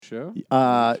show?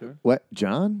 What,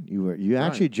 John? You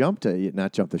actually jumped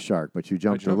not jumped the shark, but you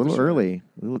jumped a little early.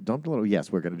 Jumped a little.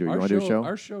 Yes, we're gonna do. You want to do a show?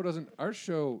 Our show doesn't. Our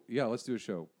show. Yeah, let's do a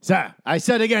show. Sir, I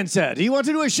said again, sir. Do you want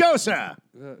to do a show, sir?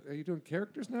 Are you doing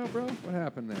characters now, bro? What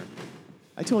happened there?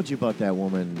 I told you about that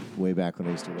woman way back when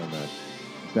I used to run the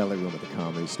belly room at the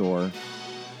Comedy Store.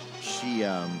 She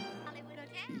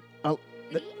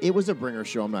it was a bringer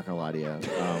show. I'm not gonna lie to you. I'm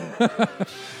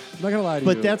not gonna lie to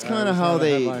you. But that's kind of how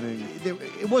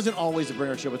it wasn't always a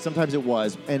bringer show, but sometimes it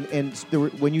was. And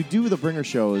when you do the bringer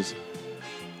shows,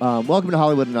 welcome to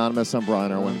Hollywood Anonymous. I'm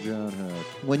Brian Irwin. I'm John Heck.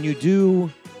 When you do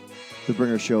the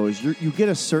bringer shows, you get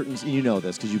a certain, you know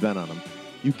this because you've been on them.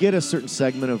 You get a certain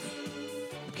segment of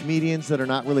comedians that are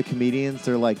not really comedians.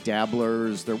 They're like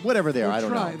dabblers. They're whatever they are. I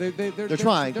don't know. They're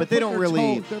trying, but they don't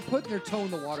really. They're putting their toe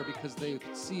in the water because they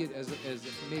see it as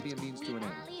maybe a means to an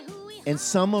end. And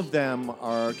some of them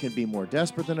can be more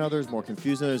desperate than others, more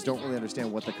confused than others, don't really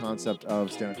understand what the concept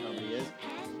of stand-up comedy is.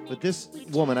 But this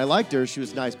woman, I liked her. She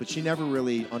was nice, but she never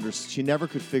really she never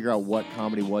could figure out what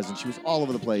comedy was, and she was all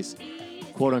over the place,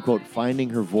 quote unquote, finding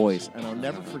her voice. And I'll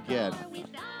never forget.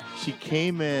 She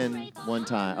came in one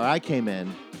time, or I came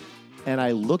in, and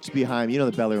I looked behind me. You know,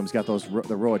 the belly room's got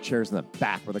the row of chairs in the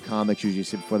back where the comics usually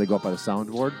sit before they go up by the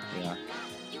soundboard. Yeah.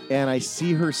 And I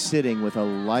see her sitting with a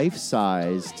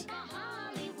life-sized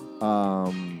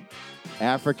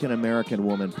African-American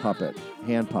woman puppet,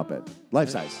 hand puppet,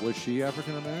 life-size. Was she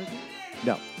African-American?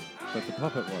 No. But the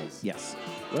puppet was? Yes.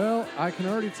 Well, I can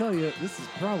already tell you, this is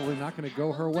probably not going to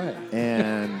go her way.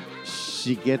 And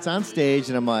she gets on stage,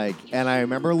 and I'm like, and I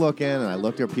remember looking, and I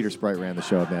looked at Peter Sprite ran the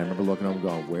show, man. I remember looking at him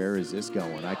going, where is this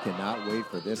going? I cannot wait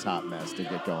for this hot mess to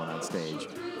get going on stage.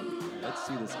 Let's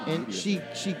see this. And she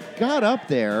got up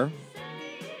there,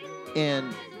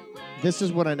 and this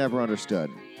is what I never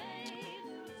understood.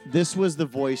 This was the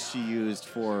voice she used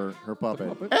for her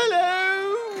puppet. Hello!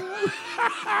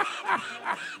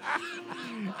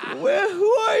 Well,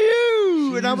 who are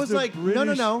you? And I was like,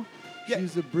 no. She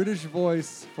used a British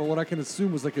voice for what I can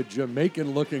assume was like a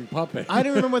Jamaican-looking puppet. I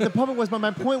didn't remember what the puppet was, but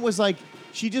my point was like,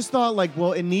 she just thought like,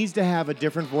 well, it needs to have a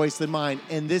different voice than mine,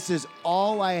 and this is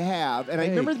all I have. And I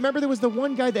remember there was the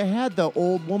one guy that had the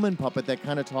old woman puppet that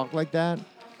kind of talked like that.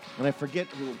 And I forget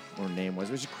who her name was.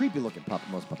 It was a creepy-looking puppet.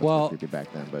 Most puppets were creepy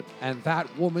back then, but and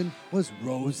that woman was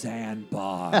Roseanne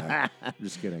Barr.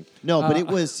 Just kidding. No, but it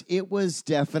was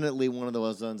definitely one of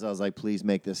those ones. I was like, please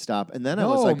make this stop. And then I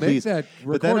was like, please.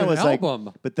 But then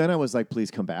I was like,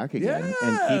 please come back again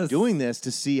and keep doing this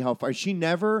to see how far. She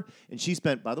never, and she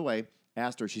spent. By the way,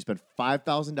 asked her. She spent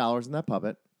 $5,000 in that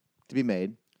puppet to be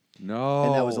made. No,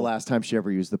 and that was the last time she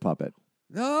ever used the puppet.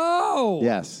 No.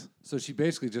 Yes. So she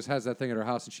basically just has that thing at her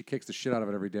house, and she kicks the shit out of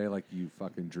it every day, like you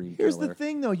fucking dream Here's killer. the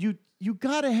thing, though. You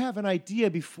got to have an idea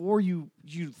before you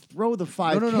throw the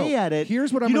 5K at it.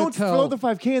 Here's what I'm You going don't to tell. throw the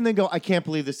 5K and then go, I can't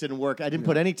believe this didn't work. I didn't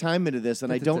put any time into this,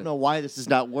 and I don't know why this is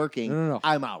not working. No.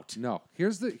 I'm out. No.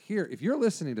 If you're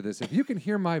listening to this, if you can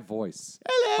hear my voice,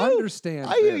 hello, understand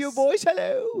I hear your voice.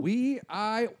 Hello.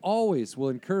 I always will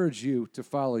encourage you to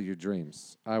follow your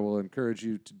dreams. I will encourage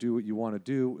you to do what you want to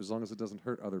do as long as it doesn't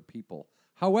hurt other people.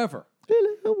 However,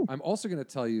 I'm also going to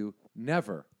tell you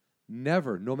never,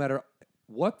 no matter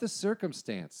what the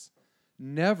circumstance,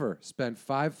 never spend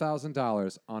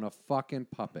 $5,000 on a fucking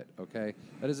puppet, okay?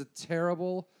 That is a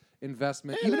terrible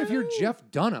investment. Even if you're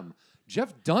Jeff Dunham.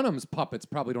 Jeff Dunham's puppets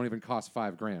probably don't even cost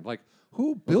 $5,000. Like,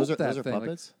 who built that those are thing?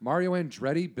 puppets? Like, Mario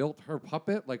Andretti built her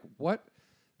puppet? Like, what?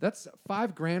 That's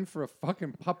 $5,000 for a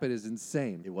fucking puppet is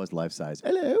insane. It was life size.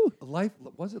 Hello.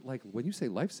 Was it like, when you say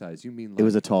life size, you mean like... It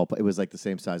was it was like the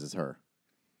same size as her.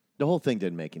 The whole thing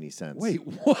didn't make any sense. Wait,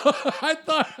 what?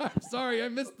 I'm sorry, I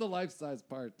missed the life size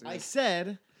part. Dude. I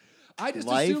said... I just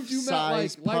assumed you meant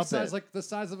like life size, puppet. like the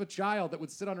size of a child that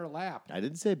would sit on her lap. I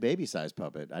didn't say baby size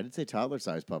puppet. I didn't say toddler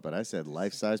size puppet. I said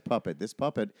life size puppet. This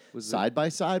puppet, side by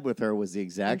side with her, was the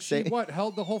exact same. She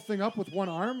held the whole thing up with one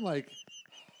arm? Like,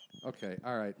 okay,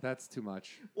 all right, that's too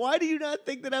much. Why do you not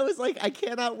think that I was like, I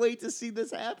cannot wait to see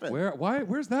this happen?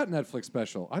 Where's that Netflix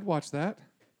special? I'd watch that.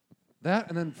 That,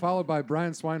 and then followed by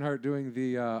Brian Swinehart doing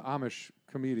the Amish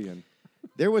comedian.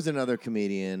 There was another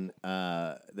comedian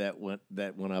that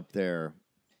went up there.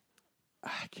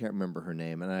 I can't remember her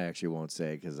name, and I actually won't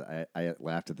say because I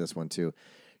laughed at this one too.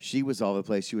 She was all over the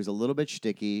place. She was a little bit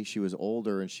shticky. She was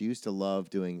older, and she used to love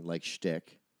doing like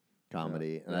shtick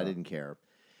comedy, and I didn't care.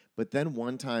 But then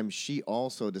one time, she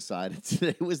also decided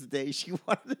today was the day she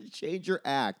wanted to change her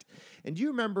act. And do you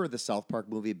remember the South Park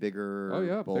movie, Bigger,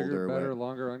 Bolder? Bigger, Better,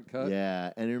 Longer, Uncut?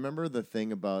 Yeah, and you remember the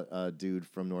thing about a dude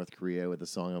from North Korea with the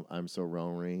song of I'm So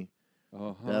Lonely?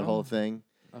 Uh-huh. That whole thing?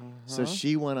 So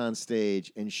she went on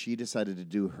stage and she decided to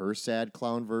do her sad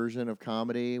clown version of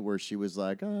comedy where she was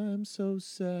like, I'm so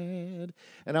sad.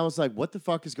 And I was like, what the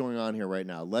fuck is going on here right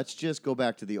now? Let's just go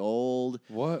back to the old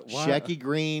What? Shecky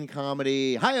Green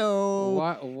comedy. Hi-oh!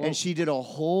 What? And she did a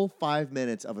whole 5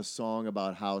 minutes of a song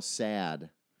about how sad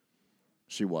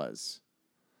she was.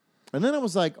 And then I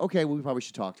was like, okay, well, we probably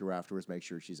should talk to her afterwards, make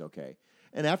sure she's okay.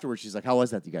 And afterwards, she's like, how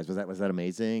was that, you guys? Was that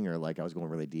amazing? Or like, I was going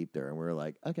really deep there. And we were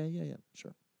like, okay, yeah,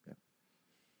 sure. Yeah.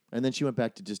 And then she went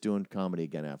back to just doing comedy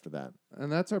again after that. And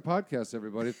that's our podcast,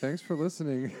 everybody. Thanks for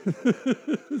listening.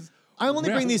 I only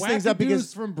bring these things up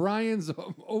because from Brian's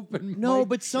open no, mic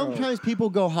but show. sometimes people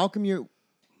go, how come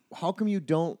you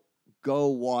don't go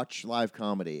watch live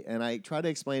comedy? And I try to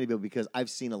explain to people because I've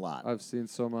seen a lot. I've seen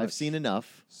so much. I've seen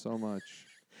enough. So much.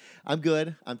 I'm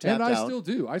good. I'm tapped And out. I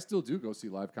still do go see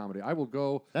live comedy. I will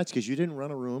go. That's because you didn't run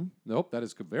a room. Nope, that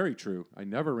is very true. I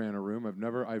never ran a room. I've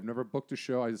never booked a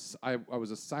show. I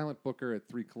was a silent booker at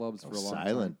 3 clubs for a long time.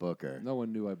 Silent booker. No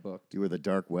one knew I booked. You were the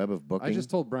dark web of booking. I just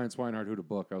told Brian Swinehart who to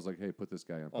book. I was like, hey, put this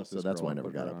guy on. Put so this that's girl why I on, never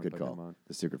put got her up. on, Good put him call. on.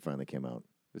 The secret finally came out.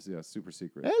 This is super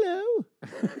secret. Hello.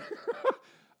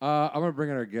 I'm going to bring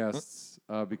in our guests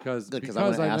because Good, 'cause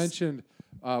I'm gonna I ask- mentioned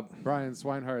Brian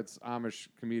Swinehart's Amish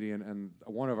comedian, and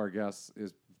one of our guests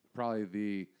is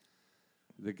probably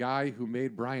the guy who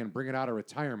made Brian bring it out of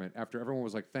retirement after everyone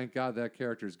was like, thank God that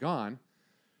character's gone.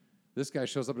 This guy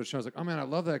shows up at the show and is like, oh, man, I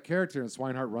love that character. And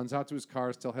Swinehart runs out to his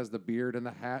car, still has the beard and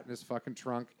the hat in his fucking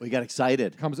trunk. We got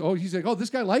excited. He's like, oh, this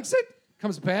guy likes it?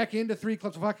 Comes back into 3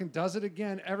 clubs, fucking does it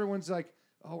again. Everyone's like,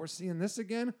 oh, we're seeing this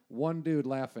again? One dude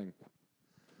laughing.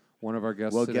 One of our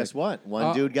guests Well, today. guess what?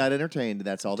 One dude got entertained.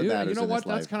 That's all that Dude, matters you know in what? this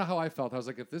life. That's kind of how I felt. I was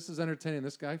like, if this is entertaining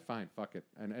this guy, fine, fuck it.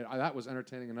 And that was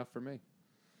entertaining enough for me.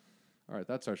 All right,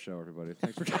 that's our show, everybody.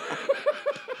 Thanks for coming.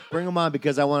 Bring him on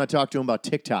because I want to talk to him about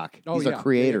TikTok. These are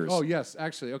creators. Oh, yes,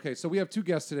 actually. Okay, so we have 2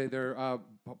 guests today. They're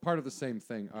part of the same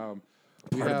thing. We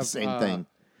Part of the have, same thing.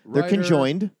 They're writer,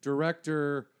 conjoined.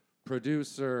 Director,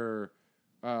 producer,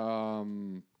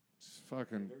 fucking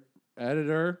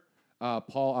editor,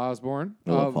 Paul Osborne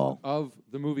Hello, Paul. of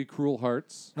the movie Cruel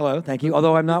Hearts. Hello, thank you.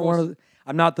 Although I'm not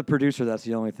I'm not the producer. That's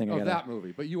the only thing I Of got. that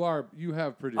movie, but you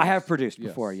have produced. I have produced Yes.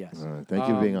 before. Yes. All right, thank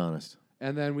you for being honest.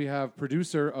 And then we have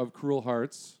producer of Cruel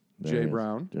Hearts, There Jay he is.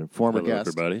 Brown, Former Hello, guest.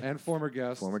 everybody. and former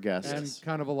guest. Former guest. And Yes.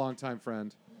 kind of a longtime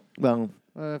friend. Well,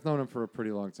 I've known him for a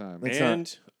pretty long time. It's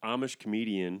And Amish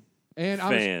comedian. And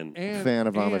fan. Fan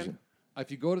of Amish. and if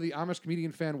you go to the Amish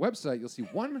Comedian Fan website, you'll see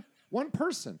one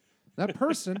person. That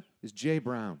person is Jay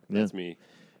Brown. That's me.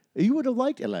 you would have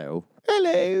liked hello.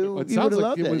 Hello. It you sounds would have like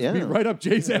loved it it. would Yeah. be right up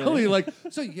Jay's alley. Like,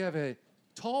 so you have a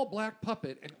tall black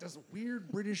puppet and it does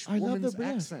weird British I love woman's the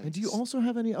band. accents. And do you also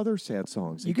have any other sad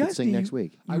songs you could guys sing do- next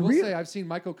week? I You will really- say I've seen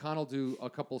Mike O'Connell do a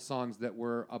couple songs that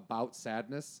were about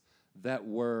sadness that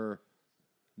were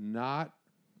not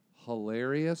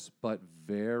hilarious but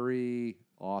very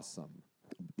awesome.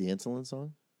 The Insulin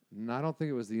song? No, I don't think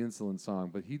it was the Insulin song,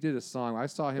 but he did a song. I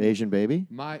saw him. Asian Baby?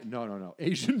 No.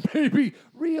 Asian Baby,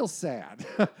 real sad.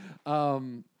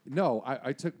 No,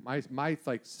 I took my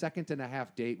like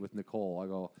 2.5 date with Nicole. I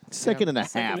go Second and a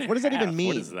half. What does that even mean?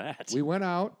 What is that? We went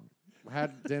out,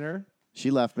 had dinner.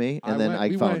 She left me, and then I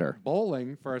we found went her.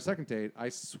 bowling for our second date. I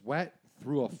sweat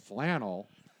through a flannel,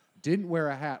 didn't wear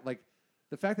a hat. Like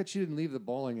the fact that she didn't leave the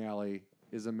bowling alley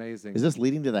is amazing. Is this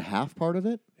leading to the half part of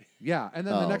it? Yeah, and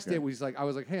then Oh, the next okay. day I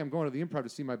was like, hey, I'm going to the Improv to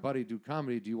see my buddy do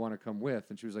comedy. Do you want to come with?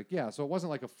 And she was like, yeah. So it wasn't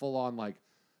like a full on like,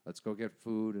 let's go get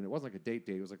food, and it wasn't like a date.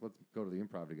 It was like, let's go to the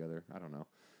Improv together. I don't know.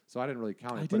 So I didn't really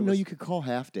count it. I but didn't it know was- you could call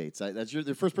half dates. That's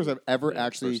the first person I've ever Yeah,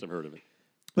 actually. First I've heard of it.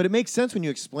 But it makes sense when you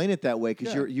explain it that way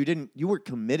because Yeah. you weren't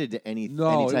committed to any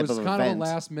No, type it was of kind event. of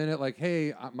a last minute, like,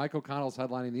 hey, Mike O'Connell's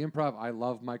headlining the Improv. I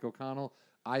love Mike O'Connell.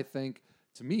 I think,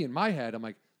 to me, in my head, I'm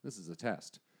like, this is a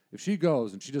test. If she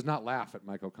goes and she does not laugh at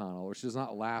Mike O'Connell or she does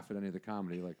not laugh at any of the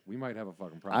comedy, like, we might have a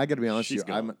fucking problem. I got to be honest with She's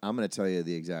you. gone. I'm going to tell you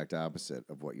the exact opposite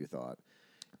of what you thought.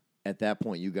 At that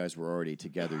point, you guys were already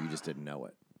together. You just didn't know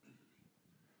it.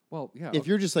 Well, yeah. If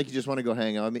you're just like you just want to go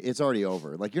hang out, I mean, it's already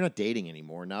over. Like you're not dating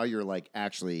anymore. Now you're like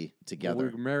actually well, together. we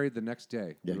were married the next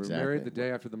day. Yeah, we were exactly. married the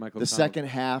day after the Mike O'Connell. The second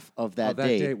half of that, that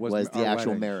date date was was the our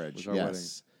actual wedding. marriage. Was our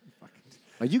Yes.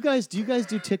 Are you guys? Do you guys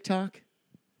do TikTok?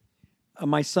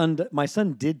 My son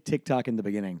did TikTok in the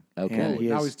beginning. Okay. and he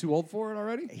Now is- he's too old for it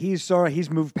already? He's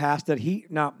moved past it.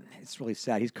 It's really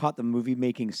sad. He's caught the movie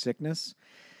making sickness,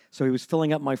 so he was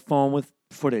filling up my phone with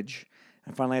footage,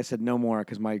 and finally I said no more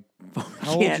because my phone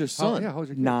How old's can't. your son? How's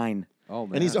your kid? 9. Oh,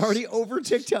 man. And he's already over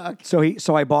TikTok. So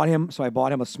I bought him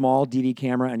a small DV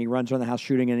camera, and he runs around the house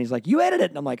shooting. And he's like, "You edit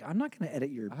it," and I'm like, "I'm not going to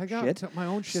edit your I got shit." my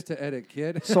own shit to edit,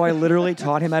 kid. So I literally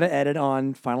taught him how to edit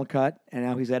on Final Cut, and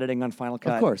now he's editing on Final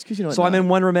Cut. course, 'cause you know So what I'm not. in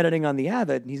one room editing on the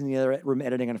Avid, and he's in the other room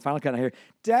editing on Final Cut. And I hear,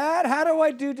 "Dad, how do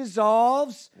I do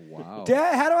dissolves? Wow.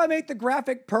 Dad, how do I make the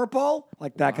graphic purple?"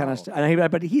 Like that kind of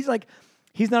stuff. But he's like,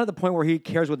 he's not at the point where he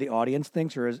cares what the audience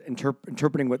thinks or is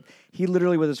interpreting what he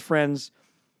literally with his friends.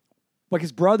 Like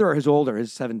his brother, who's older,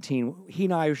 is 17. He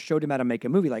and I showed him how to make a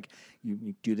movie. Like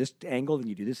you do this angle, then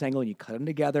you do this angle, and you cut them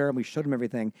together. And we showed him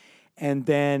everything. And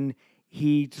then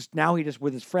he just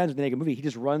with his friends when they make a movie, he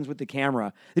just runs with the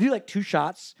camera. They do like 2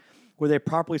 shots where they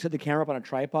properly set the camera up on a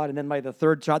tripod, and then by the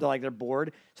 3rd shot, they're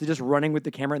bored, so they're just running with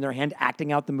the camera in their hand,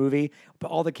 acting out the movie.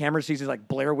 But all the camera sees is like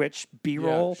Blair Witch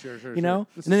B-roll, sure, you know.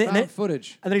 This And is then, found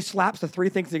footage. and then he slaps the 3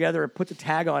 things together and puts a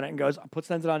tag on it and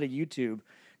sends it onto YouTube.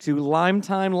 To Lime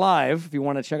Time Live, if you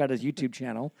want to check out his YouTube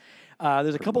channel.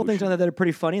 There's a couple of things on there that are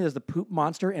pretty funny. There's the Poop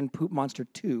Monster and Poop Monster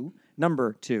 2,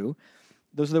 number 2.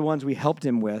 Those are the ones we helped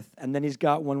him with. And then he's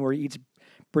got one where he eats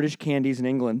British candies in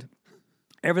England.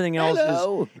 Everything else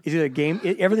is either game.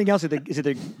 Everything else is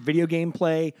either video game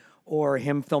play or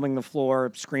him filming the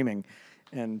floor screaming.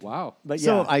 And Wow. but yeah,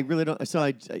 So I really don't. So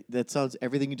I that sounds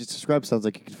everything you just described sounds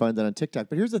like you could find that on TikTok.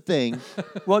 But here's the thing.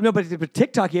 well, no, but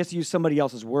TikTok he has to use somebody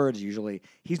else's words usually.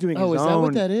 He's doing his Oh, is own. that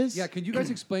what that is? Yeah, can you guys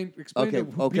explain Okay, to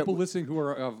okay. people listening who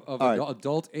are of right.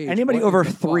 adult age? Anybody what over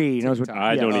the fuck 3 knows what. TikTok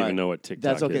I yeah. don't all even right. know what TikTok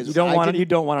That's okay. is. You don't I want to. didn't- You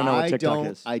don't want to know what I TikTok don't,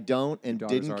 is. I don't and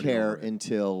daughter's didn't already care over it.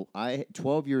 until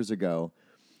 12 years ago.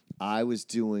 I was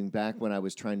doing back when I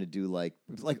was trying to do like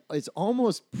it's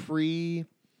almost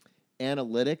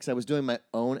pre-analytics. I was doing my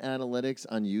own analytics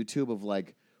on YouTube of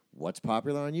like what's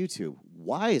popular on YouTube.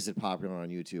 Why is it popular on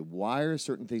YouTube? Why are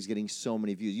certain things getting so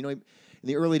many views? You know, in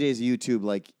the early days of YouTube,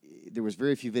 like there was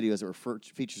very few videos that were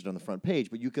featured on the front page,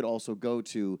 but you could also go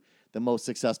to the most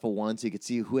successful ones. So you could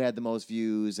see who had the most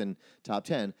views and top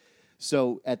 10.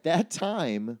 So at that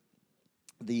time,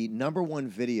 the number 1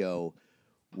 video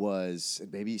was,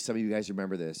 maybe some of you guys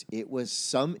remember this, it was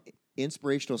some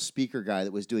inspirational speaker guy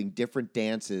that was doing different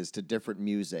dances to different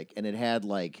music, and it had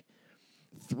like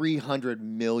 300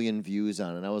 million views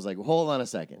on it. And I was like, hold on a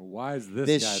second. Why is this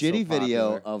This guy shitty so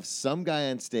video popular? of some guy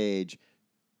on stage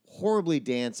horribly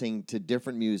dancing to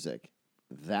different music,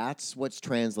 that's what's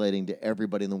translating to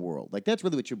everybody in the world. Like, that's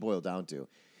really what you boil down to.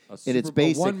 In its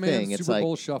basic one-man thing, it's Super like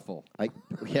Bowl shuffle.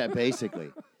 yeah,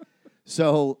 basically.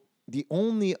 So the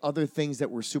only other things that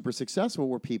were super successful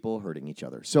were people hurting each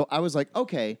other. So I was like,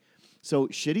 okay, so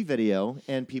shitty video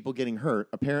and people getting hurt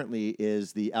apparently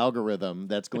is the algorithm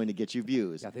that's going to get you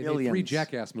views. Yeah, they made 3 Millions.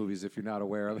 Jackass movies if you're not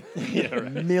aware of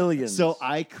it. Millions. So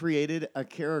I created a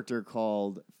character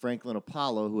called Franklin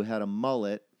Apollo who had a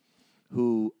mullet,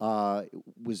 who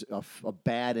was a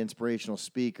bad inspirational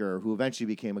speaker who eventually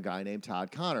became a guy named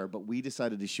Todd Connor. But we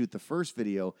decided to shoot the first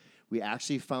video. We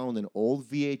actually found an old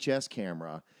VHS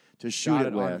camera to shoot Shot it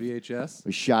it on with. VHS.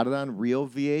 We shot it on real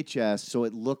VHS, so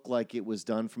it looked like it was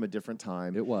done from a different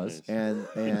time. It was. And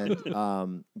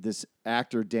this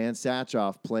actor Dan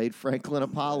Satchoff played Franklin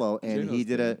Apollo, and Jay he knows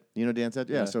did Dan. Dan Satchoff?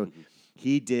 Yeah. So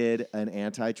he did an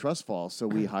antitrust fall. So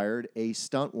we hired a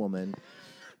stunt woman,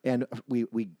 and we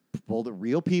pulled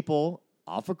real people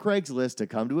off of Craigslist to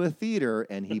come to a theater,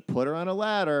 and he put her on a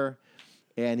ladder.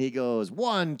 And he goes,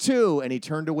 1, 2, and he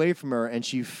turned away from her, and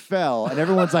she fell. And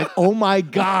everyone's like, oh, my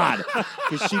God,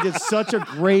 because she did such a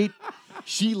great,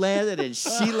 she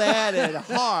landed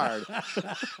hard.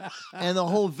 And the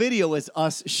whole video is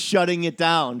us shutting it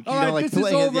down. All right, this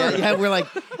is over. Yeah, we're like,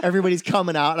 everybody's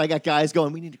coming out, and I got guys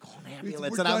going, we need to call an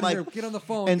ambulance. We're And I'm done like, here. Get on the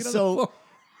phone. and Get on so the phone.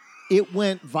 it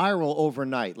went viral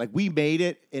overnight. Like, we made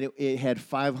it, and it had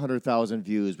 500,000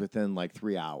 views within like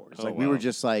 3 hours. Oh, Like, we were wow.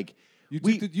 just like,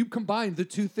 You combined the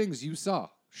 2 things you saw.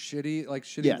 Shitty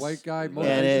Yes. white guy, And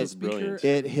motivational it- speaker. Brilliant.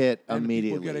 it hit and people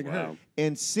immediately. getting hurt. Wow.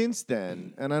 And since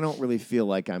then, and I don't really feel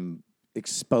like I'm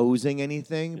exposing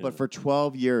anything, but for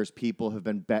 12 years, people have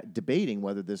been debating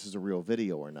whether this is a real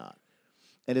video or not.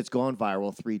 And it's gone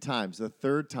viral 3 times. The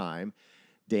 3rd time,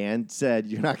 Dan said,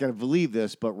 you're not going to believe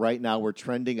this, but right now we're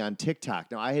trending on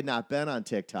TikTok. Now, I had not been on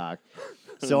TikTok.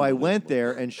 So I went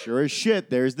there, and sure as shit,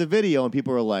 there's the video, and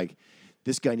people were like,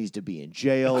 this guy needs to be in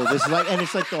jail. This is like, and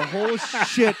it's like the whole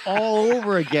shit all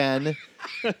over again.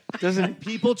 Doesn't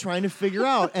people trying to figure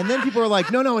out? And then people are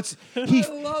like, no, it's he.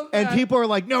 love And that. people are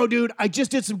like, no, dude, I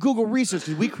just did some Google research.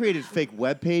 We created fake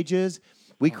web pages.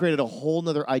 We created a whole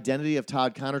nother identity of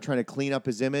Todd Connor trying to clean up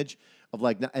his image of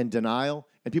like and denial.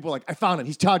 And people are like, I found it.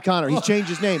 He's Todd Connor. He's changed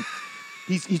his name.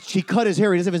 he cut his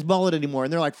hair. He doesn't have his mullet anymore.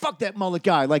 And they're like, fuck that mullet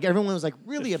guy. Like, everyone was like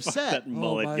really upset. That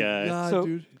mullet my guy. God, So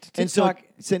dude. And so,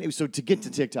 TikTok. so to get to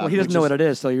TikTok, Well, he doesn't which know is- what it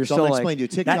is, so you're so still I'll like, explain to you.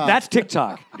 TikTok. That's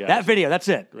TikTok. Gotcha. That video, that's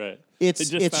it. Right. It's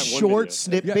Just it's that one short video.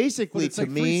 snip. Yeah, Basically, but it's to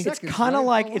like 3 me, seconds. It's kind of right?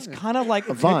 like How it's long is it? kind of like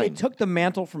Vine. it took the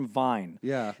mantle from Vine.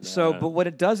 Yeah. So, but what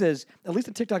it does is, at least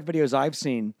the TikTok videos I've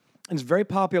seen, and it's very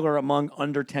popular among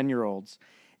under 10-year-olds,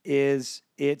 is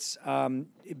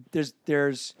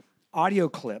there's audio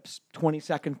clips, 20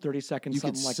 seconds, 30 seconds, you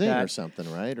could something like sing that. or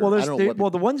something, right? Or, Well, I don't know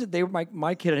what. the ones that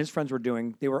my kid and his friends were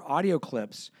doing, they were audio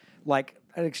clips, like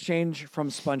an exchange from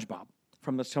SpongeBob,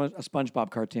 from a SpongeBob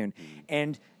cartoon,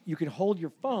 and you can hold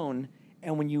your phone,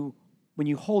 and when you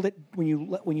hold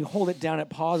it down, it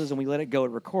pauses, and when you let it go,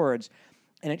 it records.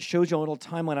 And it shows you a little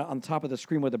timeline on top of the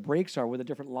screen where the breaks are, where the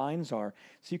different lines are.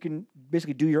 So you can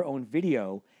basically do your own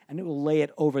video, and it will lay it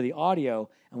over the audio,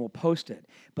 and we'll post it.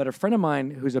 But a friend of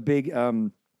mine who's a big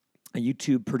a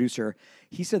YouTube producer,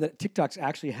 he said that TikTok's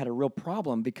actually had a real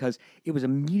problem because it was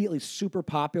immediately super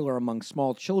popular among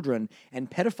small children, and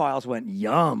pedophiles went,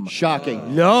 yum.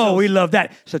 Shocking. No, we love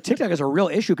that. So TikTok is a real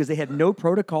issue because they had no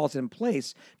protocols in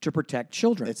place to protect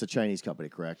children. It's a Chinese company,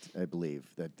 correct? I believe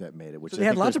that made it. Which So I they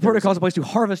had think lots of there was- protocols in place to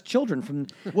harvest children from.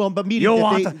 Well, but meaning You that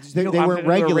want they to- weren't I'm a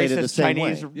regulated the racist same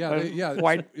Chinese, way. Yeah, yeah.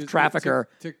 white trafficker.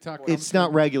 TikTok. It's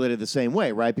not regulated the same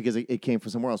way, right? Because it came from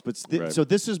somewhere else. But Right. so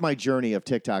this is my journey of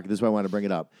TikTok. This is why I want to bring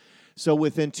it up. So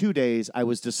within 2 days, I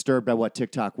was disturbed by what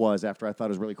TikTok was after I thought it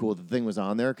was really cool that the thing was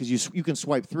on there because you can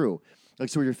swipe through. Like,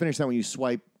 so when you're finished, that when you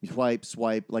swipe,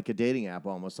 like a dating app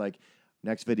almost, like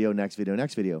next video, next video,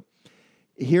 next video.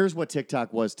 Here's what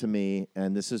TikTok was to me,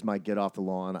 and this is my get off the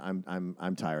lawn.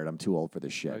 I'm tired. I'm too old for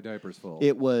this shit. My diaper's full.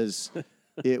 It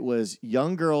was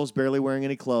young girls barely wearing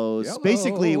any clothes. Hello.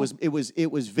 Basically,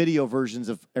 it was video versions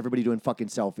of everybody doing fucking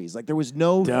selfies. Like there was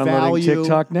no Downloading value.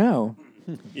 TikTok now.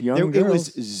 Young It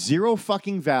girls. was zero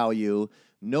fucking value.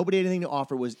 Nobody had anything to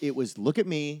offer. It was look at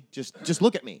me, just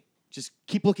look at me, just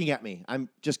keep looking at me.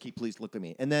 Please look at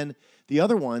me. And then the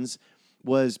other ones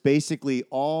was basically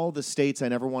all the states I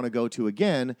never want to go to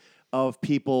again of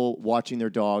people watching their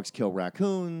dogs kill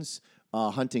raccoons,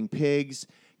 hunting pigs,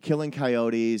 killing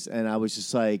coyotes, and I was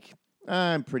just like,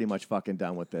 I'm pretty much fucking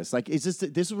done with this. Like, this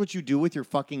is what you do with your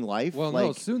fucking life? Well, like,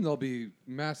 no. Soon there'll be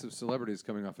massive celebrities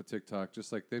coming off of TikTok,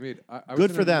 just like they made. I was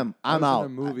good in for a- them. I I'm was in out. a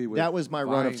movie with That was my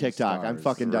run of Vine TikTok. I'm stars.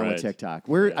 fucking done with Right. TikTok.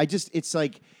 It's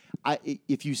like,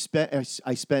 if you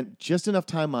I spent just enough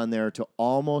time on there to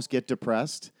almost get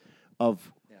depressed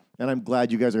of. And I'm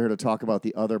glad you guys are here to talk about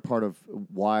the other part of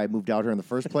why I moved out here in the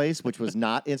first place, which was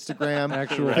not Instagram,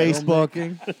 Actual Facebook,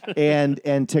 filmmaking.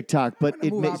 and TikTok. But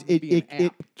gonna move out and be an it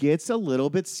app. gets a little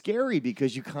bit scary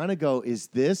because you kind of go, is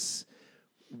this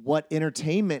what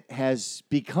entertainment has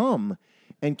become?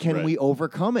 And can Right. we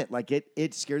overcome it? Like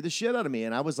it scared the shit out of me.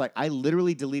 And I was like, I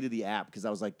literally deleted the app because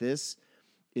I was like, this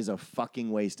is a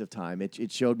fucking waste of time.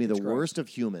 It showed me the worst of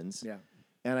humans. Yeah.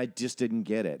 And I just didn't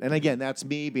get it. And again, that's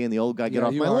me being the old guy, get Yeah,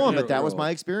 off you my are- lawn, you're but that was old.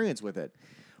 my experience with it.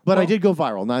 But I did go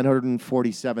viral,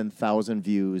 947,000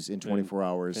 views in 24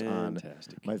 hours on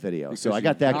Fantastic. my video. Because So I you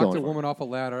got that knocked going. a for me. woman off a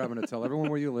ladder. I'm going to tell everyone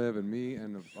where you live, and me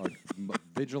and our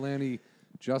vigilante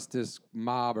justice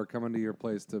mob are coming to your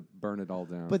place to burn it all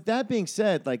down. But that being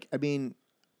said, like, I mean,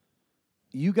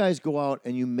 you guys go out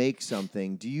and you make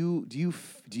something. Do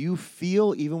you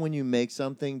feel even when you make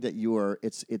something that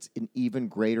it's an even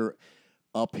greater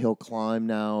uphill climb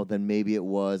now than maybe it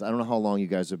was? I don't know how long you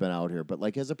guys have been out here, but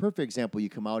like as a perfect example, you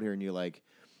come out here and you're like,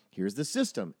 here's the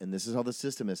system, and this is how the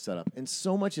system is set up. And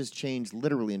so much has changed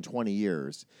literally in 20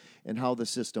 years and how the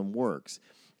system works.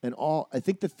 And I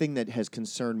think the thing that has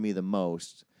concerned me the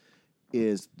most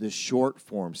is the short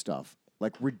form stuff,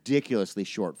 like ridiculously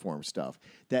short form stuff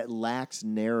that lacks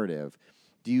narrative.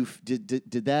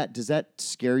 Does that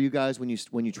scare you guys when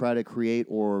you try to create,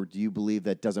 or do you believe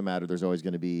that doesn't matter? There's always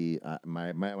going to be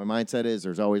my mindset is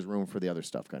there's always room for the other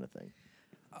stuff, kind of thing.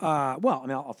 Well, I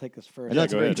mean, I'll take this first. I know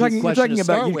it's a go very ahead. deep You're question talking to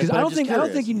about start you with, because but I I'm don't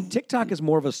just think curious. TikTok is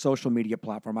more of a social media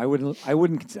platform. I wouldn't.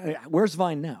 Where's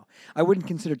Vine now? I wouldn't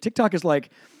consider TikTok is like.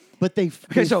 But they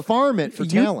farm it for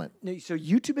talent. So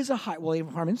YouTube is well, they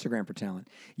farm Instagram for talent.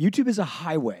 YouTube is a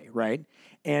highway, right?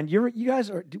 And you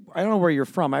guys are. I don't know where you're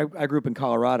from. I grew up in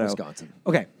Colorado, Wisconsin.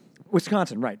 Okay,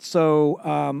 Wisconsin, right? So,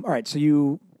 all right.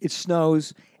 So it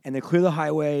snows, and they clear the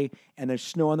highway, and there's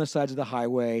snow on the sides of the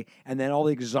highway, and then all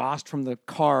the exhaust from the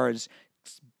cars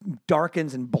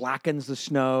darkens and blackens the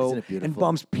snow, Isn't it beautiful? and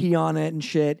bums pee on it and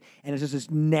shit, and it's just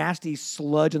this nasty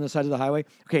sludge on the side of the highway.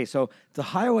 Okay, so the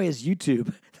highway is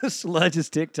YouTube, the sludge is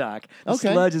TikTok, the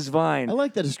Okay. sludge is Vine. I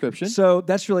like that description. So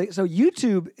that's really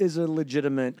YouTube is a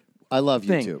legitimate I love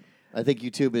thing. YouTube. I think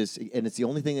YouTube is, and it's the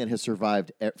only thing that has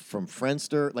survived from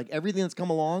Friendster, like everything that's come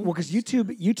along. Well, because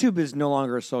YouTube is no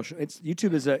longer a social.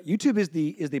 YouTube is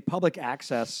the public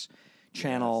access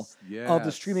channel of the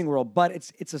Yes. streaming world, but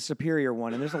it's a superior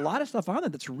one, and there's a lot of stuff on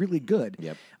it that's really good.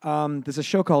 Yep. There's a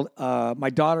show called my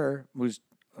daughter, who's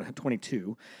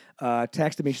 22,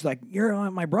 texted me. She's like,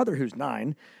 "You're my brother, who's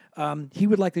 9. He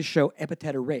would like this show,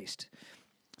 Epithet Erased."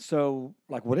 So,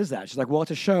 like, what is that? She's like, well, it's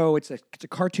a show. It's a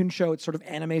cartoon show. It's sort of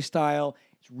anime style.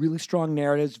 It's really strong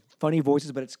narratives, funny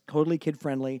voices, but it's totally kid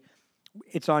friendly.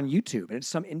 It's on YouTube, and it's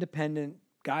some independent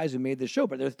guys who made this show,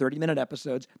 but they're 30-minute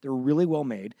episodes. They're really well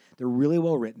made. They're really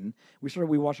well written. We started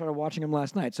watching them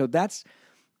last night. So that's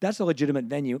a legitimate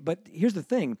venue. But here's the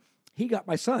thing: he got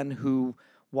my son, who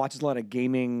watches a lot of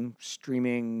gaming,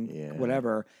 streaming,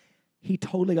 whatever. He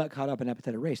totally got caught up in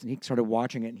Epithet Erased, and he started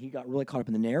watching it, and he got really caught up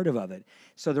in the narrative of it.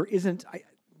 So there isn't.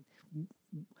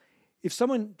 If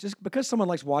someone just because someone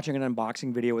likes watching an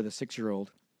unboxing video with a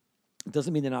 6-year-old, it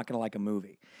doesn't mean they're not going to like a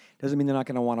movie. Doesn't mean they're not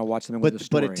going to want to watch something with a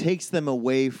story. But it takes them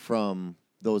away from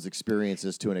those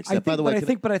experiences to an extent. By the way, I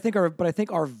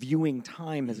think our viewing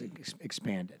time has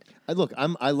expanded. Look,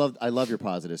 I love your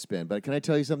positive spin, but can I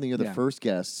tell you something? You're the first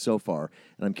guest so far,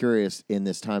 and I'm curious in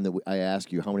this time that I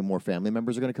ask you how many more family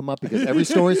members are going to come up, because every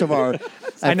story so far, I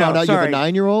found out you have a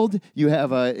 9-year-old, you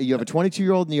have a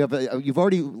 22-year-old, and you've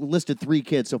already listed 3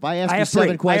 kids. So if I ask you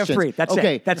 7 questions, I have 3. That's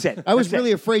okay, it. That's it. I was That's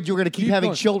really it. afraid you were going to keep having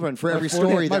going. children for My every 40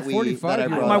 story my that I 45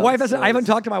 brought My up. wife hasn't. I haven't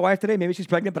talked to my wife today. Maybe she's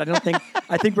pregnant, but I don't think.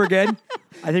 I think we're good.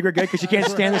 I think we're good because she can't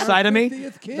stand the sight of me.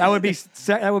 50th kid.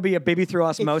 That would be a baby through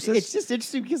osmosis. It's just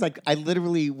interesting because, like, I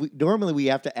literally normally we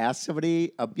have to ask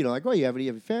somebody, like, oh, you have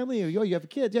a family, or oh, you have a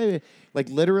kid, yeah. Like,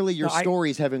 literally, your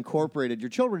stories have incorporated your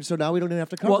children, so now we don't even have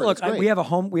to cover. Well, it. look, It's great. we have a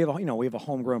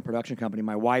homegrown production company.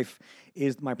 My wife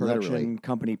is my production Literally.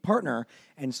 company partner,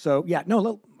 and so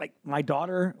like my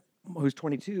daughter, who's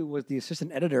 22, was the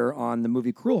assistant editor on the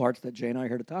movie Cruel Hearts that Jay and I are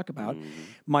here to talk about.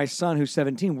 My son, who's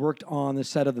 17, worked on the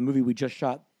set of the movie we just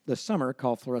shot this summer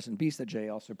called Fluorescent Beast that Jay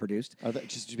also produced.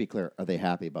 Just to be clear, are they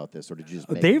happy about this, or did you just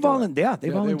make They them do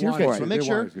it? volunteered for So it. make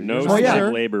sure. No Oh, yeah.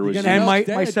 slave labor was You're used. gonna And my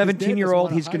Dad, 'cause Dad doesn't 17-year-old,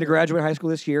 wanna he's going to hire graduate high school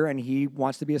this year, and he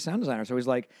wants to be a sound designer. So he's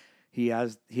like, he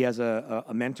has a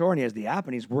mentor, and he has the app,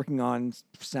 and he's working on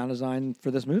sound design for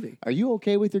this movie. Are you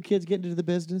okay with your kids getting into the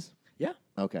business? Yeah.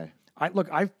 Okay.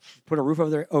 I've put a roof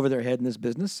over their head in this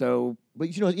business, so But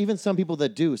even some people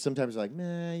that do sometimes are like,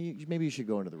 man, maybe you should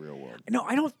go into the real world. no,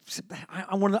 I don't.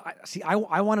 I wanted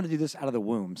I wanted to do this out of the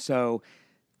womb. So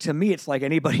to me, it's like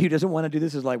anybody who doesn't want to do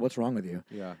this is like, what's wrong with you?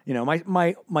 Yeah.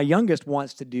 My youngest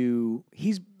wants to do.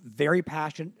 He's very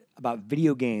passionate about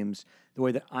video games the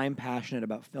way that I'm passionate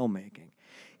about filmmaking.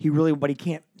 He really, but he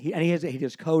can't. He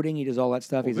does coding. He does all that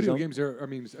stuff. Well, He's his video own- games are. I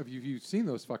mean, have you seen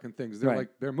those fucking things? They're Right. like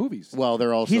they're movies. Well,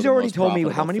 they're also. He's the already most told me how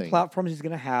profitable many thing. platforms he's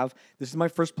going to have. This is my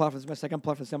first platform. This is my second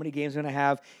platform. How many games he's going to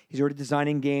have? He's already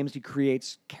designing games. He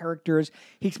creates characters.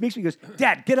 He makes me. He goes,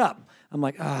 Dad, get up. I'm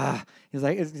like, ah. He's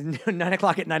like, it's 9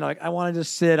 o'clock at night. I'm like, I want to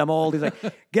just sit. I'm old. He's like,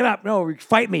 get up. No,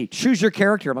 fight me. Choose your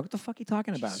character. I'm like, what the fuck are you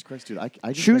talking about? Jesus Christ, dude! I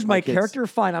just Choose like my kids- character.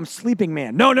 Fine. I'm sleeping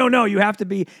man. No. You have to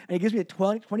be. And he gives me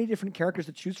 20 different characters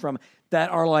to choose from that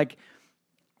are like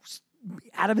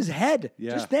out of his head.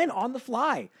 Yeah. Just then on the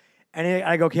fly. And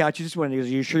I go, okay, I'll choose this one. And he goes,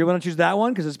 you sure you want to choose that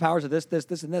one? Because his powers are this,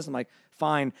 and this. I'm like,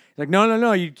 fine. He's like,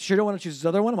 no. You sure don't want to choose this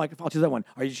other one? I'm like, I'll choose that one.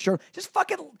 Are you sure? Just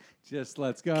fucking, Just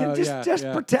let's go. just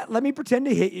pretend. Let me pretend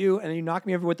to hit you, and then you knock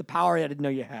me over with the power I didn't know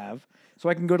you have, so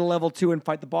I can go to level 2 and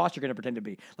fight the boss you're going to pretend to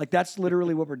be. Like that's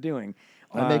literally what we're doing.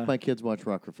 I make my kids watch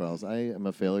Rockford Files. I am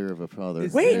a failure of a father.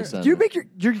 Wait, do you make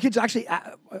your kids actually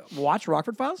watch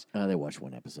Rockford Files? They watch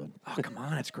one episode. Oh, come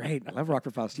on, it's great. I love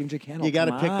Rockford Files. Stephen J. Cannell. You got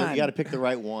to come pick. on. You got to pick the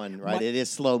right one, right? It is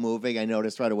slow moving. I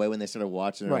noticed right away when they started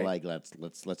watching. They're Right. like,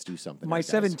 let's do something. My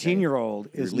here, guys, 17-year-old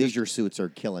okay? is Your leisure suits are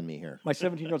killing me here. My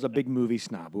 17-year-old's a big movie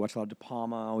snob. We watch a lot of De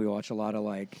Palma. We watch a lot of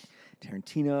like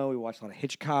Tarantino. We watch a lot of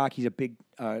Hitchcock. He's a big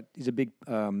De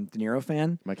Niro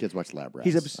fan. My kids watch Lab Rats.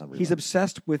 He's on he's rerun.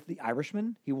 obsessed with The Irishman.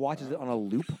 He watches it on a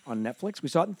loop on Netflix. We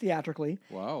saw it theatrically.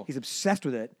 Wow. He's obsessed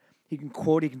with it. He can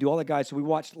quote. He can do all that guys. So we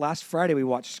watched last Friday. We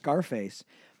watched Scarface,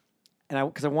 and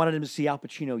because I wanted him to see Al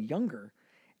Pacino younger,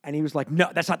 and he was like, "No,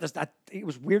 that's not this." That it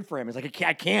was weird for him. He's like,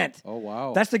 I can't. Oh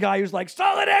wow. That's the guy who's like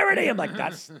solidarity. I'm like,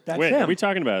 that's Wait, him. are we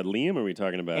talking about Liam or are we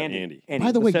talking about Andy?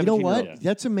 By the way, you know what? 17-year-old.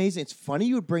 That's amazing. It's funny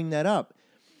you would bring that up.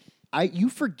 You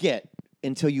forget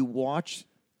until you watch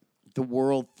the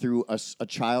world through a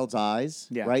child's eyes,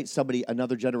 Yeah. right?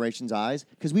 Another generation's eyes,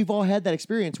 because we've all had that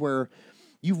experience where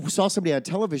you saw somebody on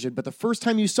television, but the first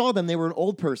time you saw them, they were an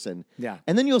old person. Yeah.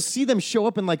 And then you'll see them show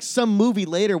up in like some movie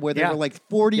later where they Yeah. were like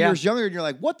 40 Yeah. years younger, and you're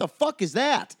like, what the fuck is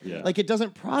that? Yeah. Like it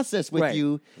doesn't process with Right.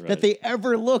 you Right. that they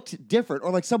ever looked different.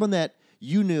 Or like someone that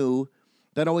you knew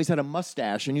that always had a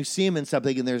mustache, and you see him in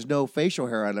something and there's no facial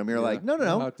hair on him. You're like,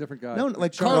 no. Different guy. No,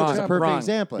 like Charlie Carl's a Chaplin. perfect Wrong.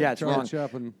 example. Yeah, it's Charlie wrong.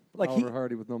 Chaplin, Like Oliver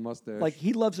Hardy with no mustache. Like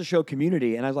he loves the show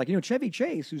Community, and I was like, Chevy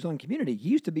Chase, who's on Community, he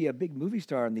used to be a big movie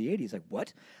star in the '80s. Like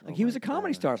what? Like he was a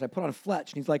comedy star. So I put on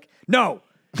Fletch, and he's like, no,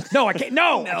 I can't,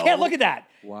 I can't look at that.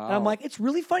 Wow. And I'm like, it's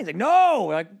really funny. He's like,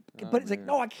 no, but it's like,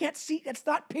 no, I can't see. That's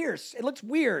not Pierce. It looks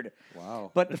weird.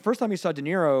 Wow. But the first time he saw De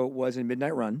Niro was in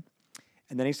Midnight Run.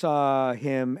 And then he saw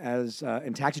him as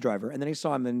in Taxi Driver, and then he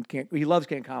saw him in. He loves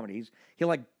Can't Comedy. He'll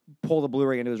like pull the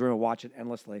Blu-ray into his room and watch it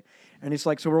endlessly. And he's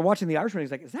like, so we're watching The Irishman.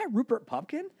 He's like, is that Rupert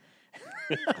Pupkin?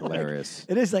 Hilarious.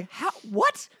 It is like, how?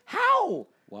 What? How?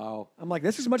 Wow. I'm like,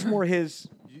 this is much more his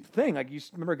thing. Like, you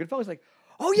remember Goodfellas? Like,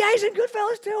 oh yeah, he's in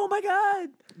Goodfellas too. Oh my god.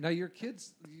 Now your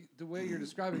kids, the way you're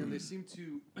describing them, they seem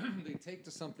to they take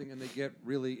to something and they get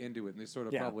really into it and they sort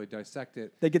of Yeah. probably dissect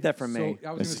it. They get that from So me. I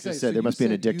I was was going to just say gonna so there you must be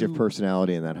an said addictive you-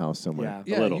 personality in that house somewhere.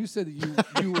 Yeah. Yeah, little. you said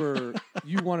that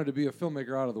you wanted to be a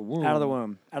filmmaker out of the womb. Out of the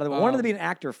womb. Out of the womb. Wanted to be an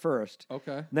actor first.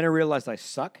 Okay. Then I realized I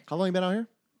suck. How long you been out here?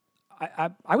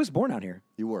 I was born out here.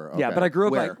 You were. Yeah, okay. but I grew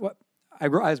up Where? like what? I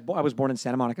was born in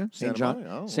Santa Monica, Santa St. John,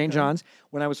 Monica? Oh, St. okay. John's.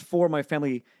 When I was 4, my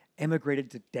family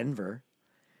emigrated to Denver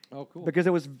Oh, cool. because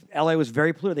LA was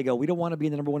very polluted. They go, we don't want to be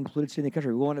in the number 1 polluted city in the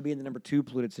country. We want to be in the number 2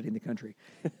 polluted city in the country.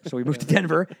 So we moved to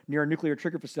Denver near a nuclear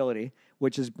trigger facility,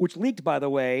 which leaked, by the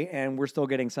way, and we're still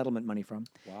getting settlement money from.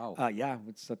 Wow. Yeah,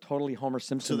 it's a totally Homer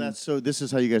Simpson. So this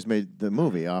is how you guys made the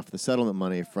movie off the settlement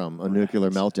money from a nuclear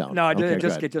meltdown. No, Okay, it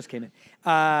good. just came in.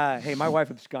 Hey, my wife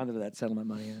absconded to that settlement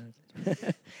money.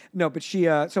 No, but she.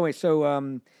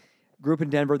 Grew up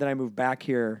in Denver. Then I moved back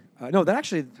here. God,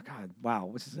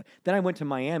 wow. Then I went to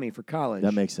Miami for college.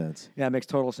 That makes sense. Yeah, it makes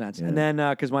total sense. And then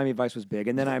because Miami Vice was big,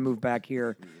 and then I moved back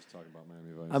here. We were just talking about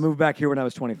Miami Vice. I moved back here when I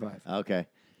was 25. Okay.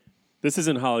 This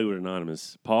isn't Hollywood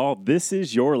Anonymous. Paul, this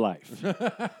is your life.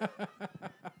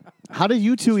 How do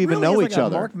you two even Really know is like each a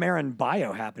other? Mark Maron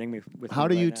bio happening with How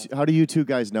me do you right now. how do you two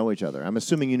guys know each other? I'm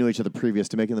assuming you knew each other previous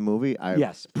to making the movie.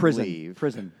 Yes, prison. believe.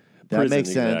 Prison. That Prison,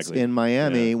 makes sense. exactly. In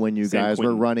Miami, Yeah. when you San guys were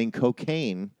Quentin. running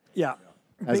cocaine. Yeah.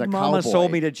 As Big a Mama cowboy.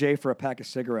 sold me to Jay for a pack of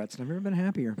cigarettes, and I've never been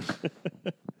happier.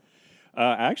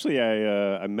 Actually,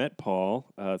 I met Paul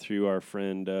through our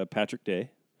friend Patrick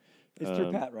Day. It's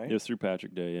through Pat, right? It was through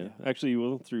Patrick Day, yeah. Actually,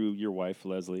 well, through your wife,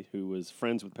 Leslie, who was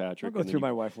friends with Patrick. I'll go and then through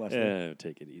my wife, Leslie.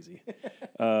 Take it easy.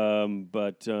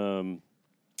 But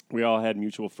we all had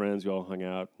mutual friends. We all hung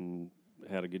out and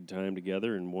had a good time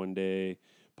together. And one day,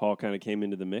 Paul kind of came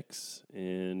into the mix.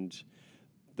 And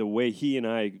the way he and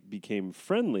I became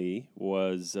friendly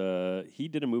was he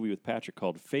did a movie with Patrick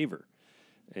called Favor.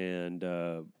 And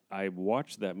I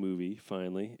watched that movie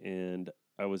finally, and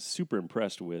I was super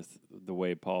impressed with the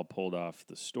way Paul pulled off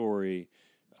the story,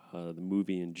 the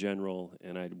movie in general.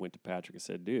 And I went to Patrick and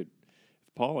said, dude,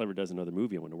 if Paul ever does another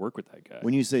movie, I want to work with that guy.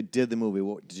 When you say did the movie,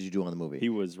 what did you do on the movie? He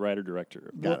was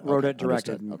writer-director. Got it. Wrote Okay, it,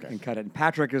 directed, understood. Okay. and cut it. And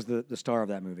Patrick is the star of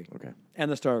that movie. Okay. And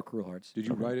the star of Cruel Hearts. Did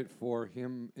you write it for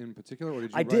him in particular, or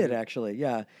did you? I write did, it? actually,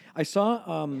 yeah. I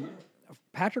saw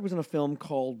Patrick was in a film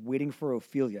called Waiting for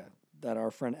Ophelia that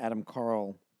our friend Adam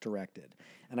Carl directed.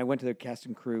 And I went to the cast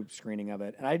and crew screening of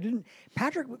it. And I didn't...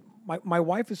 Patrick, my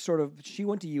wife is sort of... She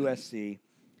went to USC,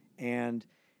 and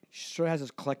she sort of has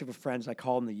this collective of friends. I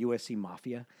call them the USC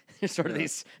Mafia. Sort of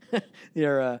these...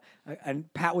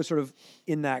 and Pat was sort of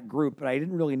in that group, but I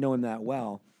didn't really know him that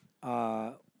well.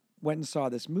 Went and saw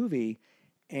this movie,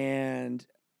 and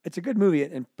it's a good movie.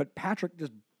 But Patrick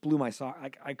just blew my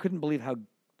sock. I couldn't believe how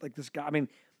this guy. I mean,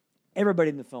 everybody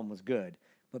in the film was good,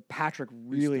 but Patrick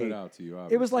really stood out to you.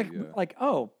 It was obviously, yeah.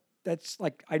 oh, that's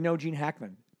like I know Gene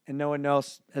Hackman, and no one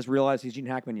else has realized he's Gene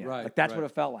Hackman yet. Right, Like that's right.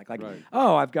 what it felt like. Like Right.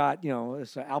 oh, I've got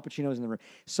this, Al Pacino's in the room.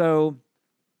 So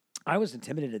I was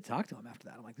intimidated to talk to him after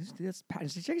that. I'm like, this Pat.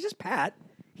 He's just Pat.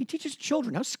 He teaches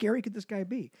children. How scary could this guy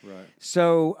be? Right.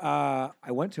 So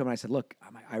I went to him and I said, look,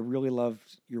 I really love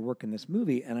your work in this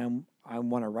movie, and I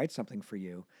want to write something for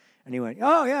you. And he went,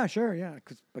 oh yeah, sure, yeah,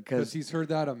 Because he's heard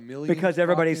that a million. Because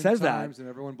everybody fucking says that. times, and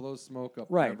everyone blows smoke up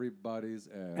Right. everybody's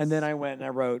ass. And then I went and I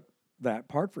wrote that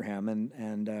part for him,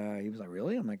 and he was like,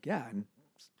 really? I'm like, yeah, and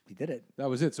he did it. That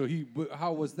was it. So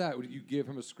how was that? Did you give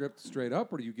him a script straight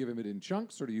up, or do you give him it in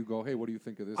chunks, or do you go, hey, what do you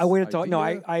think of this? I waited till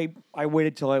idea? I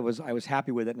waited till I was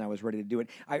happy with it and I was ready to do it.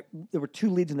 There were 2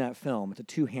 leads in that film. It's a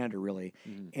 2-hander really,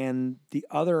 and the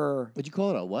other What'd you call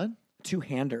it? A what?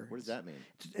 2-hander. What does that mean?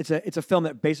 It's a film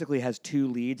that basically has 2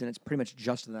 leads and it's pretty much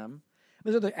just them.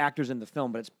 There's other actors in the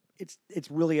film, but it's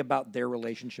really about their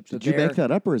relationships. Did you make that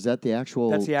up, or is that the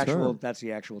actual? That's the actual. term? That's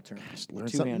the actual term. Learned Two-hander.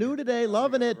 something new today.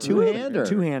 Loving it. Two-hander.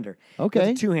 Two-hander.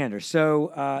 Okay. It's a two-hander.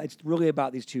 So it's really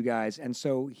about these two guys, and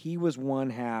so he was one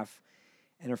half,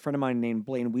 and a friend of mine named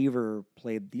Blaine Weaver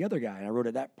played the other guy, and I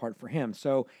wrote that part for him.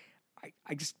 So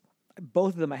I just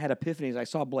both of them I had epiphanies. I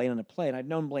saw Blaine in a play, and I'd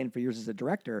known Blaine for years as a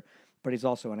director, but he's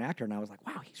also an actor, and I was like,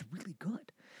 wow, he's really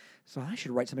good. So I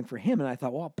should write something for him, and I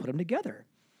thought, well, I'll put them together,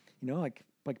 like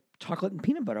chocolate and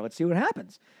peanut butter. Let's see what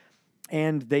happens.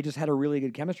 And they just had a really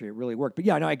good chemistry. It really worked. But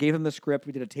yeah, I know I gave them the script.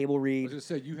 We did a table I read. was just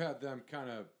say you had them kind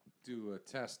of do a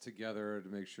test together to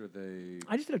make sure they.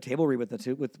 I just did a table read with the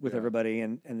two, with everybody,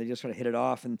 and they just sort of hit it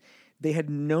off. And they had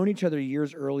known each other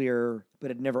years earlier, but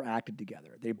had never acted together.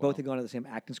 They both had gone to the same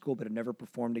acting school, but had never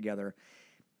performed together.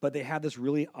 But they had this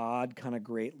really odd, kind of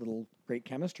great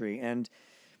chemistry. And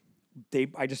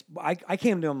I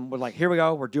came to them with like, here we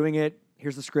go, we're doing it.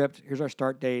 Here's the script. Here's our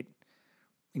start date.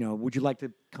 Would you like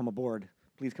to come aboard?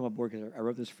 Please come aboard because I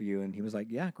wrote this for you. And he was like,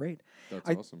 yeah, great. That's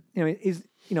awesome. Is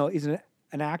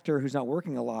an actor who's not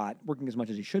working a lot, working as much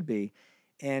as he should be.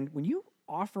 And when you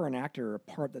offer an actor a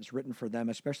part that's written for them,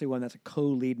 especially one that's a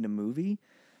co-lead in a movie,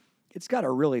 it's got to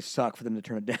really suck for them to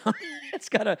turn it down. it's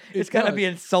got to be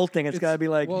insulting. It's got to be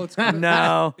like,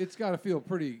 no. It's got to feel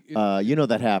pretty.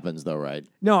 That happens though, right?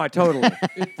 No, I totally.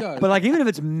 It does. But like, even if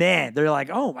it's mad, they're like,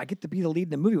 oh, I get to be the lead in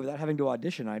the movie without having to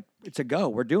audition. It's a go.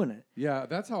 We're doing it. Yeah,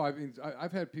 that's how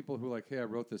I've had people who are like, hey, I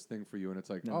wrote this thing for you, and it's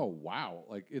like, oh wow,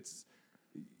 like it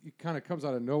kind of comes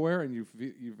out of nowhere, and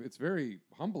it's very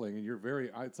humbling, and you're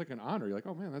it's like an honor. You're like,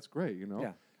 oh man, that's great,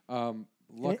 Yeah.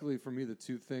 Luckily for me, the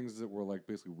two things that were like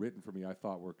basically written for me, I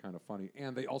thought were kind of funny,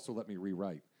 and they also let me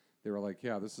rewrite. They were like,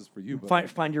 "Yeah, this is for you." But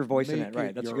find your voice in make it,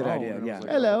 right? That's a your good own." idea. And I Yeah. was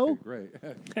like, Hello. "Oh, okay, great.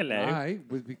 Hello. I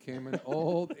became an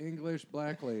old English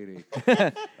black lady.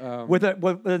 I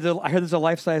heard there's a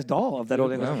life-size doll of that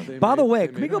old English. They By the made- way, they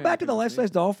can we made go a back to the mannequin.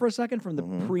 life-size doll for a second from the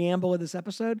preamble of this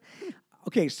episode?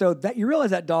 Okay, so that you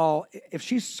realize that doll, if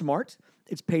she's smart,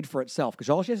 it's paid for itself because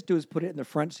all she has to do is put it in the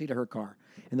front seat of her car,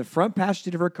 in the front passenger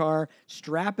seat of her car,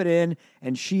 strap it in,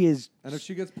 and she is. And if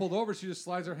she gets pulled over, she just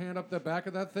slides her hand up the back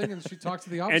of that thing, and she talks to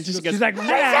the officer. And just She gets She's like, Hello,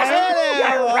 racist!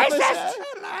 You're officer.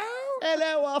 racist!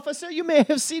 Hello, officer. You may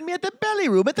have seen me at the belly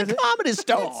room at the comedy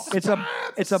store.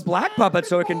 It's a black puppet,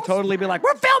 so it can totally be like,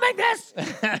 we're filming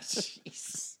this.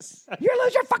 You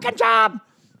lose your fucking job.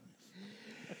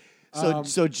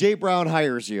 So Jay Brown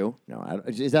hires you. No,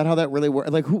 is that how that really works?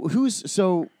 Like, who's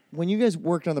so when you guys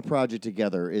worked on the project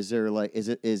together? Is there like, is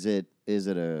it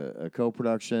a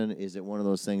co-production? Is it one of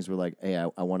those things where like, hey,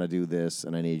 I want to do this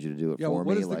and I need you to do it for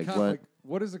what me? is the Like,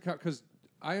 what is the because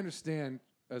I understand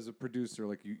as a producer,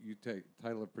 like you take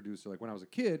title of producer. Like when I was a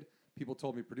kid, people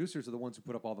told me producers are the ones who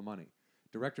put up all the money.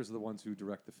 Directors are the ones who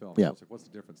direct the film. Yeah. So I was like, what's the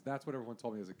difference? That's what everyone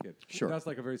told me as a kid. Sure. That's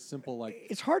like a very simple like.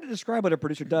 It's hard to describe what a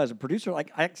producer does. A producer,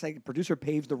 like I say, producer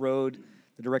paves the road,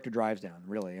 the director drives down.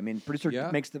 Really, I mean, producer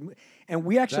makes the, and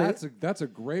we actually. That's a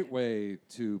great way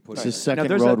to put it's it. a second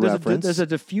there's a- road there's a- reference. there's a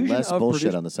diffusion Less of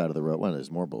bullshit produ- on the side of the road. Well,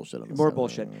 there's more bullshit on the More side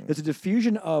bullshit. Of the road. There's a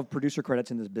diffusion of producer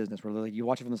credits in this business where like, you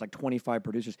watch it from there's like 25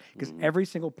 producers because every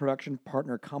single production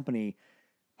partner company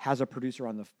has a producer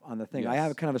on the thing. I Yes.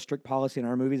 have kind of a strict policy in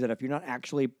our movies that if you're not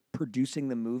actually producing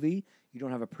the movie, you don't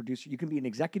have a producer. You can be an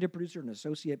executive producer, an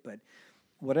associate, but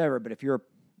whatever. But if you're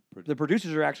the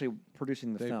producers are actually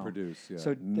producing the They film. produce, yeah.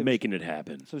 So making it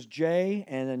happen. So it's Jay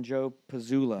and then Joe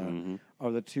Pizzula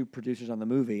are the two producers on the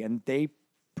movie, and they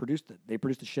produced it. They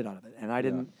produced the shit out of it, and I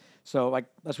didn't. So like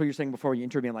that's what you're saying before you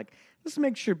interview me. I'm like, let's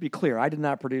make sure be clear. I did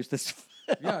not produce this.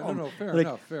 Yeah, no, fair Like,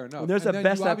 enough, fair enough. When there's And a then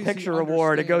Best you That obviously Picture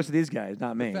award, it goes to understand these guys,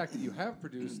 not me. The fact that you have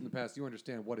produced in the past, you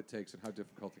understand what it takes and how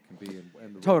difficult it can be,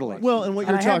 and the Totally. real Well, and what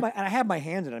And you're I have talking. I have my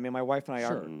hands in it. I mean, my wife and I,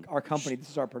 Sure. our company, this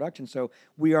is our production, so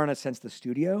we are in a sense the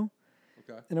studio,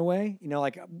 Okay. in a way.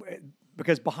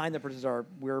 Because behind the producers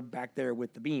we're back there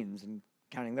with the beans and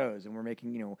counting those, and we're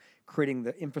making, creating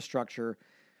the infrastructure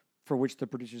for which the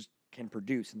producers can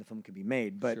produce and the film can be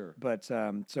made. But Sure.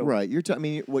 so Right. I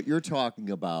mean, what you're talking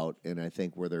about, and I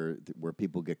think where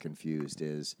people get confused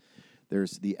is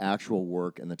there's the actual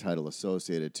work and the title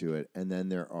associated to it, and then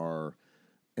there are,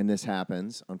 and this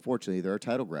happens, unfortunately, there are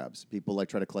title grabs. People like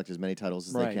try to collect as many titles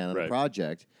as they Right. can on a Right.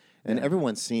 project, and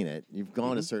everyone's seen it. You've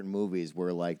gone to certain movies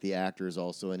where like the actor is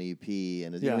also an EP,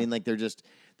 and I mean, like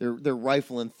they're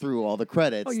rifling through all the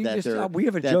credits Oh, you that just- they're we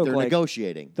have a that joke, they're like,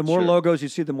 negotiating. the more Sure. logos you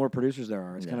see, the more producers there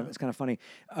are. It's kind of funny.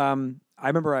 I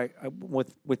remember I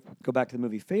with go back to the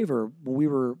movie Favor.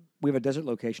 When we have a desert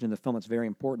location in the film that's very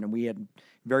important, and we had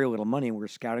very little money, and we were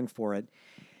scouting for it.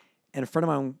 And a friend of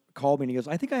mine called me and he goes,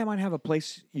 I think I might have a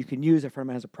place you can use. A friend of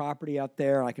mine has a property out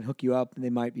there. I can hook you up and they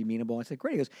might be amenable. I said,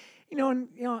 great. He goes,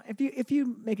 if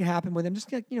you make it happen with him, just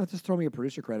just throw me a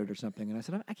producer credit or something. And I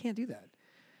said, I can't do that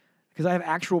because I have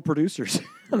actual producers.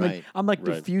 Right. I'm like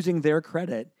Right. diffusing their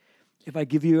credit. If I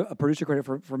give you a producer credit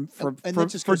for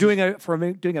that's just doing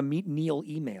a Meet Neil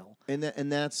email, And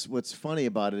that's what's funny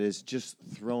about it is just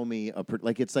throw me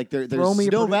it's like there's Throw me a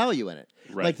no produ- value in it.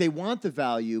 Right. Like they want the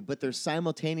value, but they're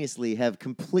simultaneously have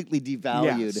completely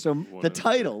devalued so- the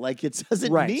title. Like it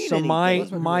doesn't right? mean So anything. my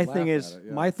That's why my people thing laugh is at it,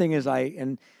 yeah. my thing is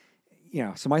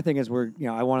so my thing is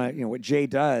I want to what Jay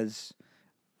does.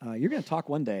 You're going to talk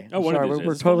one day. Oh, I'm one of sorry, these we're, days,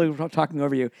 we're it's totally talking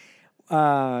over you.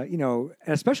 And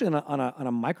especially on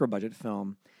a micro budget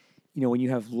film, when you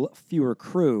have fewer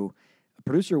crew,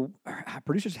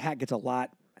 producer's hat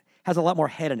has a lot more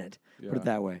head in it. Put Yeah. it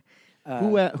that way.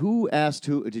 Who asked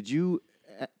who? Did you?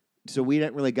 So we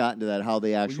didn't really got into that. How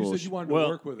the Well, actual. you said you wanted to Well,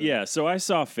 work with it. yeah. So I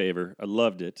saw Favor. I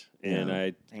loved it, and Yeah.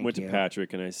 I Thank went you. to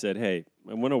Patrick and I said, "Hey,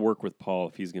 I want to work with Paul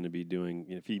if he's going to be doing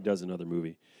if he does another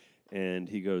movie." And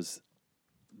he goes,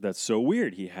 "That's so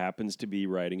weird. He happens to be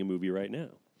writing a movie right now."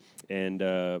 And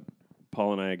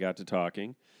Paul and I got to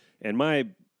talking, and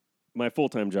my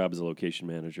full-time job is a location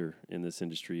manager in this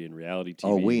industry in reality TV.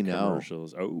 Oh, we know.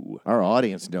 commercials. Oh, Our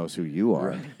audience knows who you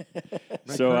are.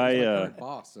 My so current- I, my current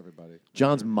boss, everybody.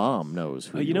 John's mom knows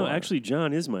who you know, are. actually,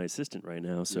 John is my assistant right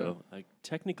now, so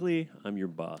technically, I'm your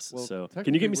boss. Well, so, can you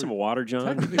technically get me some we're- water, John?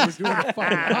 Technically, we're doing a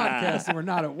fucking podcast and we're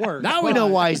not at work. Now we know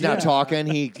but- why he's not Yeah. talking.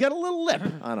 He's got a little lip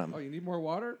on him. Oh, you need more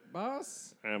water,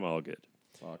 boss? I'm all good.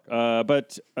 Fuck.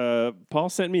 But Paul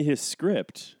sent me his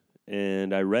script,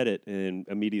 and I read it and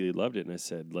immediately loved it. And I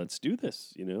said, "Let's do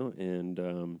this," And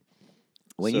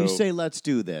When so you say "let's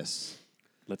do this,"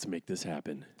 "Let's make this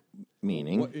happen,"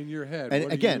 meaning What in your head? And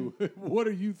what again- are you, what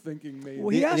are you thinking? Maybe. Well,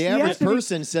 he asked- the he average asked me-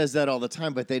 person says that all the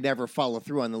time, but they never follow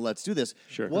through on the "let's do this."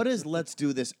 Sure. What does "let's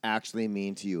do this" actually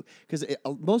mean to you? Because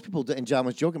most people, and John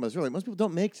was joking about this earlier, most people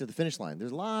don't make it to the finish line.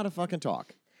 There's a lot of fucking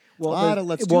talk. Well, a lot there's- of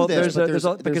 "let's well, do this," but there's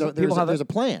a- because people have there's a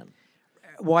plan.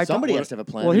 Well, I thought- Somebody has to have a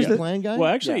plan. Well, Are you here's a the- plan guy?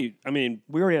 well, actually, I mean,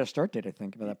 We already had a start date, I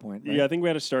think, by that point. Right? yeah, I think we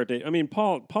had a start date. I mean,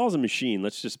 Paul's a machine.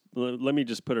 Let me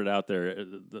just put it out there.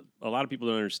 A lot of people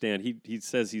don't understand. He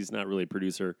says he's not really a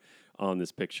producer on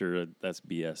this picture. That's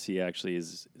BS. He actually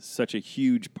is such a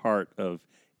huge part of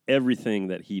everything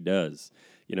that he does.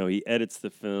 He edits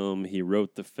the film, he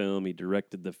wrote the film, he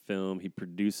directed the film, he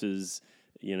produces.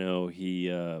 He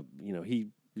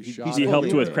shot he it.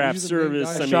 helped with He's craft the main service.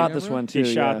 guy I on mean, shot camera? this one he too.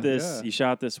 shot yeah. this. Yeah. He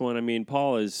shot this one. I mean,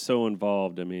 Paul is so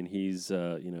involved. I mean, he's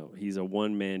he's a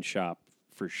one man shop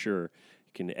for sure.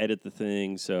 He can edit the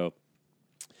thing. So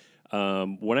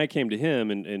when I came to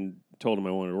him and told him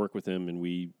I wanted to work with him,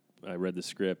 and I read the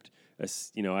script.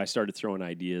 I started throwing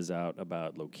ideas out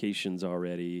about locations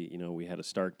already. We had a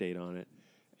start date on it,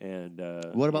 and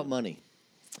What about money?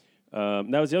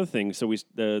 that was the other thing. So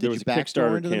there was you a backdoor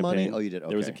Kickstarter into the money? campaign. Oh, you did?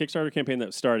 There was a Okay. Kickstarter campaign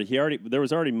that started. There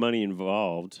was already money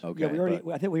involved. Okay. Yeah,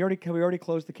 I think we already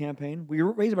closed the campaign. We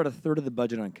raised about a third of the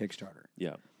budget on Kickstarter,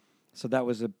 Yeah. so that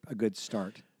was a good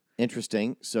start.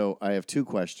 Interesting. So I have two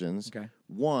questions. Okay.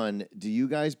 One, do you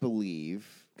guys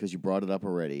believe, because you brought it up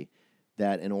already,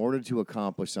 that in order to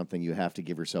accomplish something, you have to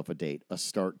give yourself a date, a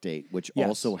start date, which Yes.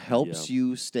 also helps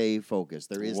you stay focused.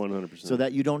 There is 100%. so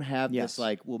that you don't have Yes. this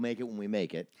like, we'll make it when we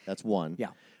make it. That's one.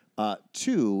 Yeah.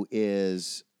 Two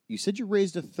is you said you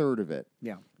raised a third of it.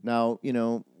 Yeah. Now,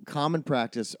 common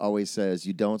practice always says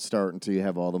you don't start until you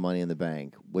have all the money in the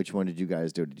bank. Which one did you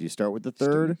guys do? Did you start with the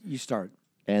third? You start.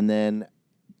 And then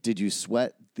did you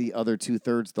sweat the other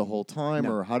 2/3 the whole time,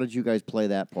 No. or how did you guys play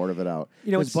that part of it out?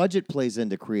 It's- Because budget plays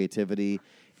into creativity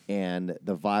and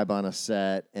the vibe on a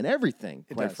set and everything,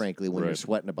 quite does. frankly, when you're Right.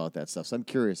 sweating about that stuff. So I'm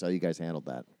curious how you guys handled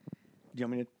that. Do you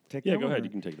want me to take Yeah, that go one, ahead. or-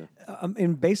 You can take that.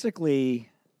 And basically,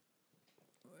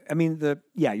 I mean,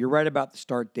 you're right about the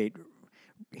start date.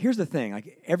 Here's the thing: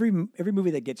 like every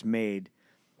movie that gets made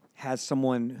has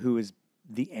someone who is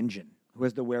the engine, who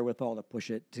has the wherewithal to push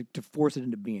it, to force it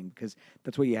into being, because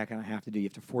that's what you kind of have to do. You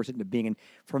have to force it into being. And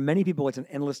for many people, there's an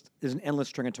endless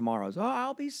string of tomorrows. Oh,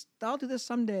 I'll do this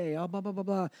someday. Oh, blah blah blah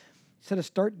blah. Set a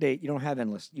start date. You don't have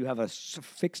endless. You have a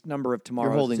fixed number of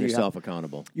tomorrows. You're holding so you have- yourself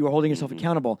accountable. you are holding yourself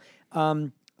accountable.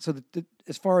 So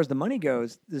as far as the money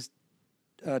goes, there's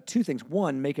two things.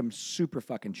 One, make them super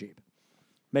fucking cheap.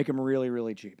 Make them really,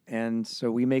 really cheap. And so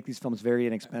we make these films very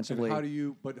inexpensively. And how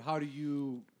do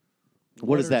you?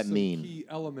 What does are that some mean? Key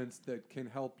elements that can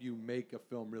help you make a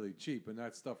film really cheap, and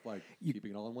that's stuff like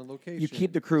keeping it all in one location. you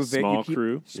keep the crew Small you keep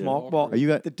crew. Small. Yeah. Well, Are you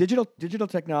got- the digital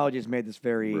technology has made this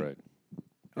very. Right.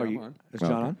 Oh, Yeah, I'm you, on. is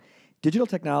John on? Digital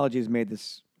technology has made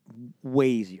this way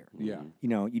easier. Yeah. You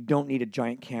know, you don't need a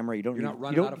giant camera. You don't You're need, not you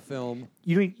running don't- out of film.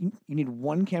 You need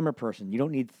one camera person. You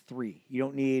don't need three. You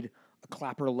don't need a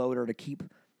clapper loader to keep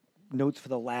notes for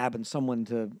the lab and someone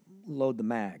to load the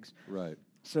mags. Right.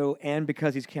 So, and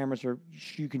because these cameras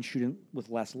you can shoot in with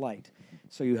less light,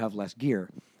 so you have less gear.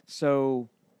 So,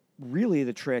 really,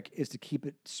 the trick is to keep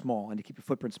it small and to keep your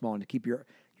footprint small and to keep your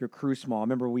crew small. I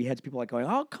remember we had people like going,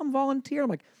 "I'll come volunteer." I'm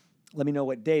like, "Let me know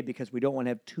what day because we don't want to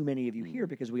have too many of you here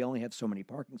because we only have so many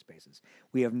parking spaces.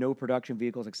 We have no production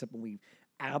vehicles except when we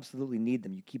absolutely need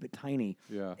them. You keep it tiny,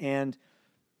 Yeah. and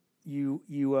you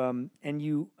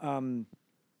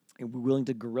and we're willing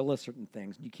to guerrilla certain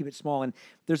things. You keep it small, and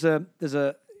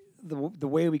the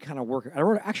way we kind of work. I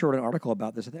actually wrote an article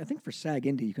about this. I think for SAG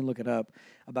Indie, you can look it up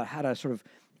about how to sort of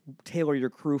tailor your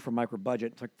crew for micro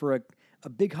budget. It's like for a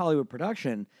big Hollywood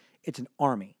production, it's an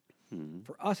army.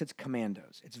 For us, it's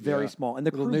commandos. It's very Yeah. small, and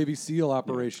the Little crew Navy SEAL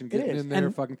operation getting is. in there,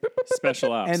 And- fucking.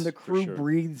 Special ops. and the for crew sure.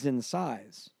 breathes in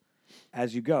size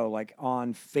as you go. Like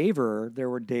on Favor, there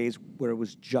were days where it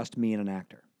was just me and an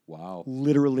actor. Wow.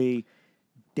 Literally,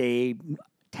 day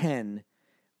 10,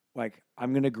 like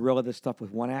I'm going to gorilla this stuff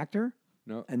with one actor,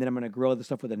 No. and then I'm going to gorilla this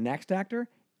stuff with the next actor,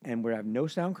 and we have no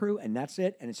sound crew, and that's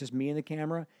it, and it's just me and the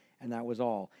camera, and that was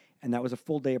all. And that was a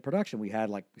full day of production. We had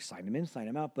we signed him in, signed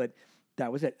him out, but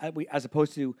that was it. As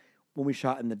opposed to when we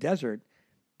shot in the desert,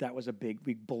 that was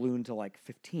we ballooned to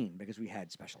 15 because we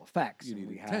had special effects. You and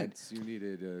we needed had tents. You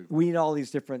needed. we need all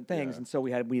these different things, Yeah. and so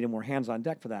we needed more hands on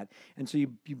deck for that. And so you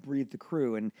breathe the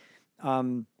crew, and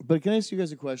But can I ask you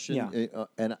guys a question? Yeah.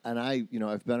 And I,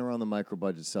 I've been around the micro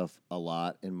budget stuff a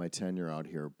lot in my tenure out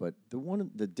here. But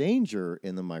the danger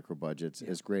in the micro budgets,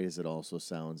 as great as it also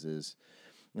sounds, is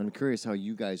I'm curious how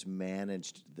you guys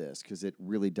managed this because it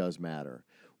really does matter.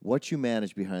 What you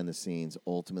manage behind the scenes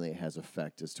ultimately has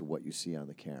effect as to what you see on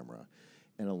the camera.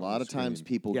 And a lot of times screen.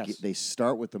 people Yes. they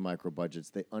start with the micro budgets.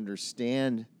 They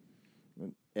understand.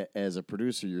 As a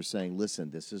producer, you're saying, listen,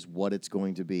 this is what it's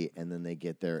going to be. And then they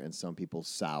get there, and some people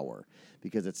sour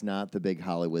because it's not the big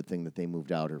Hollywood thing that they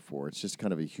moved out here for. It's just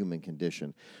kind of a human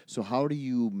condition. So how do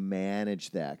you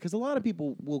manage that? Because a lot of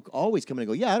people will always come in and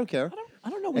go, yeah, I don't care. I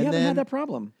don't know. We And haven't then- had that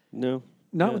problem. No.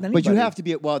 Not with anybody. But you have to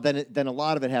be, then a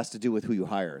lot of it has to do with who you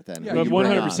hire. Then Yeah, who But you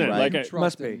bring on, 100%, right? like You I- trust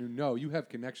Must and be. you know you have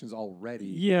connections already.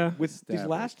 Yeah. with these established.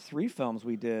 last 3 films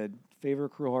we did, Favor,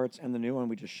 Cruel Hearts, and the new one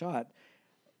we just shot.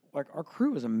 Our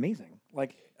crew is amazing,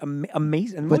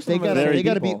 amazing. And But most they of them are got very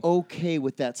to be people. okay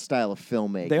with that style of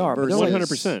filmmaking. They are, but they're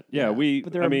versus- 100%. Yeah,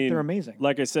 But they're amazing.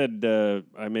 Like I said,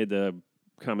 I made the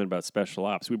comment about special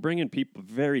ops. We bring in people,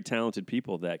 very talented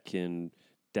people that can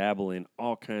dabble in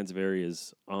all kinds of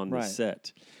areas on the Right.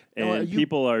 set, Now, are and you-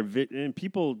 people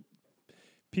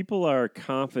are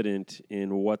confident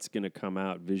in what's going to come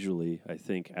out visually. I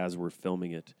think as we're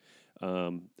filming it,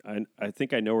 I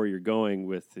think I know where you're going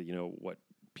with what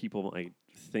people might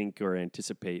think or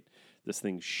anticipate this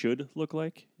thing should look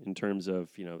like in terms of,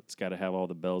 it's got to have all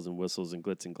the bells and whistles and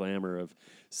glitz and glamour of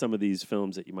some of these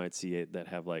films that you might see that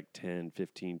have like 10,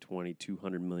 15, 20,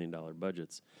 $200 million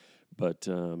budgets. But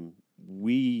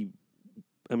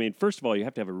first of all, you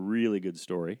have to have a really good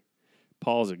story.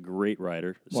 Paul's a great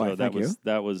writer, Why, so thank you.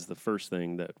 that was the first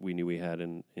thing that we knew we had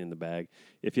in the bag.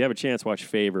 If you have a chance, watch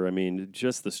Favor.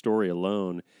 Just the story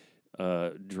alone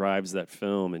drives that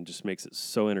film and just makes it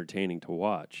so entertaining to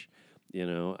watch.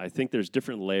 I think there's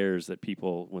different layers that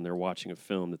people, when they're watching a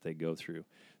film, that they go through.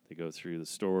 They go through the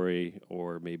story,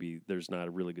 or maybe there's not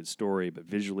a really good story, but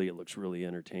visually it looks really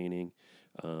entertaining,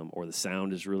 or the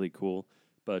sound is really cool.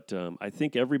 But I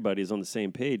think everybody's on the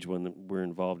same page when we're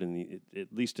involved in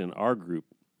at least in our group.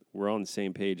 We're on the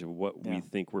same page of what we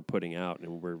think we're putting out,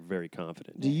 and we're very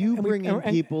confident. Do you And we- bring in and-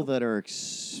 people that are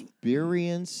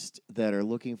experienced, that are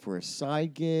looking for a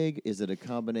side gig? Is it a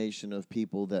combination of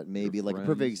people that maybe, Your like a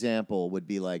perfect friends? example would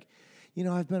be like,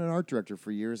 I've been an art director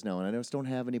for years now, and I just don't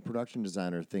have any production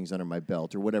designer things under my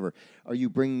belt or whatever. Are you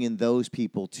bringing in those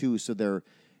people too, so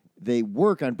they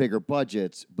work on bigger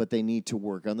budgets, but they need to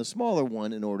work on the smaller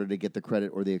one in order to get the credit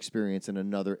or the experience in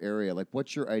another area? Like,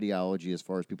 what's your ideology as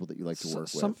far as people that you like to work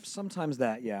with? Sometimes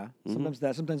that, yeah. Sometimes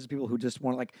it's people who just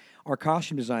want, like our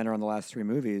costume designer on the last 3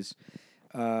 movies.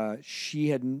 She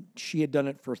had done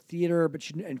it for theater, but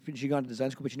she gone to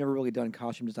design school, but she never really done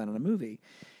costume design on a movie.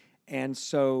 And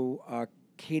so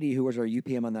Katie, who was our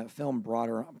UPM on that film, brought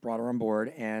her on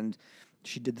board, and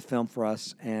she did the film for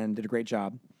us and did a great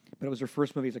job. But it was her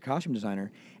first movie as a costume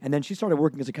designer, and then she started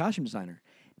working as a costume designer.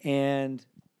 And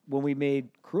when we made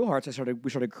Cruel Hearts, we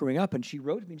started crewing up, and she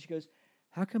wrote to me and she goes,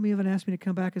 "How come you haven't asked me to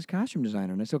come back as costume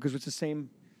designer?" And I said, "Because it's the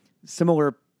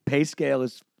similar pay scale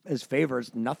as Favor.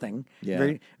 It's nothing. Yeah.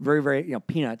 Very, very, very,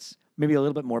 peanuts. maybe a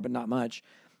little bit more, but not much.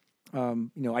 You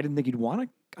know, I didn't think you'd want to.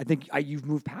 I think you've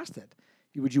moved past it.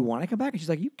 Would you want to come back? And she's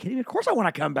like, "You kidding me? Of course I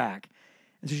want to come back."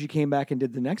 And so she came back and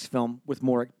did the next film with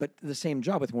more, but the same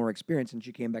job with more experience. And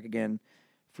she came back again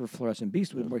for Fluorescent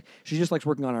Beast. With more, she just likes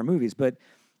working on our movies. But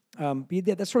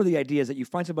that's sort of the idea, is that you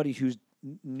find somebody who's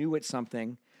new at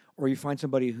something, or you find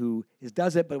somebody who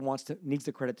does it but needs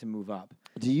the credit to move up.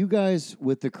 Do you guys,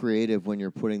 with the creative, when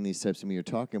you're putting these types, I mean, you're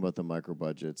talking about the micro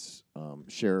budgets,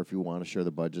 share if you want to share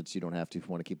the budgets. You don't have to if you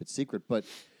want to keep it secret. But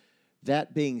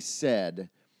that being said,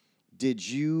 did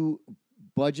you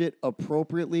budget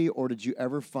appropriately, or did you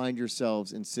ever find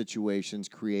yourselves in situations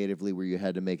creatively where you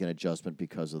had to make an adjustment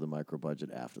because of the micro budget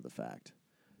after the fact?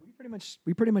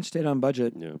 We pretty much stayed on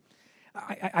budget. Yeah.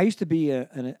 I used to be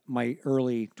in my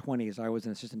early 20s. I was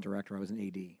an assistant director. I was an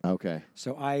AD. Okay.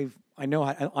 So I know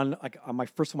how, on my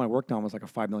first one I worked on was like a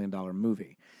 $5 million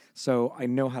movie. So I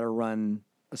know how to run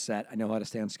a set. I know how to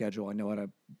stay on schedule. I know how to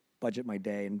budget my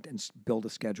day and build a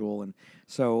schedule. And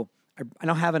so I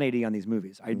don't have an AD on these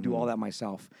movies. I do all that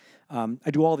myself. I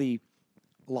do all the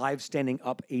live standing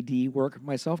up AD work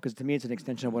myself, because to me it's an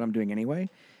extension of what I'm doing anyway.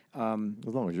 As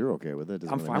long as you're okay with it,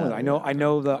 I'm fine with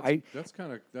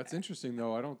it. That's interesting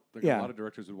though. I don't think Yeah. a lot of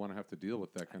directors would want to have to deal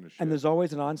with that kind of shit. And there's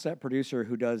always an on-set producer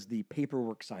who does the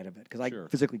paperwork side of it, because Sure. I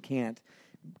physically can't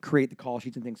create the call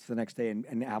sheets and things the next day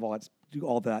and have all that, do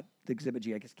all that. The Exhibit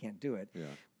G, I guess, can't do it. Yeah.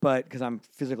 But because I'm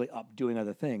physically up doing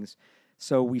other things,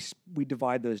 so we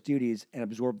divide those duties and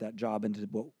absorb that job into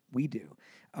what we do.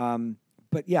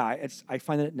 But yeah, I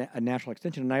find it a natural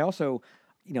extension, and I also,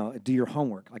 do your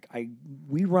homework. Like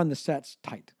we run the sets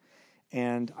tight,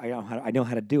 and I know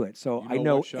how to do it. So I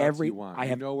know what shots every. you want.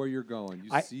 You know where you're going.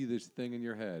 You see this thing in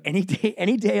your head. Any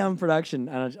day on production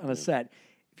on a set,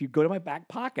 if you go to my back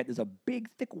pocket, there's a big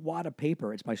thick wad of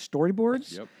paper. It's my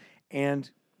storyboards, Yep.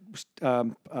 and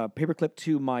paperclip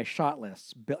to my shot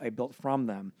lists I built from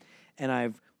them,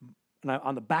 and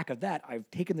on the back of that, I've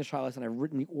taken the shot list and I've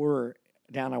written the order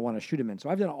down I want to shoot them in. So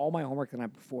I've done all my homework the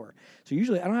night before. So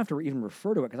usually I don't have to even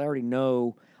refer to it, because I already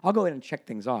know. I'll go in and check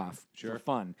things off for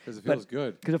fun. Because it feels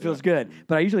good. Because it feels good.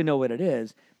 But I usually know what it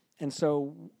is. And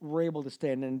so we're able to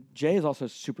stay. And then Jay is also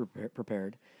super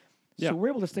prepared. Yeah. So we're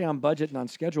able to stay on budget and on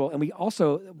schedule. And we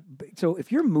also, so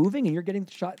if you're moving and you're getting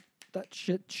that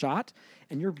shit shot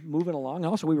and you're moving along, and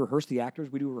also we rehearse the actors.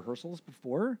 We do rehearsals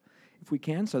before, if we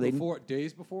can. So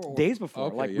Days before? Or? Days before,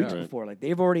 Okay, like yeah. weeks before. Like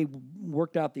they've already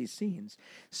worked out these scenes.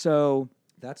 So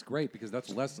That's great, because that's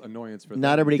less annoyance for them.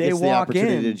 Not everybody They gets the walk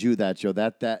opportunity in. to do that, Joe.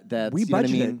 That's We you know what I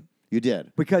budgeted. mean? You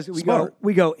did. because Smart.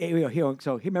 we go, here,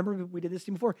 so remember we did this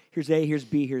scene before? Here's A, here's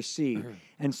B, here's C.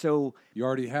 And so You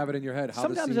already have it in your head. How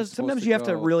the scene's sometimes supposed you have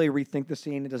to go. really rethink the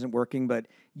scene. It isn't working, but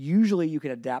usually you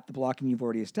can adapt the blocking you've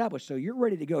already established. So you're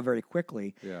ready to go very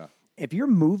quickly. Yeah. If you're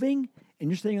moving and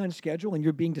you're staying on schedule and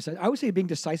you're being decisive, I would say being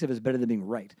decisive is better than being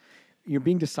right. You're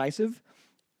being decisive.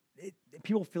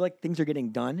 People feel like things are getting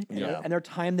done, and their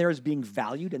time there is being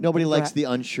valued. And Nobody things likes are the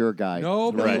unsure guy.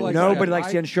 Nobody likes Nobody that. likes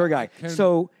the I unsure guy. can-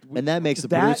 So And that makes the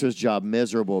That- producer's job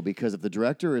miserable, because if the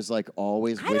director is like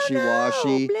always don't know,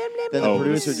 wishy-washy, blah, blah, then blah. the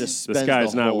producer just spends This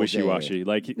guy's the not whole wishy-washy. day.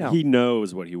 Like No. he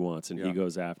knows what he wants and Yeah. he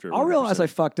goes after it. I'll realize I 100%.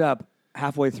 fucked up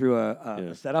halfway through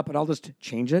a setup, and I'll just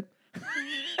change it.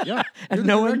 Yeah. And You're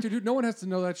no the one- director, dude. No one has to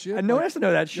know that shit. And no one has to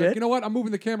know that you're like, shit. you know what? I'm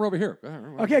moving the camera over here.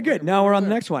 Okay, good. Now we're on the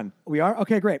next one. We are?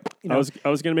 Okay, great. I was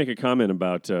going to make a comment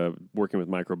about working with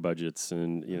micro budgets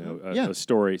and Yeah. a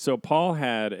story. So Paul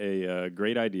had a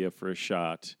great idea for a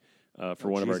shot for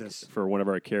one Jesus. of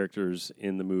our characters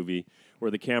in the movie,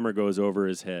 where the camera goes over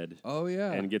his head Oh,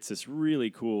 yeah. and gets this really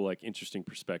cool, like interesting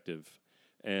perspective.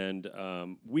 And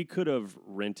we could have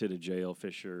rented a JL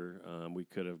Fisher. We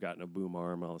could have gotten a boom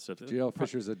arm, all this stuff. G.L.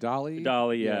 Fisher's a dolly.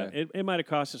 Dolly, yeah. It might have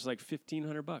cost us like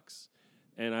 $1,500.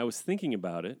 And I was thinking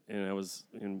about it,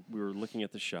 and we were looking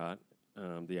at the shot,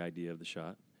 the idea of the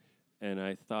shot, and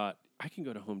I thought I can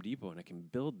go to Home Depot and I can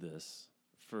build this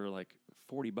for like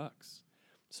 $40.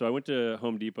 So I went to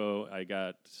Home Depot. I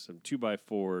got some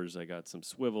 2x4s. I got some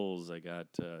swivels. I got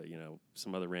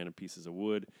some other random pieces of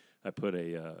wood. I put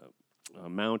a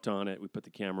mount on it. We put the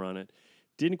camera on it.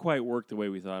 Didn't quite work the way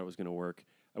we thought it was going to work.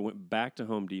 I went back to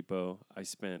Home Depot. I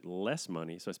spent less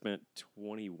money, so I spent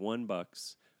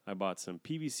 $21. I bought some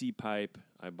PVC pipe.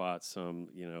 I bought some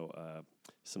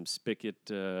spigot,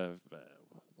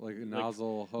 Like a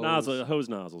nozzle, hose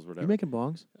nozzles, whatever. You making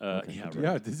bongs? Yeah, right.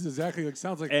 Yeah, this is exactly like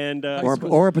sounds like. And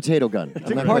Or a potato gun. I'm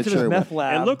Took not parts quite of his sure. meth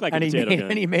lab. It looked like a and potato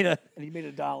gun. And he made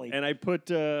a dolly. And I put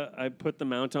the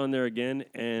mount on there again,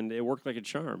 and it worked like a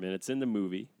charm. And it's in the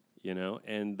movie. you know,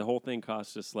 and the whole thing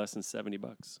cost us less than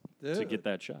 $70 to Dude. get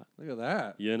that shot. Look at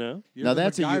that. You know, You're Now the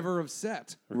that's a MacGyver of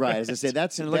set. Right, as I say,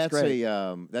 that's And it looks great.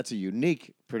 a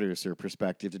unique producer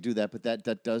perspective to do that, but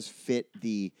that does fit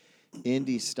the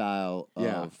indie style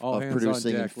Yeah, all of hands on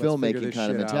producing and deck, let's figure filmmaking this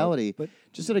kind of shit out. mentality. But-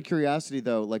 Just out of curiosity,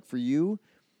 though, like for you,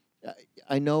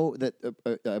 I know that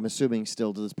I'm assuming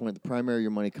still to this point, the primary of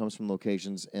your money comes from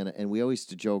locations, and we always used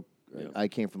to joke. I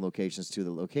came from locations too.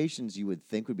 The locations you would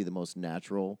think would be the most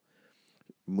natural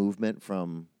movement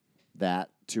from that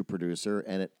to producer,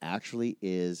 and it actually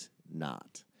is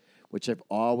not, which I've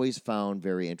always found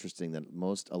very interesting. That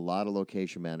a lot of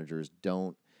location managers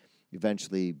don't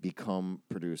eventually become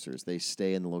producers; they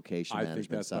stay in the location I management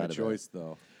think that's side my of choice, it.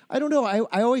 though. I don't know. I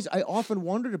often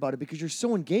wondered about it because you're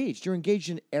so engaged. You're engaged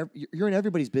in you're in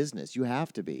everybody's business. You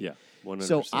have to be. Yeah, 100%.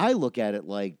 So I look at it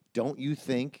like, don't you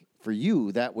think for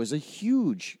you that was a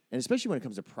huge, and especially when it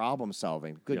comes to problem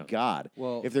solving. Good Yeah. God!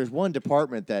 Well, if there's one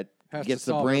department that has to gets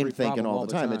the solve brain every thinking problem all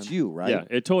the time, it's you, right? Yeah,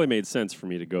 it totally made sense for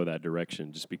me to go that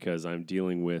direction, just because I'm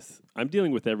dealing with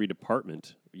every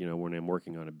department, you know, when I'm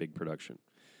working on a big production,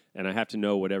 and I have to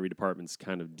know what every department's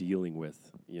kind of dealing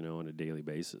with, you know, on a daily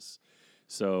basis.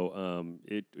 So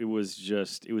it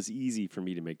was easy for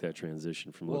me to make that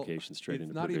transition from location straight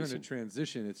into it's not producing. even a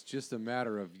transition. It's just a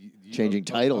matter of Changing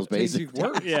titles, changing basically.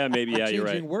 words. Yeah, maybe. Yeah, you're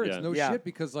right. Changing words. Yeah. No Yeah. shit.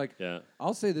 Because like, Yeah.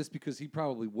 I'll say this because he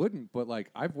probably wouldn't, but like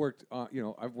I've worked on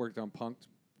Punk'd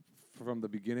from the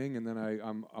beginning, and then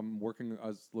I'm working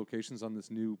as locations on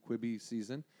this new Quibi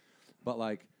season, but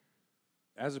like.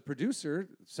 As a producer,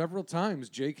 several times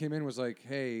Jay came in and was like,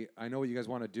 "Hey, I know what you guys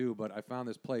want to do, but I found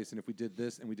this place, and if we did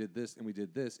this and we did this and we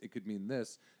did this, it could mean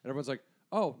this." And everyone's like,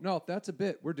 "Oh, no, that's a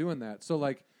bit. We're doing that." So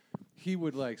like, he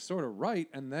would like sort of write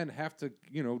and then have to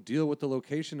deal with the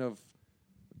location of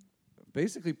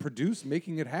basically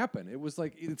making it happen. It was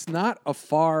like it's not a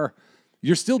far.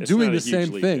 You're still It's doing not a the same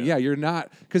huge leap, thing. yeah. Yeah, you're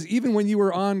not because even when you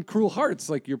were on Cruel Hearts,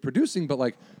 like you're producing, but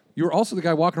like. You were also the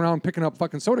guy walking around picking up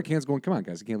fucking soda cans going, come on,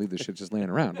 guys, you can't leave this shit just laying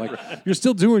around. Like, you're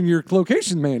still doing your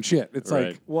location man shit. It's Right.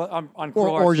 like, Well, on Or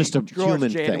Cruel Arts, just a Cruel Arts,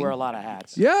 human Jay had to thing. wear a lot of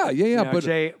hats. yeah. You know, But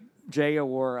Jay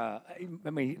wore,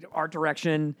 art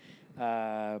direction,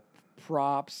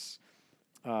 props,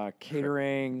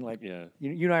 catering. Like, Yeah.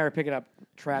 you and I are picking up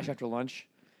trash after lunch.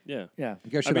 Yeah. Yeah.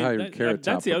 you guys should have hired Carrot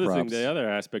Top That's the for other thing. props. The other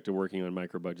aspect of working on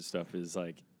micro budget stuff is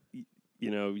like, you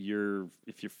know,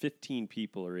 if you're 15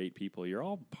 people or 8 people, you're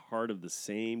all part of the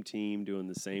same team doing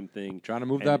the same thing, Trying to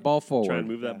move and that ball forward. Trying to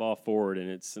move that ball forward,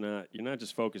 and you're not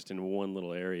just focused in one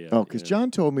little area. Oh, because you know?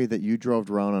 John told me that you drove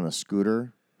around on a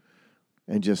scooter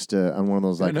and just on one of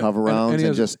those like And- hover and rounds he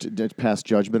and has- just pass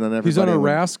judgment on everybody. He's on a when-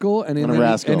 rascal, and, On a then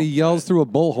rascal. and he yells through a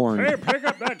bullhorn. Hey, pick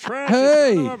up that trash!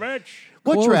 Hey! you son of a bitch.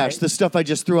 What Close trash? it. The stuff I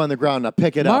just threw on the ground. Now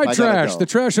pick it up. My I gotta trash, go. the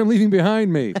trash I'm leaving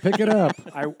behind me. Pick it up.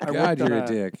 I God, worked on you're a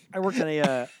dick. I worked on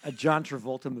a John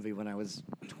Travolta movie when I was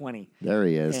 20. There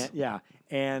he is. And, yeah.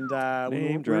 And when Name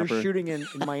we were dropper. shooting in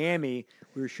Miami,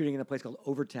 we were shooting in a place called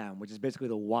Overtown, which is basically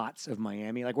the Watts of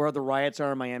Miami. Like where the riots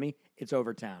are in Miami, it's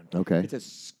Overtown. Okay. It's a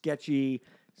sketchy,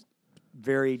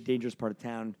 very dangerous part of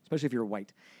town, especially if you're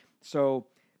white. So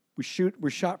we're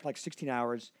shot for like 16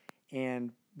 hours,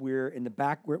 and we're in the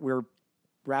back. We're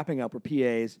wrapping up. We're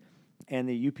PAs, and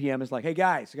the UPM is like, "Hey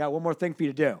guys, I got one more thing for you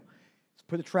to do. Let's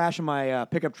put the trash in my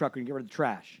pickup truck and get rid of the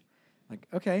trash." Like,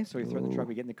 okay, so we throw in the truck,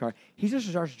 we get in the car. He just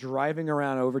starts driving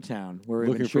around Overtown where we've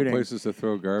Looking been for shooting. places to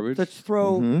throw garbage. Let's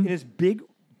throw in this big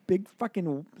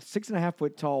fucking 6.5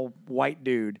 foot tall white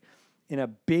dude in a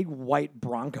big white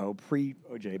Bronco, pre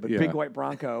OJ, but Yeah. big white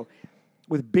Bronco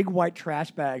with big white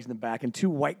trash bags in the back and 2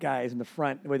 white guys in the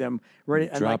front with him ready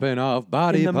and like, Dropping off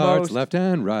body in the parts most- left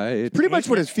and right. Pretty much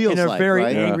what it feels in a like, very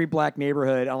right? angry black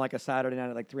neighborhood on like a Saturday night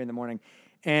at like 3 a.m.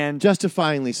 And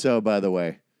Justifyingly so, by the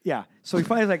way. yeah, so he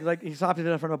finally like he stops it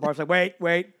in front of a bar. It's like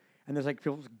wait, and there's like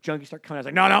people junkies start coming out. It's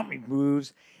like no, he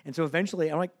moves, and so eventually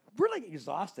I'm like we're like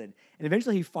exhausted, and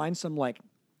eventually he finds some like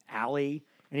alley,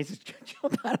 and he just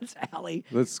jump out of this alley.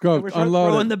 Let's go, And we're start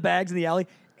unload throwing it. the bags in the alley,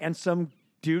 and some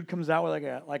dude comes out with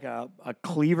like a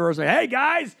cleaver. It's like, hey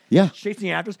guys, Yeah.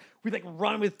 chasing after us. We like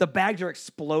run with the bags are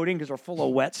exploding because they're full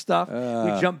of wet stuff.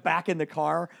 We jump back in the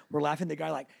car. We're laughing. The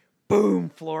guy like boom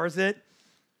floors it.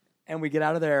 And we get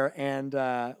out of there, and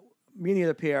me and the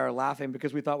other PA are laughing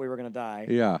because we thought we were going to die.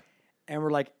 Yeah. And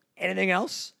we're like, anything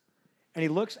else? And he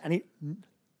looks, and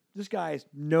this guy has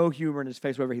no humor in his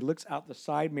face, whatever. He looks out the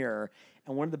side mirror,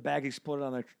 and one of the bags exploded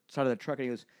on the side of the truck, and he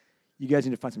goes, you guys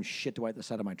need to find some shit to wipe the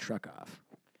side of my truck off.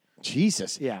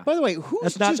 Jesus. Yeah. By the way, who's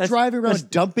That's not- just that's- driving around that's-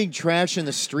 dumping trash in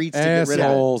the streets to get rid of it?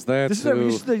 Assholes, that's This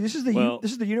is, who. this is the Well-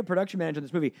 unit production manager in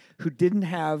this movie who didn't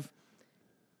have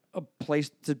a place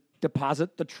to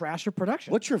deposit the trash of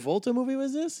production. What Travolta movie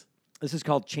was this? This is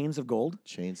called Chains of Gold.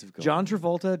 Chains of Gold. John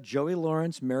Travolta, Joey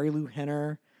Lawrence, Mary Lou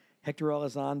Henner, Hector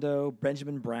Elizondo,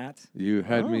 Benjamin Bratt, You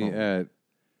had me Oh. at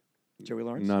Joey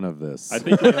Lawrence. none of this. I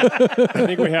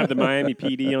think we have the Miami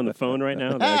PD on the phone right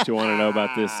now. They actually want to know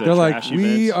about this. They're like, trash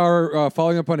we event. are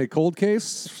following up on a cold case,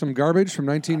 some garbage from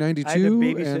 1992. I had to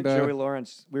babysit and, Joey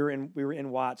Lawrence. We were in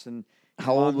Watts and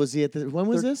How old was he at the? When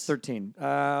was this? 13.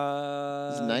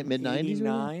 Mid 90s?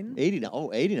 89. 89.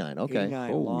 Oh, 89. Okay.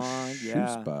 89. Oh, Long, yeah.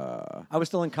 Shuspa. I was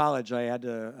still in college. I had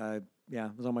to. I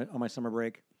was on my summer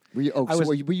break. Were you? Oh, I so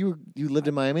was- were you lived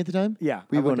in Miami at the time? Yeah,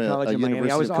 Were I you went going to college a in Miami. I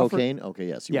University was of offered- cocaine? Okay,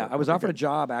 yes. You Yeah, were. I was Okay, offered a good.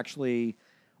 job actually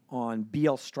on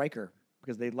BL Stryker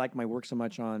because they liked my work so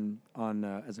much on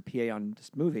as a PA on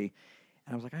this movie.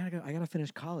 And I was like, I gotta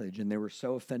finish college, and they were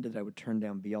so offended I would turn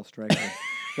down BL Stryker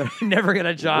that I never get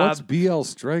a job. What's BL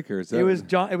Striker? Is that It was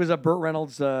John. It was a Burt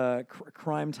Reynolds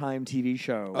crime time TV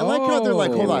show. I like how they're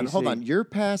like, hold on, ABC. hold on. You're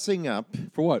passing up,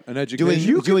 for what? An doing education?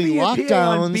 You could doing be a PA on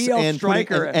lockdowns BL and,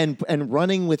 Stryker. and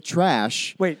running with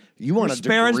trash. Wait, you want a your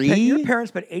parents degree? Your parents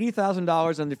spent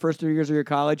 $80,000 on the first 3 years of your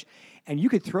college, and you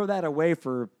could throw that away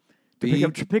to pick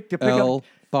up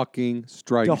fucking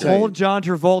Striker. to hold John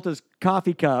Travolta's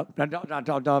coffee cup,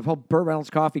 hold Burt Reynolds'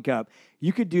 coffee cup.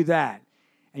 You could do that,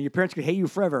 and your parents could hate you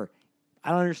forever. I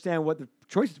don't understand what the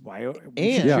choice is. Why you should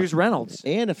And- choose Reynolds?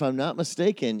 And if I'm not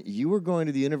mistaken, you were going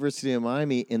to the University of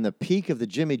Miami in the peak of the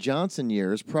Jimmy Johnson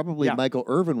years. Probably Yeah. Michael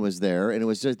Irvin was there, and it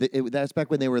was just that's back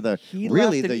when they were He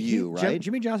really left the in- U, right?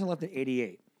 Jimmy Johnson left in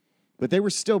 '88. But they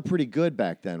were still pretty good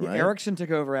back then, right? Erickson took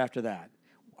over after that.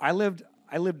 I lived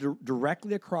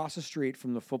directly across the street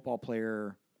from the football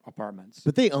player apartments.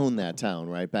 But they owned that town,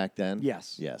 right, back then?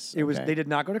 Yes. Yes. It was. okay. They did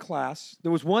not go to class.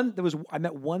 I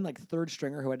met one like third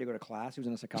stringer who had to go to class. He was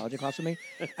in a psychology class with me,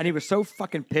 and he was so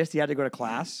fucking pissed he had to go to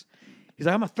class. He's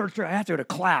like, I'm a third stringer. I have to go to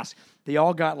class. They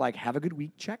all got like have a good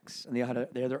week checks, and they had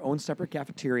their own separate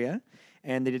cafeteria,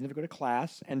 and they didn't have to go to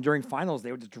class. And during finals,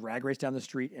 they would just drag race down the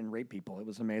street and rape people. It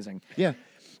was amazing. Yeah.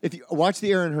 If you watch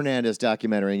the Aaron Hernandez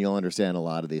documentary, and you'll understand a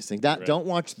lot of these things. Don't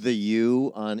watch The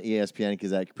U on ESPN because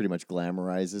that pretty much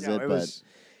glamorizes No, it. it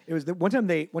But was the one time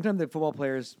the football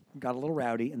players got a little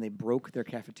rowdy and they broke their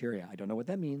cafeteria. I don't know what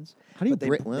that means. How do you but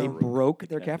break- they well- broke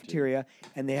their cafeteria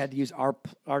and they had to use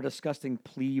our disgusting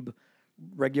plebe,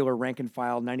 regular rank and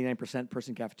file 99%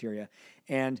 person cafeteria,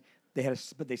 and they had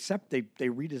they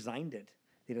redesigned it.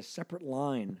 They had a separate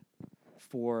line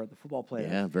for the football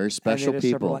players. Yeah, very And they special had a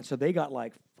separate people. line. So they got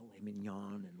like filet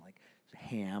mignon and like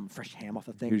fresh ham off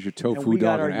the thing. Here's your And tofu we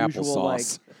got dog our and usual,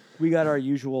 applesauce. we got our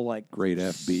usual like Great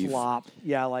F beef. slop.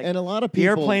 Yeah, like And a lot of the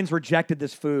people- airplanes rejected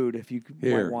this food. If you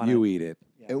Here, might want you it. eat it.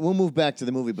 And we'll move back to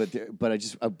the movie, but I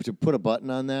just to put a button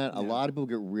on that. A lot of people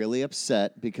get really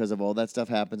upset because of all that stuff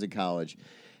happens in college,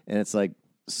 and it's like,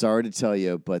 sorry to tell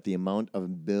you, but the amount of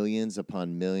millions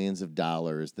upon millions of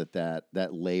dollars that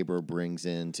labor brings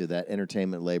into that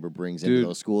entertainment labor brings into Dude,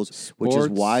 those schools, which is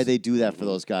sports- why they do that for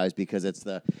those guys, because it's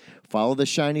the follow the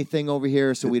shiny thing over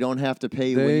here, so we don't have to pay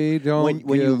you They don't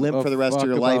when you give limp a for the rest of fuck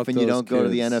your life about and you those don't go to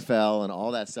the kids. NFL and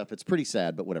all that stuff. It's pretty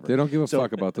sad, but whatever. They don't give a So-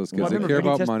 fuck about those kids. Well, I They remember care Vinny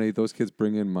about Test- money. Those kids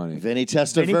bring in money. Vinny Vinny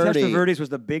Testaverde. Testaverde's was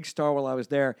the big star while I was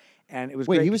there, and it was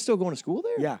Wait, great. he was still going to school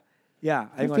there? yeah.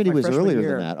 I think thought he my was freshman earlier than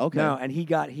year. that. Okay. No, and he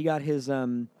got his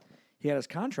he had his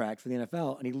contract for the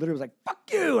NFL, and he literally was like, "Fuck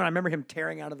you!" And I remember him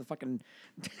tearing out of the fucking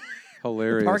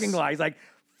Hilarious. parking lot. He's like,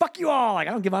 "Fuck you all!" Like,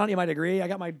 I don't give you my degree. I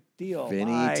got my deal. Vinny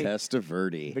Bye.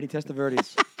 Testaverde. Vinny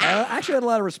Testaverde's. I actually had a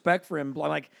lot of respect for him. I'm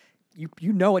like,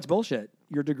 you know it's bullshit.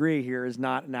 Your degree here is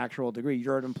not an actual degree.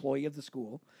 You're an employee of the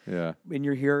school, Yeah. and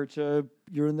you're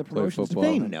in the promotions football.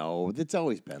 They department. know. It's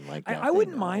always been like that. I They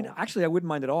wouldn't know. mind. Actually, I wouldn't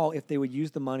mind at all if they would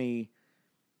use the money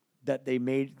that they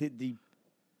made, the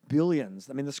billions.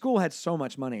 I mean, the school had so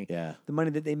much money. Yeah. The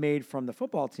money that they made from the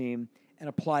football team and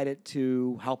applied it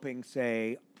to helping,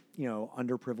 say,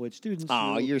 underprivileged students.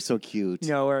 Oh, who, you're so cute.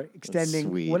 or extending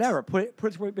sweet. whatever. Put it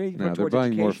towards No, they're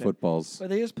buying more education. footballs. But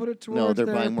they just put it towards No, they're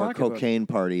their buying more pocketbook. cocaine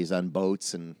parties on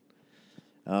boats and.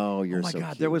 Oh, you're Oh my so God!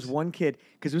 cute. There was one kid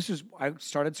because I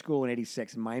started school in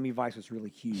 '86 and Miami Vice was really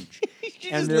huge. You're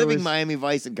and just there living was- Miami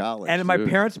Vice in college. And my Dude.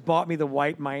 parents bought me the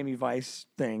white Miami Vice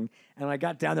thing, and I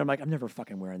got down there. I'm like, I'm never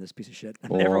fucking wearing this piece of shit.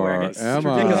 I'm never wearing it. am It's I?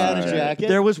 ridiculous. You had a jacket?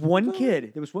 There was one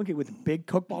kid. There was one kid with big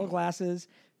Coke bottle glasses,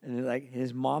 and like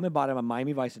his mom had bought him a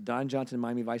Miami Vice, a Don Johnson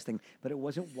Miami Vice thing, but it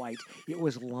wasn't white. It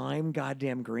was lime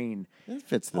goddamn green. That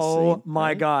fits the Oh scene, my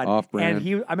right? God! Off-brand.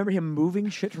 And I remember him moving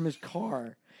shit from his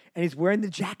car, and he's wearing the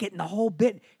jacket and the whole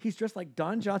bit. He's dressed like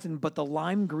Don Johnson, but the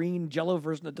lime green Jello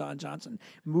version of Don Johnson,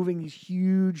 moving these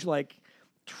huge like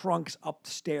trunks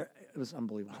upstairs. It was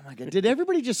unbelievable. Oh my God. Did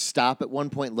everybody just stop at one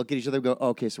point, look at each other, and go,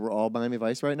 okay, so we're all Miami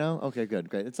Vice right now? Okay, good,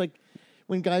 great. It's like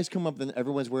when guys come up and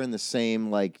everyone's wearing the same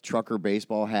like trucker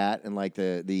baseball hat and like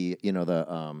the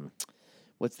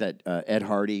what's that Ed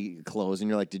Hardy clothes, and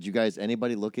you're like, did you guys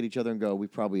anybody look at each other and go, we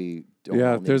probably don't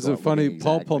Yeah, all need there's to go a out funny looking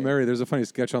Paul exactly. Palmieri. There's a funny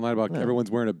sketch online about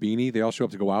everyone's wearing a beanie. They all show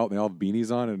up to go out and they all have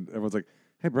beanies on, and everyone's like,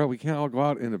 "Hey, bro, we can't all go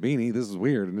out in a beanie. This is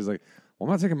weird." And he's like, "Well,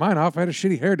 I'm not taking mine off. I had a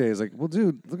shitty hair day." It's like, "Well,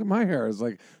 dude, look at my hair." It's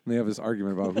like, and they have this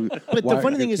argument about who. But why the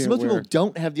funny they thing is, can't most people wear-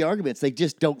 don't have the arguments; they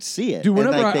just don't see it. Dude, And,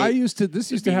 whenever like, I they- used to,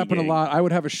 this used to beanie happen a gang. lot. I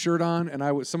would have a shirt on, and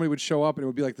somebody would show up, and it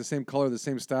would be like the same color, the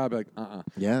same style. I'd be like,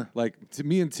 Yeah. Like to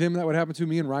me and Tim, that would happen to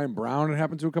me and Ryan Brown. It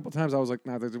happened to a couple times. I was like,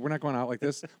 nah, we're not going out like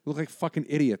this. We look like fucking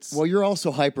idiots. Well, you're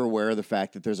also hyper aware of the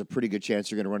fact that there's a pretty good chance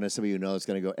you're going to run into somebody you know that's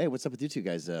going to go, "Hey, what's up with you two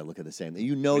guys? Looking the same."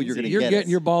 You know you're going to You're get getting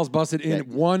it. your balls busted in Yeah.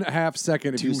 1/2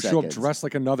 second if 2 you show up seconds. dressed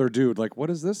like another dude. Like, what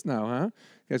is this now, huh?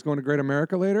 You guys going to Great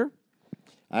America later?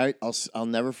 I'll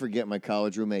never forget my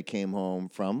college roommate came home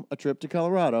from a trip to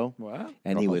Colorado. Wow.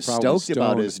 And he Probably was stoked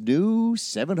about stoned. his new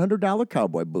 $700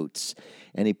 cowboy boots.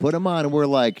 And he put them on, and we're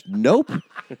like, "Nope.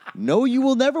 No, you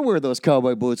will never wear those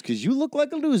cowboy boots because you look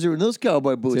like a loser in those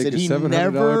cowboy boots." Take and your he $700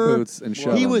 never boots and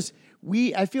shove He 'em. was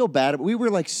I feel bad. We were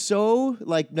like so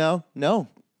like, no.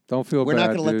 Don't feel We're bad. not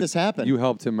gonna let dude. this happen. You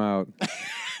helped him out.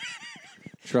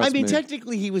 Trust I mean, me.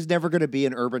 technically, he was never going to be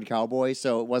an urban cowboy,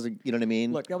 so it wasn't. You know what I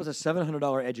mean? Look, that was a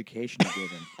 $700 education you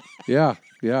gave him.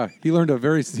 Yeah. He learned a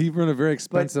very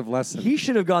expensive lesson. He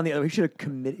should have gone the other. He should have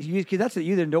committed. Because that's it.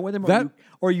 You either don't wear them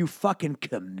or you fucking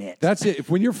commit. That's it. If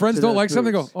when your friends To don't those like something,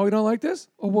 they go, boots. "Oh, you don't like this?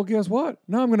 Oh, well, guess what?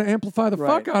 Now I'm going to amplify the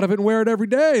Right. fuck out of it and wear it every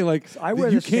day." Like, I wear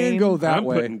you the can same- go that I'm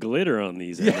way. putting glitter on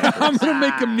these. Yeah, I'm going to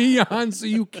make them neon so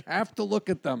you have to look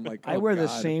at them. Like, I oh, wear the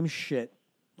God. same shit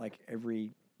like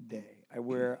every day.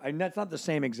 That's not the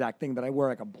same exact thing, but I wear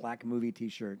like a black movie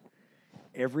T-shirt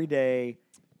every day.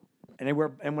 And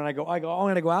when I go, oh, I'm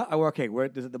going to go out. I wear, okay,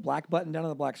 is it the black button down or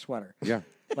the black sweater? Yeah.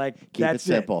 Like, Keep it that's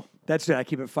simple. That's it. I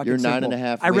keep it fucking You're simple.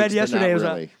 9.5 I read weeks, but yesterday. not It was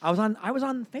really. I was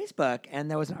on Facebook, and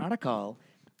there was an article,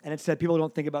 and it said people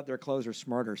don't think about their clothes are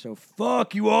smarter. So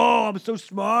fuck you all. I'm so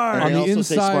smart. And On they the also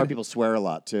say inside- smart people swear a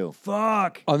lot too.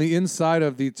 Fuck. On the inside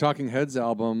of the Talking Heads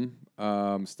album,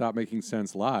 Stop Making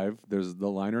Sense Live, there's the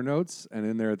liner notes, and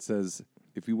in there it says,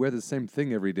 "If you wear the same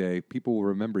thing every day, people will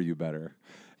remember you better."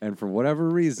 And for whatever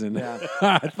reason,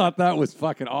 I thought that was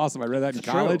fucking awesome. I read that in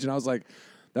college, and I was like,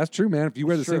 that's true, man. If you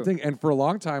wear the It's same true. thing, and for a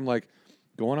long time, like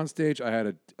going on stage, I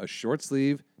had a short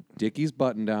sleeve, Dickies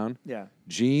button down, Yeah.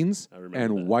 jeans, remember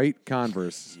and that. white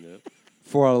Converse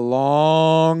for a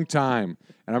long time.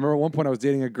 And I remember at one point I was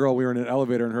dating a girl. We were in an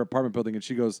elevator in her apartment building, and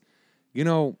she goes, "You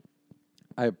know,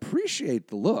 I appreciate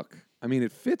the look. I mean,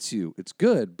 it fits you. It's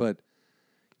good, but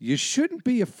you shouldn't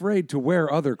be afraid to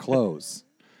wear other clothes."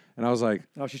 And I was like,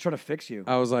 Oh, she's trying to fix you.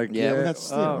 I was like, Yeah, yeah, well,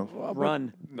 that's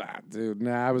Run. nah, dude,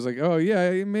 nah. I was like, oh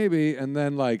yeah, maybe. And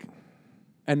then like,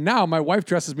 and now my wife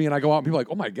dresses me, and I go out, and people are like,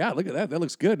 oh my god, look at that, that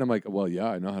looks good. And I'm like, well, yeah,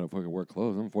 I know how to fucking wear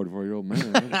clothes. I'm a 44-year-old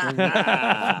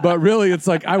man. But really, it's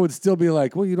like I would still be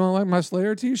like, well, you don't like my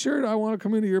Slayer T-shirt? I want to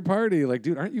come into your party. Like,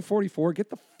 dude, aren't you 44? Get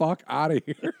the fuck out of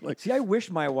here. Like, See, I wish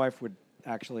my wife would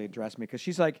actually address me because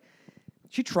she's like,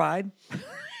 she tried,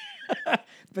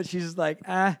 but she's like,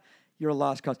 you're a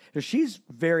lost cause. She's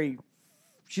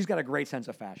got a great sense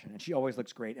of fashion, and she always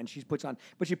looks great, and she puts on,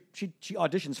 but she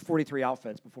auditions 43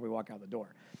 outfits before we walk out the door.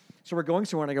 So we're going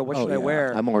somewhere, and I go, what should I yeah.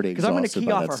 wear? I'm already because I'm going to exhausted key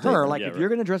by off that of her. statement. Like, Yeah, if right. you're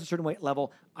going to dress a certain weight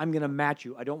level, I'm going to match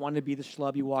you. I don't want to be the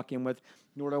schlub you walk in with,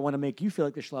 nor do I want to make you feel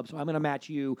like the schlub. So I'm going to match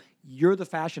you. You're the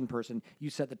fashion person. You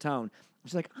set the tone.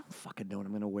 She's like, I don't fucking know what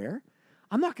I'm going to wear.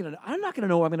 I'm not gonna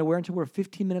know what I'm gonna wear until we're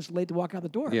 15 minutes late to walk out the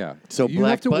door. yeah. So you black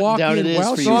have to button walk down in it is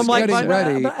while for she's you. So I'm like, getting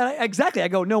ready. exactly. I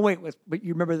go, no, wait, but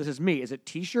you remember this is me. Is it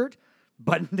T-shirt,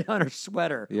 button down, or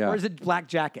sweater? Yeah. Or is it black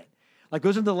jacket? Like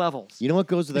those are the levels. You know what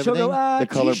goes with She'll everything? go, the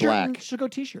color T-shirt, black. and she'll go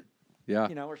T-shirt. Yeah.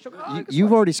 You know, or she'll go.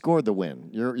 You've already scored the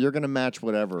win. You're going to match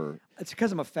whatever. It's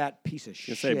because I'm a fat piece of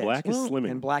shit. say black is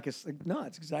slimming. And black is no,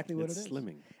 it's exactly what It's it is.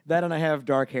 slimming. That and I have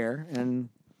dark hair and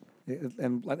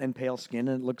pale skin,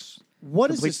 and it looks What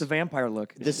is completes this- the vampire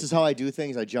look. This is how I do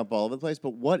things. I jump all over the place.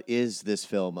 But what is this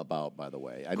film about, by the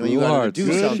way? I know you Cool got to Hearts. do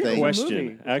Good something. movie Question.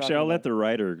 we're Actually, talking I'll let about. the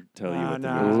writer tell you what the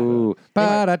no. movie's about. Ooh. And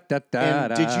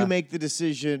Ba-da-da-da-da. did you make the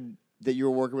decision that you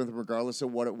were working with him regardless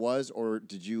of what it was, or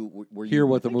did you were Hear you,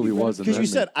 what the movie was. and because you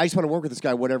then said I just want to work with this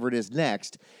guy, whatever it is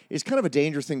next. It's kind of a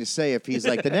dangerous thing to say if he's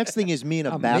like the next thing is me in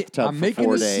a bathtub I'm for making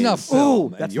 4 a days. snuff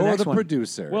film, that's and the you're next the one.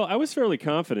 producer. Well, I was fairly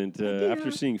confident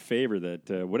after seeing Favor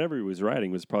that whatever he was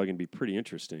writing was probably going to be pretty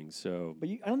interesting. So, But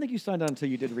I don't think you signed on until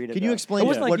you did read it. Can you though. explain It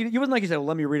wasn't what- like you wasn't like you said, well,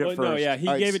 "Let me read it well, first." no, yeah, he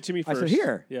All right, gave it to me I first. said,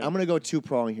 "Here." Yeah. I'm going to go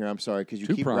two-prong here. I'm sorry because you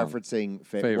keep Two-prong. referencing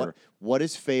Favor. What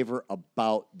is Favor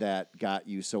about that got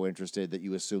you so interested that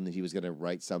you assumed that he was going to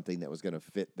write something that was going to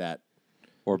fit that?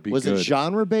 or be Was good. it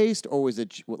genre based or was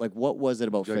it like what was it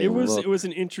about It Favor? was- It was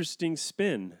an interesting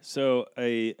spin. So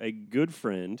a good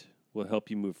friend will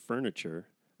help you move furniture.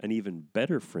 An even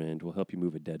better friend will help you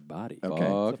move a dead body. Okay.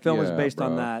 The film was yeah, based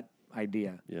on bro. that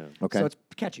idea. Yeah. Okay. So it's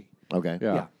catchy. Okay.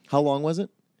 Yeah. Yeah. How long was it?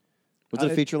 Was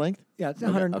it a feature length? Yeah, it's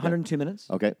 100, okay. 102 minutes.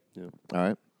 Okay. Yeah. All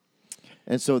right.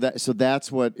 And so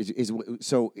that's what is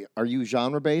so are you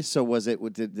genre based? So was it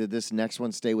did this next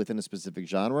one stay within a specific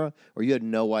genre or you had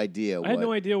no idea I had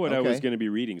no idea what I was Okay. going to be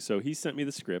reading. So he sent me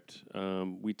the script.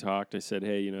 We talked. I said,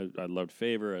 hey, I'd loved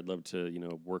Favor. I'd love to,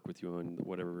 work with you on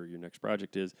whatever your next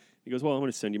project is. He goes, well, I'm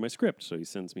going to send you my script. So he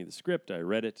sends me the script. I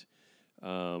read it.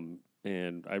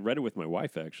 And I read it with my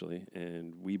wife, actually.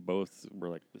 And we both were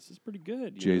like, this is pretty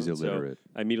good. Jay's So illiterate.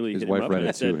 I immediately His hit wife him up read and it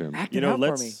I said, to him. Act it out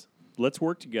for me. let's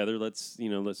work together. Let's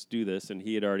do this. And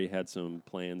he had already had some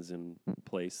plans in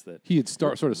place that He had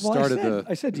sort of started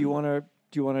I said, do you want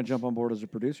to jump on board as a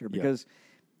producer? Yeah. Because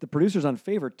the producers on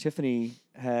Favor, Tiffany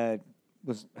had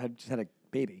just had a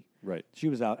baby. right. She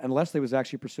was out, and Leslie was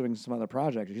actually pursuing some other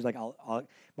projects. She's like,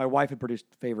 my wife had produced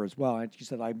Favor as well, and she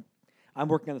said, I'm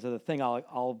working on this other thing.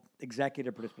 I'll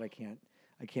executive produce, but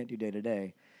I can't do day to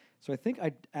day. So I think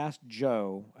I asked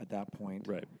Joe at that point,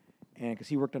 Right. and because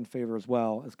he worked on Favor as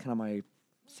well as kind of my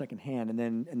second hand, and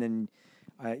then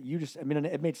you just, I mean,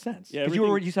 it made sense. Yeah, Because you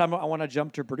everything- said I want to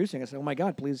jump to producing. I said, oh my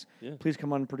God, please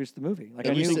come on and produce the movie. Like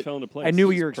Everything I knew fell into place. I knew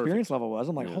what It was your perfect. experience level was.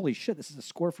 I'm like, Yeah. holy shit, this is a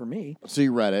score for me. So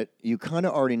you read it. You kind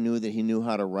of already knew that he knew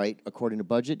how to write according to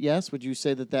budget. Yes, would you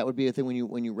say that would be a thing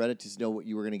when you read it to know what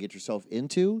you were going to get yourself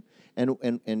into? And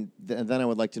then I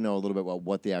would like to know a little bit about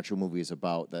what the actual movie is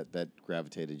about that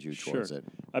gravitated you towards Sure. it.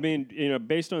 I mean,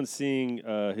 based on seeing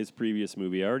his previous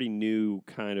movie, I already knew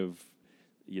kind of,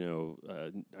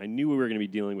 I knew we were going to be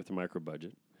dealing with a micro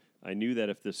budget. I knew that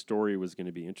if the story was going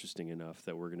to be interesting enough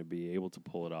that we're going to be able to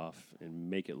pull it off and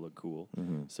make it look cool.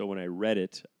 So when I read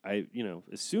it,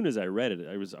 as soon as I read it,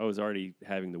 I was already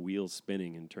having the wheels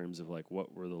spinning in terms of like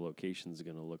what were the locations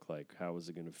going to look like, how was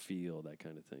it going to feel, that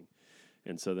kind of thing.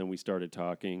 And so then we started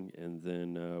talking, and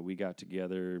then we got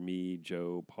together, me,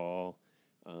 Joe, Paul,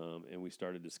 and we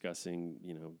started discussing,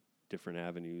 different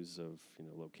avenues of,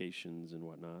 locations and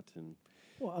whatnot. And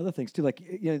Well, other things too, like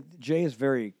Jay is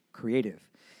very creative,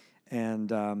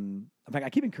 and in fact, I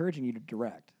keep encouraging you to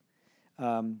direct,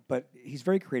 but he's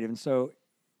very creative, and so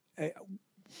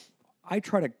I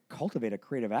try to cultivate a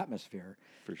creative atmosphere.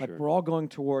 For Like sure. we're all going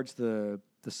towards the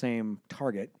same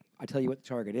target. I tell you what the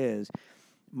target is.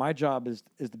 My job is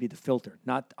to be the filter.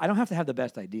 I don't have to have the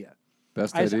best idea.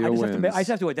 best I just idea wins.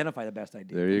 have to identify the best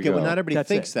idea. There you Okay, go. well, not everybody That's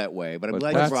thinks it. that way, but I'm But glad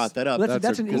you that's- brought that up.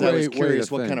 That's an Because I was great way curious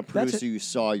to what kind think. of That's producer you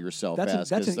saw yourself as.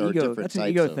 That's 'cause an there are ego. different That's an types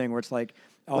ego of- thing where it's like,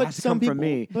 oh, But it has to some come from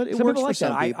people- me. but it Some works people for like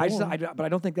some that. people. But I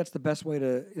don't think that's the best way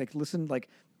to listen. Like,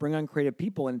 bring on creative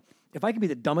people, and if I can be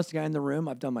the dumbest guy in the room,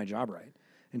 I've done my job right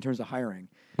in terms of hiring.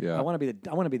 Yeah. I want to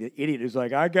be the idiot who's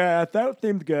like, I got that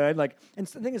seemed good. Like, and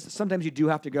the thing is, sometimes you do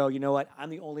have to go. You know what? I'm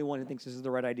the only one who thinks this is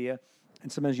the right idea, and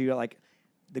sometimes you like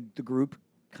the group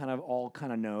kind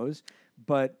of knows,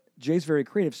 but. Jay's very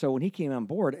creative, so when he came on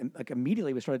board, and like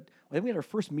immediately we started. I think we had our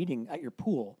first meeting at your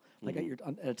pool, like at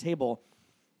a table,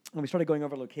 and we started going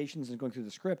over locations and going through the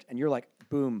script. And you're like,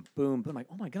 boom, boom, boom. I'm like,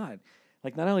 oh my god!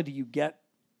 Like, not only do you get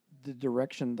the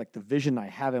direction, like the vision I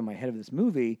have in my head of this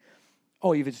movie,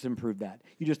 oh, you've just improved that.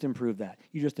 You just improved that.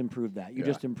 You just improved that. You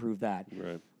just improved that.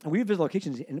 Right. And we visited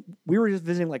locations, and we were just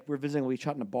visiting. Like, we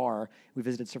shot in a bar. We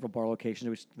visited several bar locations.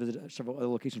 We visited several other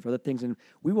locations for other things. And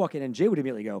we walk in, and Jay would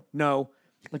immediately go, no.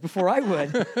 Like before I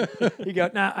would, he'd go,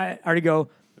 nah, I already go.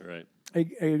 All right.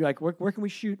 Are you like, where can we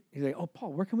shoot? He's like, oh,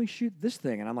 Paul, where can we shoot this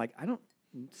thing? And I'm like, I don't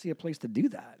see a place to do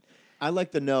that. I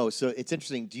like the know. So it's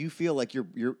interesting. Do you feel like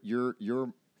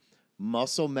your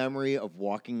muscle memory of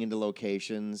walking into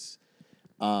locations,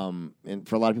 and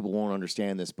for a lot of people won't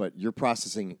understand this, but you're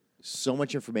processing so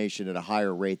much information at a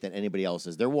higher rate than anybody else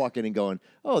is. They're walking and going,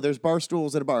 "Oh, there's bar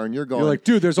stools at a bar," and you're going, You're like,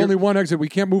 dude, there's only one exit. We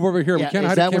can't move over here. Yeah, We can't is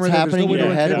hide that a camera what's there. happening There's in no your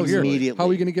way to head hide here. immediately? How are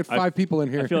we going to get 5 people in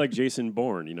here? I feel like Jason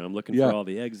Bourne. You know, I'm looking Yeah. for all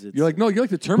the exits. You're like, no, you're like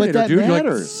the Terminator, that dude. You're like,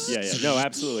 matters. Yeah, no,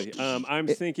 absolutely. I'm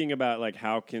thinking about like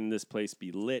how can this place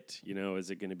be lit? You know, is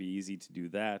it going to be easy to do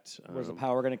that? Where's the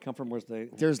power going to come from? Where's the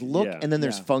There's look Yeah. and then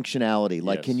there's functionality.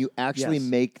 Like, Yes. can you actually Yes.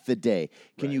 make the day?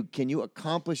 Can Right. you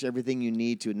accomplish everything you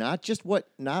need to? Not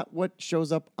what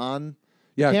shows up on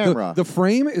yeah, camera. the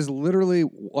frame is literally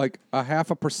like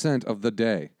 0.5% of the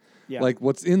day. Yeah. Like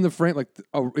what's in the frame, like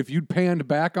if you'd panned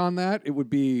back on that, it would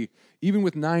be, even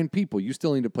with 9 people, you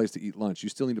still need a place to eat lunch. You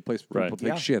still need a place for people to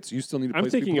take shits. You still need a place I'm for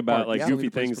thinking people to about park. like You still goofy need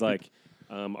a place things for like,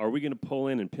 are we going to pull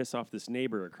in and piss off this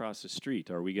neighbor across the street?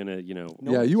 Are we going to, you know?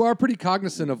 people. Yeah, you are pretty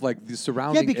cognizant of like the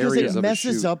surrounding because areas it of a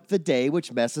messes shoot. up the day,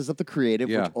 which messes up the creative,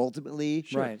 Yeah. which ultimately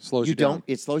Right. Slows you you down. don't.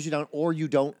 It slows you down, or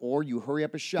you hurry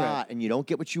up a shot and you don't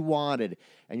get what you wanted,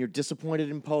 and you're disappointed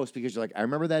in post because you're like, I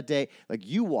remember that day. Like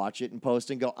you watch it in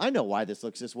post and go, I know why this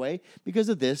looks this way because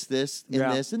of this, and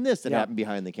Yeah. this, and this that Yeah. happened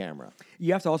behind the camera.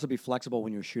 You have to also be flexible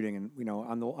when you're shooting, and you know,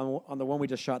 on the one we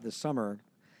just shot this summer,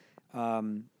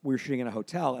 we were shooting in a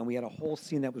hotel, and we had a whole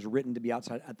scene that was written to be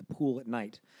outside at the pool at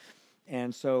night,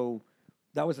 and so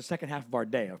that was the second half of our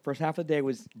day. Our first half of the day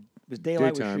was daylight. We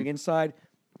were Daytime. shooting inside,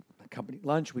 company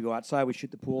lunch. We go outside. We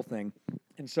shoot the pool thing,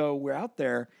 and so we're out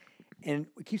there, and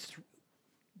we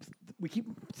keep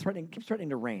threatening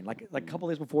to rain. Like a couple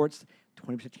days before, it's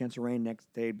 20% chance of rain.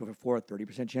 Next day before,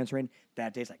 30% chance of rain.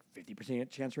 That day's like 50%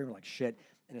 chance of rain. We're like, shit.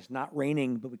 And it's not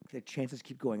raining, but the chances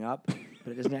keep going up,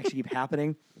 but it doesn't actually keep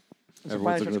happening. And so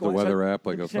Everyone's finally looking it at the starts weather going- app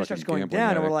like the a percentage fucking starts going gambling down,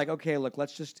 and we're addict. like, okay, look,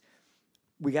 let's just,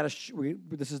 we got to,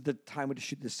 this is the time to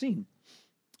shoot this scene.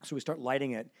 So we start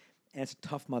lighting it, and it's a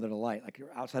tough mother to light. Like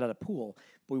you're outside at a pool,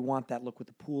 but we want that look with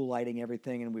the pool lighting,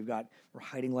 everything, and we're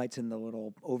hiding lights in the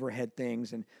little overhead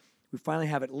things, and we finally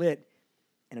have it lit,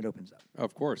 and it opens up.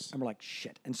 Of course. And we're like,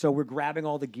 shit. And so we're grabbing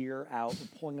all the gear out,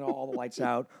 we're pulling all the lights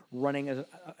out, running an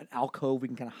alcove we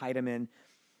can kind of hide them in.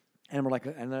 And we're like,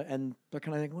 and they're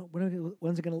kind of like,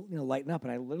 when's it going to lighten up?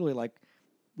 And I literally like,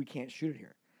 we can't shoot it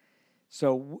here.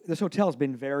 So this hotel has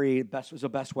been it was a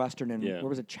Best Western in, where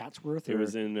was it, Chatsworth? It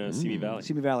was in Simi Valley.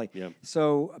 Simi Valley. Yeah.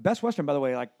 So Best Western, by the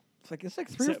way, it's like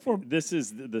three or four. This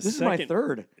is the This is second. my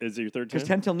third. Is it your third time? Because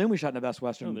 10 Till Noon we shot in a Best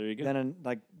Western. Oh, there you go. Then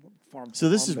in Farm. So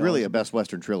this is Farm really Bells. a Best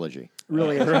Western trilogy.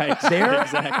 Really is. Right.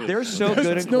 Exactly. They're so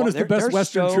good. It's and known as the they're Best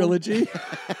Western so- trilogy.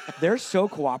 They're so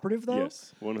cooperative, though.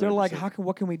 Yes, 100%. They're like,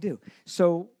 what can we do?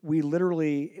 So we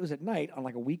literally, it was at night on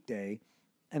like a weekday,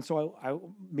 and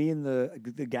so me and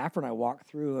the gaffer and I walked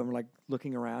through, and we're like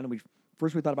looking around, and we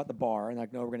thought about the bar, and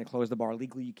like, no, we're going to close the bar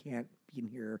legally. You can't be in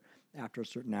here after a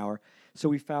certain hour. So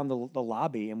we found the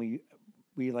lobby, and we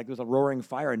like there was a roaring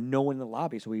fire, and no one in the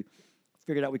lobby. So we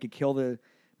figured out we could kill the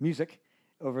music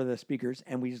over the speakers,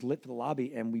 and we just lit for the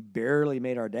lobby, and we barely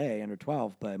made our day under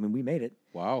 12, but I mean, we made it.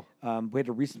 Wow. We had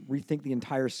to rethink the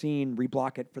entire scene,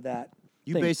 reblock it for that.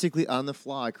 You thing. basically on the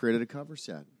fly created a cover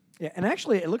set. Yeah, and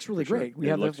actually, it looks really great. We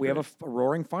It have looks we have great. a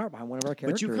roaring fire behind one of our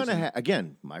characters. But you kind of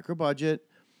again micro budget.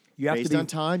 you have Based to be on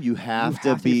time, you have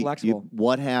have to be be flexible.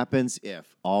 what happens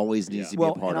if always needs to be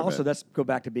well, a part and of also it. let's go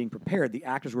back to being prepared. The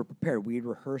actors were prepared. We had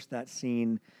rehearsed that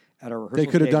scene at our rehearsal. They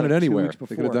could have stage, done it like 2 anywhere. weeks They could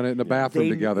have before. done it in a bathroom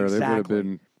together. They would have exactly.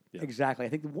 been. Exactly. I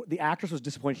think the actress was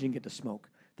disappointed she didn't get to smoke.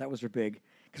 That was her big,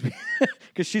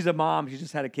 because she's a mom. She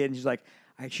just had a kid, and she's like,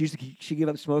 she gave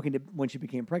up smoking when she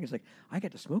became pregnant. She's like, I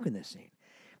got to smoke in this scene.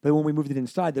 But when we moved it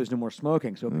inside, there was no more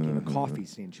smoking, so it became a coffee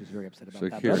scene. She was very upset about So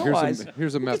that. here- But otherwise,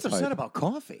 here's a Who meth gets upset pipe. about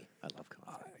coffee? I love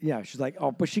coffee. yeah, she's like,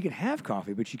 oh, but she can have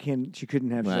coffee, but she couldn't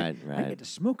have. She's Right, like, I right. get to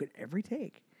smoke it every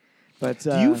take. But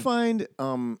Do you find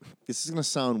this is going to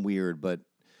sound weird, but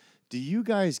do you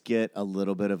guys get a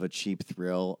little bit of a cheap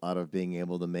thrill out of being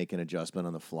able to make an adjustment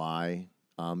on the fly,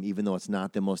 even though it's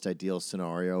not the most ideal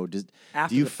scenario? Do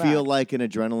After you the feel fact. like an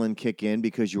adrenaline kick in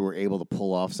because you were able to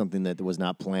pull off something that was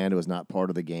not planned, it was not part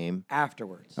of the game?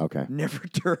 afterwards. Okay. Never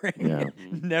during. Yeah.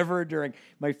 Never during.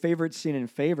 My favorite scene in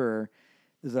Favor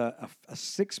is a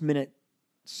 6-minute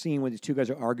scene where these two guys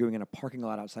are arguing in a parking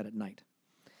lot outside at night.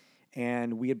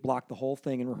 And we had blocked the whole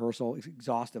thing in rehearsal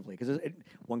exhaustively because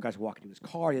one guy's walking to his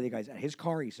car, the other guy's at his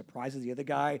car. He surprises the other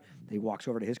guy. Then he walks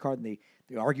over to his car, and they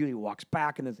argue. He walks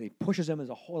back, and then he pushes him. There's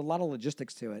a lot of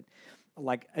logistics to it.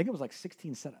 Like I think it was like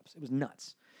 16 setups. It was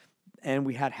nuts. And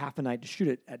we had half a night to shoot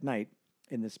it at night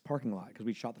in this parking lot because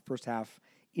we shot the first half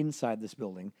inside this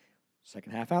building,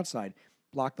 second half outside.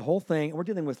 Blocked the whole thing, and we're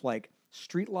dealing with like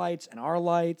street lights and our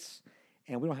lights,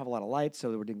 and we don't have a lot of lights,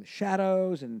 so we're doing the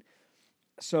shadows and.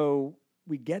 So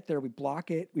we get there, we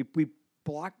block it, we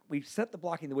we set the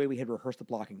blocking the way we had rehearsed the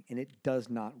blocking, and it does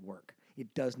not work.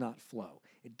 It does not flow.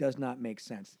 It does not make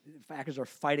sense. Actors are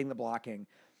fighting the blocking,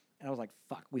 and I was like,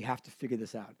 fuck, we have to figure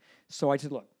this out. So I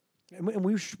said, look, and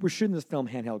we're shooting this film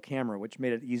handheld camera, which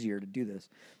made it easier to do this.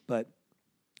 But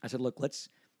I said, look, let's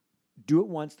do it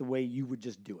once the way you would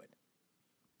just do it.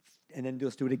 And then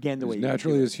let's do it again the way you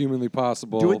naturally do it. as humanly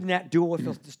possible. Do what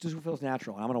feels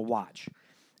natural, and I'm going to watch.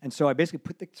 And so I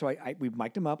basically we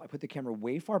mic'd him up. I put the camera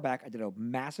way far back. I did a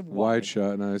massive wide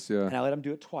shot, nice, yeah. and I let him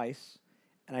do it twice,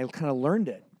 and I kind of learned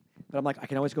it. But I'm like, I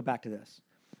can always go back to this.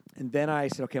 And then I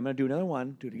said, okay, I'm going to do another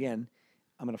one, do it again.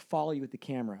 I'm going to follow you with the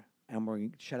camera,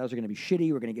 and shadows are going to be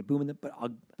shitty. We're going to get booming,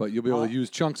 but you'll be able to use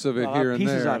chunks of it I'll here have and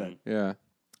pieces there. of it. Yeah.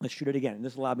 Let's shoot it again. And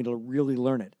this allowed me to really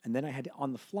learn it. And then I had to,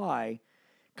 on the fly,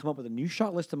 come up with a new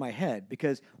shot list in my head,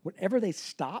 because whenever they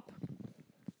stop,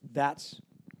 that's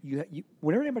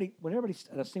whenever anybody's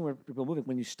at a scene where people are moving,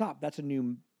 when you stop, that's a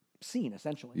new scene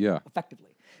essentially. Yeah.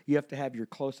 Effectively, you have to have your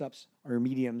close-ups or your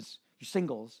mediums, your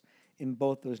singles in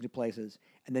both those new places,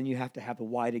 and then you have to have the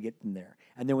wide to get them there.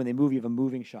 And then when they move, you have a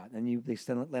moving shot. And then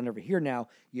they land over here. Now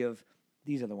you have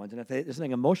these are the ones. And if there's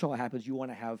something emotional that happens, you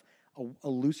want to have a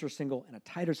looser single and a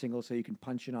tighter single so you can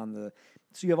punch in on the.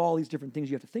 So you have all these different things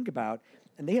you have to think about.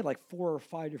 And they had like 4 or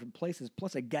 5 different places,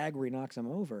 plus a gag where he knocks them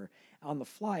over. On the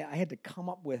fly, I had to come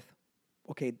up with,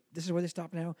 okay, this is where they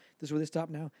stop now. This is where they stop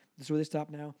now. This is where they stop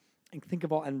now. And think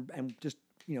of all, and just,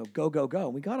 go.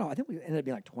 And we got all, I think we ended up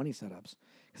being like 20 setups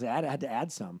because I had to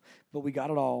add some. But we got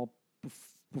it all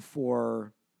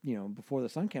before the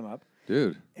sun came up.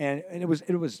 Dude. And it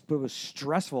was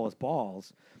stressful as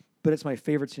balls. But it's my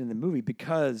favorite scene in the movie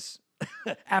because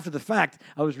after the fact,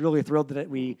 I was really thrilled that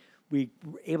we were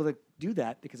able to do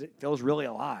that because it feels really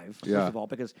alive, first of all,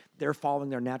 because they're following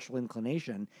their natural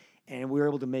inclination, and we were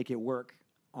able to make it work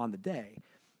on the day.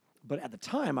 But at the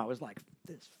time, I was like,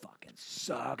 this fucking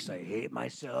sucks. I hate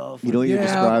myself. You know what you're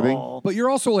describing? But you're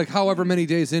also like however many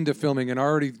days into filming, and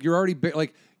you're already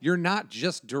like, you're not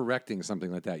just directing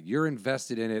something like that. You're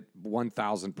invested in it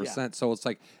 1,000%. Yeah. So it's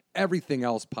like everything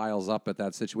else piles up at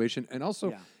that situation. And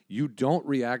also, you don't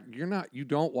react. You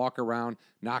don't walk around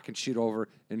knocking shit over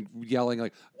and yelling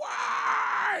like,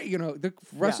 why? The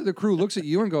rest of the crew looks at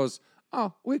you and goes,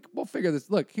 oh, we'll figure this.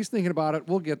 Look, he's thinking about it.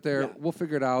 We'll get there. Yeah. We'll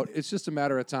figure it out. It's just a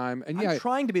matter of time. And I'm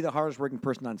trying to be the hardest working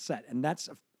person on set, and that's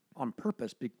on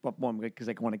purpose. One, because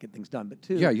I want to get things done, but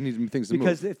two, you need things to move.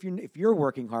 Because if you're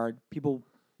working hard, people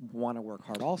want to work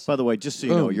hard also. By the way, just so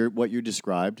you know, what you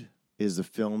described is a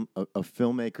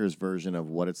filmmaker's version of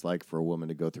what it's like for a woman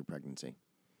to go through pregnancy.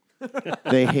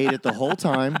 They hate it the whole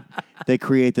time. They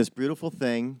create this beautiful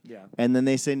thing, and then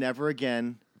they say never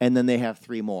again. And then they have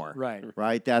 3 more.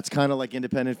 Right? That's kind of like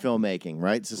independent filmmaking,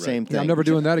 right? It's the same thing. Yeah, I'm never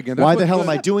doing that again. Why the hell am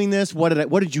I doing this? What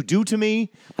did you do to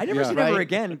me? I never say never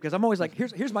again because I'm always like,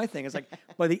 here's my thing. It's like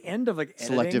by the end of editing,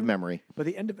 selective memory. By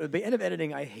the end of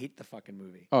editing, I hate the fucking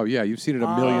movie. Oh yeah, you've seen it a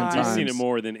million times. You've seen it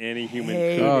more than any human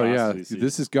could. Oh yeah,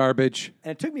 this is garbage.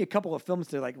 And it took me a couple of films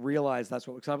to like realize that's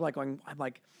what. Because I'm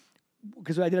like.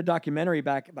 Because I did a documentary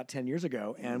back about 10 years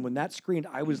ago, and when that screened,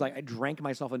 I was like, I drank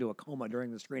myself into a coma during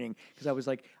the screening because I was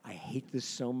like, I hate this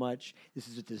so much. This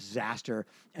is a disaster.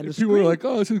 And the people were like,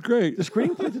 oh, this is great. The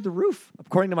screening played through the roof,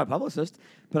 according to my publicist.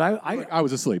 But I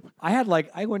was asleep. I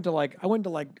went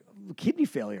to kidney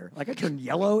failure. Like I turned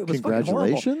yellow. It was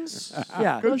Congratulations. Fucking horrible.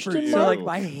 Yeah. Good for you. So like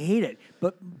I hate it.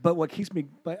 But what keeps me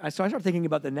so I started thinking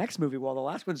about the next movie while the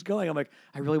last one's going. I'm like,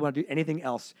 I really want to do anything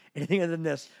else, anything other than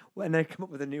this. And then I come up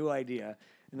with a new idea.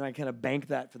 And then I kind of bank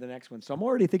that for the next one. So I'm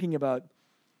already thinking about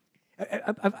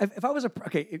if I was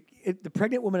the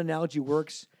pregnant woman analogy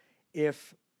works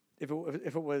if it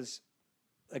was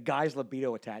a guy's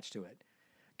libido attached to it.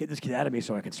 Get this kid out of me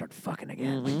so I can start fucking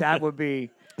again. Mm-hmm. Like that would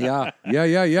be Yeah.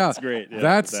 That's great.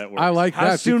 Yeah, that I like how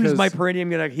that. soon is because- my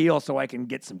perineum gonna heal so I can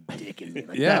get some dick in me?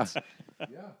 Like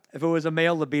if it was a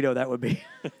male libido, that would be.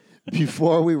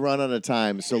 Before we run out of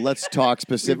time, so let's talk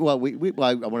specific. Well,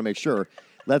 I want to make sure.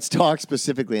 Let's talk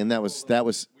specifically, and that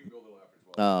was.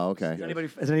 Oh, okay.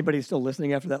 Is anybody still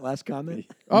listening after that last comment?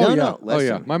 Oh No, yeah. Oh yeah.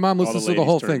 listen. My mom listens to the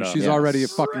whole ladies thing. turned up. She's Yeah. already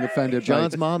fucking offended.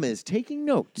 John's mom is taking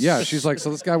notes. Yeah, she's like, so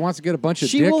this guy wants to get a bunch of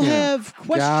She dick will in him. have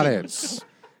Got questions.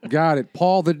 it. Got it.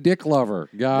 Paul the dick lover.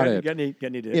 Got it. Got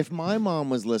any dick? If my mom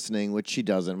was listening, which she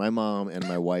doesn't, my mom and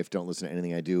my wife don't listen to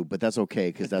anything I do, but that's okay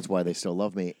because that's why they still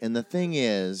love me. And the thing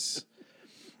is,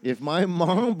 if my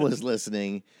mom was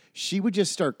listening, she would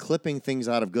just start clipping things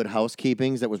out of Good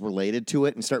Housekeepings that was related to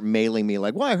it and start mailing me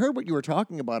like, well, I heard what you were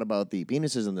talking about the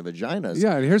penises and the vaginas.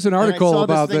 Yeah, and here's an And article I saw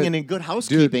about this thing that. in Good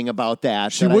Housekeeping about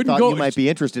that she that I wouldn't thought go- you might be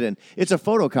interested in. It's a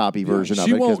photocopy version of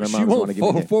She it because won't. my She mom doesn't want to give me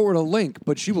won't it. forward a link,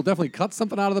 but she will definitely cut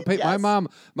something out of the paper. Yes.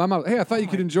 My mom. Hey, I thought you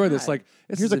could enjoy this. Like,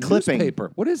 this Here's is a clipping.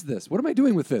 newspaper. What is this? What am I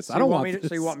doing with this? I don't want this.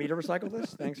 So you want me to recycle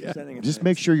this? Thanks for sending it. Just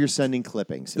make sure you're sending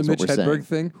clippings. The is Mitch what we're saying. Hedberg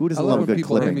thing. Who doesn't I love a when good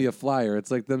people hand clipping? me a flyer. It's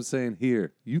like them saying,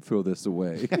 "Here, you throw this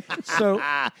away."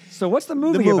 So what's the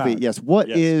movie The movie, about? yes. What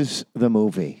Yes. is the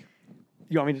movie?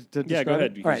 You want me to Yeah, describe go ahead.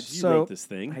 it? Because All right, you so wrote this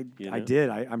thing. I did.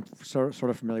 I'm sort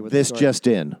of familiar with This the story. just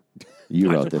in. You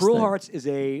All right, wrote so this Cruel thing. Hearts is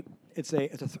it's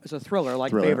a thriller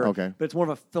like Thriller, Favor, okay. but it's more of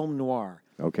a film noir.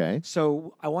 Okay.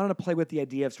 So I wanted to play with the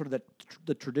idea of sort of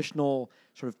the traditional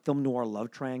sort of film noir love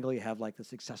triangle. You have like the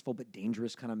successful but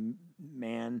dangerous kind of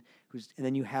man and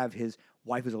then you have his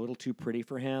wife who's a little too pretty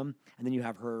for him, and then you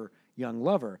have her young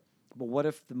lover. But what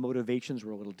if the motivations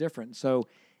were a little different? So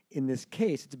in this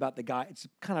case, it's about the guy. It's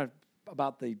kind of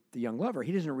about the young lover.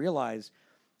 He doesn't realize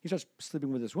he starts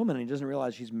sleeping with this woman, and he doesn't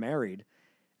realize she's married.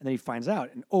 And then he finds out,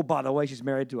 and oh, by the way, she's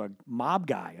married to a mob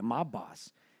guy, a mob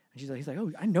boss. And he's like,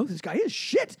 oh, I know this guy. He is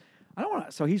shit. I don't want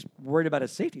to. So he's worried about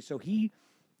his safety. So he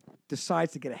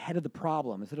decides to get ahead of the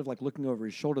problem. Instead of like looking over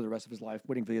his shoulder the rest of his life,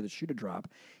 waiting for the other shoe to drop,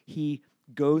 he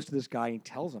goes to this guy and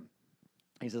tells him.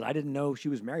 And he says, I didn't know she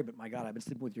was married, but my God, I've been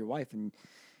sleeping with your wife, and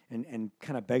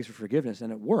kind of begs for forgiveness.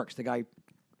 And it works. The guy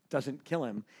doesn't kill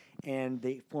him. And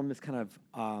they form this kind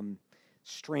of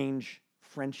strange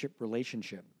friendship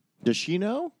relationship. Does she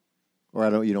know? Or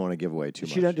you don't want to give away too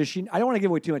much? Does she? I don't want to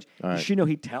give away too much. All Does right. she know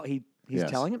he's Yes.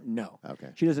 telling him? No. Okay.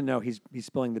 She doesn't know he's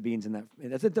spilling the beans in that.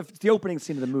 It's the opening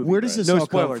scene of the movie. Where does this no all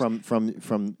spoilers. come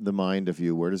from the mind of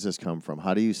you? Where does this come from?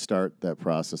 How do you start that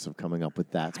process of coming up with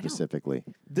that specifically?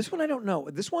 This one I don't know.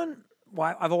 This one,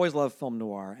 well, I've always loved film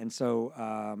noir, and so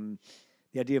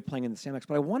the idea of playing in the Sandbox.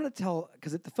 But I wanted to tell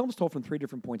because the film's told from three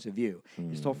different points of view.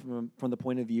 It's told from the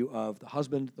point of view of the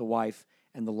husband, the wife,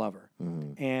 and the lover,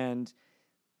 and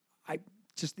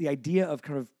just the idea of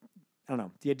kind of. I don't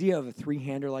know. The idea of a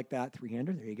three-hander like that,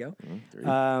 three-hander, there you go.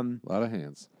 A lot of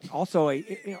hands. Also,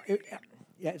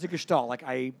 it's a gestalt. Like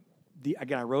I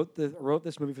wrote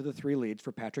this movie for the three leads,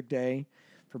 for Patrick Day,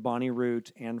 for Bonnie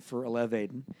Root, and for Alev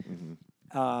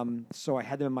Aiden. So I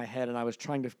had them in my head, and I was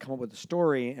trying to come up with a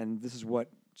story, and this is what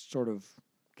sort of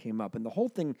came up. And the whole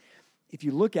thing, if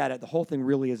you look at it, the whole thing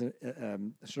really is a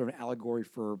sort of an allegory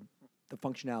for the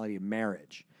functionality of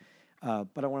marriage.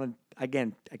 But I want to,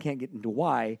 again, I can't get into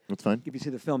why. That's fine. If you see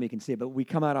the film, you can see it. But we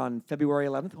come out on February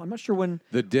 11th. I'm not sure when.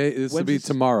 The day this will When's be this-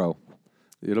 tomorrow.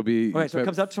 It'll be. Okay, so it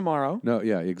comes out tomorrow. No,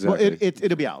 yeah, Well, exactly.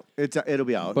 it'll be out. It'll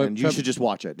be out, But and you should just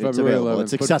watch it. It's February available. 11th,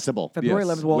 It's but- accessible. February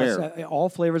Yes. 11th. Well, Where? it's, all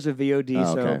flavors of VOD.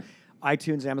 Oh, okay. So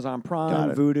iTunes, Amazon Got Prime,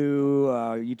 it. Vudu,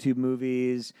 YouTube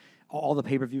Movies, all the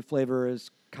pay-per-view flavors,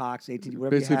 Cox, ATV,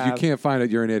 whatever Basically, you if you have. can't find it,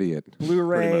 you're an idiot.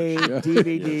 Blu-ray,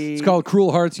 DVD. It's called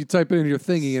Cruel Hearts. You type it in your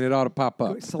thingy, and it ought to pop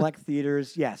up. Select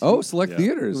theaters. Yes. Oh, select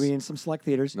theaters. We're in some select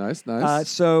theaters. Nice, nice.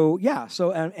 So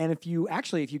and if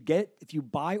you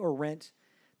buy or rent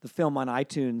the film on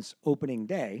iTunes opening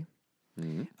day,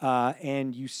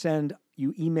 and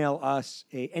you email us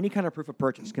any kind of proof of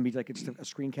purchase, it can be like it's a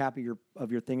screen cap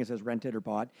of your thing that says rented or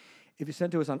bought. If you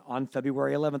send it to us on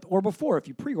February 11th or before, if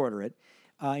you pre-order it,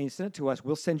 and you send it to us,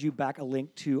 we'll send you back a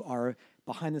link to our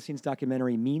behind-the-scenes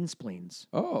documentary, Mean Spleens.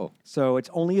 Oh, So it's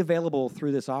only available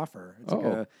through this offer. It's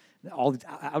like all the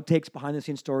outtakes,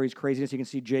 behind-the-scenes stories, craziness. You can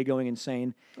see Jay going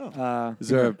insane. is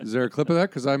there a clip of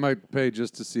that? Because I might pay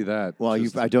just to see that. Well,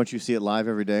 Just- don't you see it live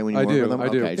every day when you I work do, with them? I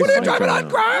do. Okay, What just are you make driving sure on, know.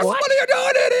 Grass? What are you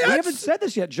doing, idiots? We haven't said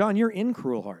this yet, John. You're in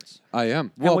Cruel Hearts. I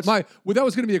am. Well, what's- that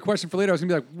was going to be a question for later. I was going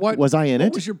to be like, what Was I in what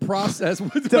it? was your process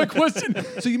with my question?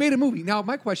 So you made a movie. Now,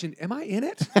 my question, am I in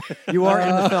it? You are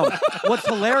in the film. What's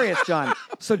hilarious, John?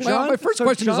 So John, my first so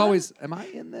question is John- always, am I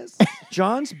in this?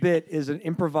 John's bit is an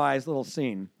improvised little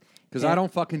scene. Because I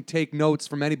don't fucking take notes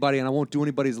from anybody, and I won't do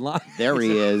anybody's line. There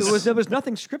he is. There was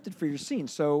nothing scripted for your scene,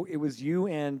 so it was you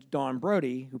and Dawn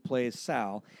Brody, who plays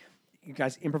Sal. You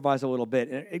guys improvised a little bit,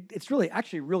 and it's really,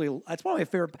 actually, really. That's one of my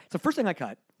favorite. It's the first thing I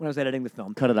cut when I was editing the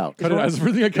film. Cut it out. Cut it out. That's the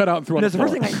first thing I cut out and threw on And the it's the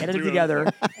first floor. thing I edited together,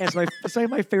 and it's like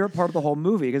my favorite part of the whole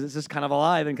movie because it's just kind of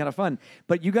alive and kind of fun.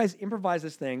 But you guys improvised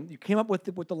this thing. You came up with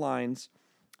the lines,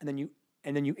 and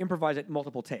then you improvise it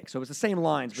multiple takes. So it was the same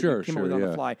lines, but Sure, you came up with it sure, on yeah.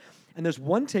 the fly. And there's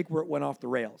one take where it went off the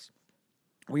rails,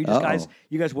 where Uh-oh.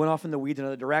 you guys went off in the weeds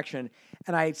another direction,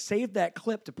 and I saved that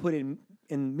clip to put in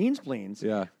Mean Spleens.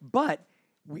 Yeah. But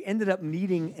we ended up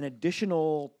needing an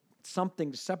additional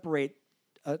something to separate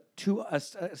two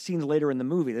scenes later in the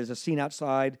movie. There's a scene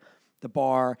outside the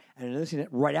bar, and another scene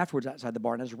right afterwards outside the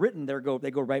bar. And as written,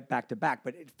 they go right back to back.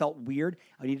 But it felt weird.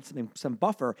 I needed some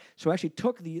buffer, so I actually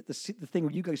took the thing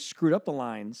where you guys screwed up the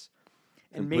lines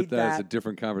and made put that as a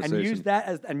different conversation. and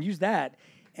used that.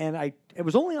 And it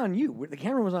was only on you. The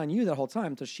camera was on you that whole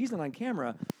time, so she's not on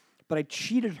camera. But I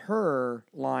cheated her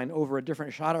line over a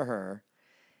different shot of her.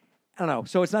 I don't know.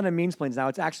 So it's not in Meansplains now.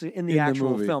 It's actually in the actual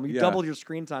movie. film. You Yeah. doubled your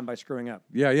screen time by screwing up.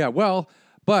 Yeah. Well,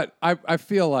 but I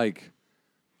feel like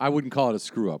I wouldn't call it a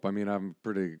screw up. I mean, I'm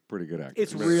pretty good actor.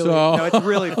 It's really it's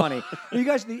really funny. You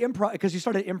guys, the improv, because you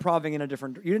started improvising in a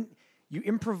different. You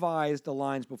improvised the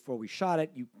lines before we shot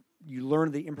it. You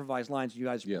learned the improvised lines. You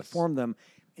guys performed them.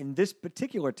 In this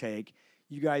particular take,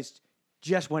 you guys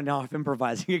just went off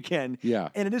improvising again. Yeah.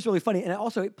 And it is really funny. And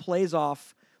it plays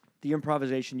off the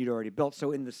improvisation you'd already built.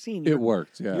 So in the scene, It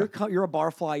worked, yeah. You're a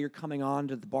barfly. You're coming on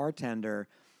to the bartender,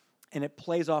 and it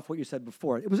plays off what you said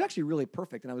before. It was actually really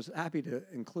perfect, and I was happy to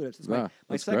include it. It's my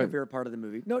that's second great. favorite part of the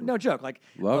movie. No joke. Like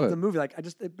Love of it. the movie. Like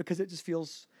because it just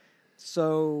feels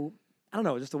so. I don't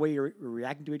know, just the way you're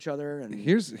reacting to each other. And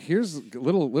Here's a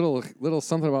little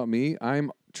something about me.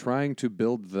 I'm trying to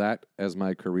build that as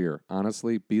my career.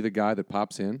 Honestly, be the guy that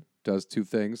pops in, does two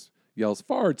things, yells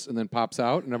farts, and then pops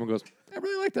out, and everyone goes, I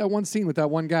really like that one scene with that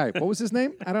one guy. What was his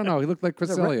name? I don't know. He looked like Chris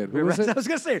Elliott. Who was it? I was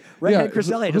going to say, redhead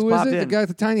Chris Elliott just who is popped it? in. The guy with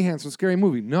the tiny hands from Scary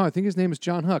Movie. No, I think his name is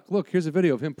John Huck. Look, here's a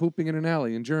video of him pooping in an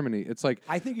alley in Germany. It's like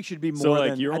I think you should be more So,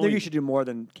 like, than. you're I think only- you should do more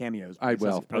than cameos. I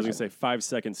will. I was going to say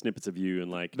 5-second snippets of you in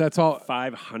like That's all-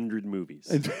 500 movies.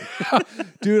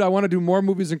 Dude, I want to do more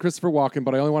movies than Christopher Walken,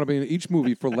 but I only want to be in each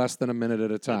movie for less than a minute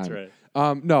at a time.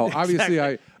 right. No, obviously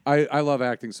I love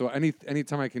acting, so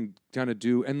anytime I can kind of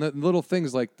do, and the little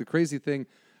things like the crazy thing,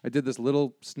 I did this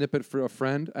little snippet for a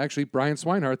friend, actually Brian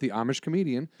Swinehart, the Amish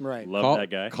comedian. Right. Love that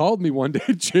guy. Called me one day,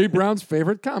 Jay Brown's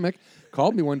favorite comic,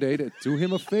 called me one day to do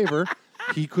him a favor.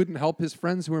 He couldn't help his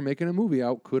friends who were making a movie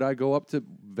out. Could I go up to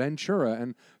Ventura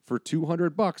and for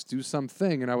 $200 do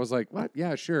something? And I was like, what?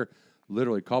 Yeah, sure.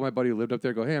 Literally called my buddy who lived up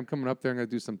there, go, hey, I'm coming up there. I'm going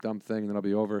to do some dumb thing, and then I'll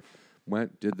be over.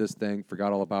 Went, did this thing,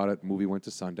 forgot all about it. Movie went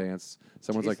to Sundance.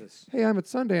 Someone's Jesus. like, hey, I'm at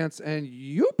Sundance, and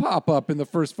you pop up in the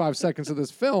first 5 seconds of this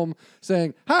film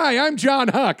saying, hi, I'm John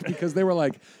Huck, because they were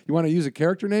like, you want to use a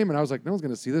character name? And I was like, no one's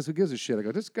going to see this. Who gives a shit? I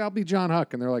go, I'll be John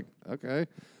Huck. And they're like, okay.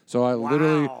 So I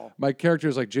literally, my character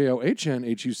is like John-Huck,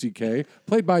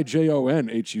 played by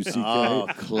Jonhuck. Oh,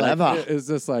 clever. Like, it's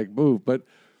just like, boo.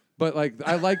 But like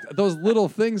I like those little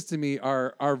things to me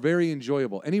are very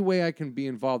enjoyable. Any way I can be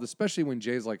involved, especially when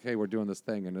Jay's like, "Hey, we're doing this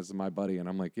thing," and this is my buddy, and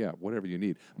I'm like, "Yeah, whatever you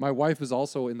need." My wife is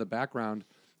also in the background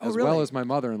as well really? as my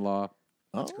mother-in-law.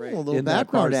 Oh, great. a little In that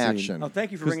background bar scene. action. Oh,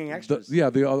 thank you for 'Cause bringing extras.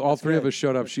 all three of good. us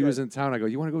showed up. That's She was good. in town. I go,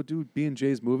 "You want to go do B and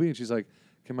Jay's movie?" And she's like,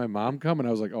 "Can my mom come?" And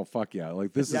I was like, "Oh fuck yeah!"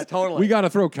 Like this Yeah, is totally. we got to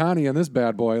throw Connie on this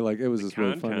bad boy. Like it was just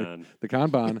really funny. Con-con. The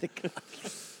Kanban.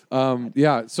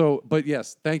 Yeah. So, but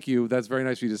yes, thank you. That's very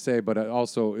nice of you to say. But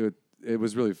also, it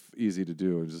was really easy to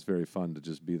do. It was just very fun to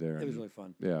just be there. It was and- really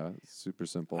fun. Yeah, super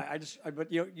simple. But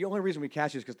the only reason we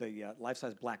cast you is because the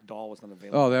life-size black doll was not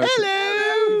available. Oh, that was.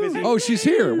 Hello. busy. Oh, she's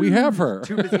here. We have her.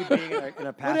 Too busy being in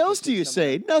a What else do you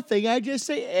say? Nothing. I just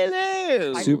say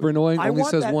hello. Super annoying. I Only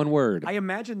want says that- one word. I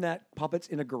imagine that puppet's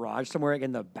in a garage somewhere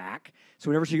in the back. So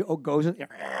whenever she goes in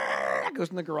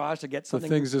the garage to get something,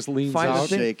 thing's just leans finds the out.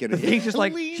 thing- Shaking The it. thing's just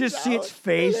like Leans just see its out.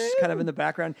 face kind of in the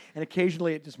background, and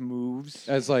occasionally it just moves.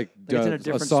 As like it's in a a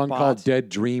different song spot. called "Dead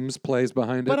Dreams" plays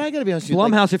behind But it. I got to be honest with you.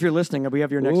 like, Blumhouse, if you're listening, we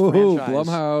have your next Ooh, franchise.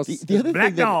 Blumhouse. the other Black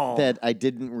thing doll. that I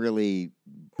didn't really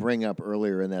bring up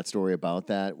earlier in that story about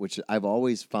that, which I've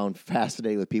always found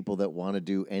fascinating with people that want to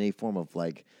do any form of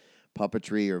like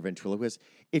puppetry or ventriloquist.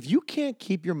 If you can't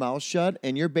keep your mouth shut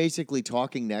and you're basically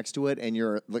talking next to it and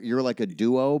you're like a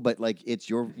duo, but like it's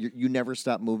you never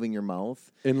stop moving your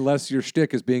mouth. Unless your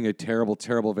shtick is being a terrible,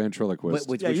 terrible ventriloquist.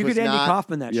 Which Yeah, you was could Andy not-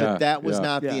 Kaufman that Yeah. shit. That was Yeah.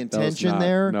 not Yeah. the That was intention not-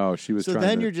 there. no, she was So trying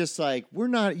then to- you're just like, we're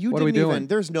not. You What are we didn't even. doing?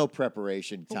 There's no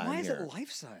preparation But time why is here. it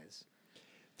life size?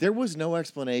 There was no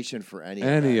explanation for any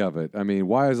Any that. of it. I mean,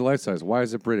 why is it life size? Why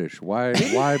is it British? Why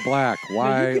black?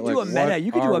 Why? you could do a like, meta. what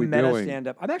You could do are a we meta doing? stand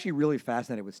up. I'm actually really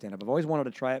fascinated with stand up. I've always wanted to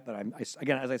try it, but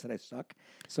again, as I said, I suck.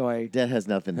 So That has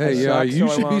nothing. Hey, to do. yeah, suck, you so I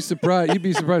should be won't. surprised. You'd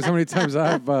be surprised how many times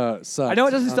I've sucked. I know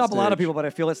it doesn't on stop a lot of stage. people, but I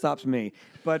feel it stops me.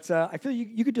 But I feel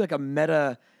you could do like a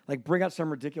meta, like bring out some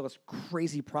ridiculous,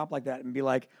 crazy prop like that and be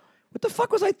like, "What the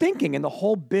fuck was I thinking?" And the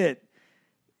whole bit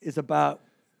is about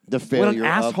The what failure an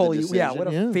asshole of the you. Yeah, what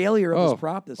a decision. failure of Oh, this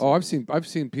prop. This. I've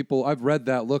seen people. I've read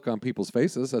that look on people's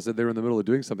faces. I said they were in the middle of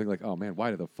doing something like, "Oh man,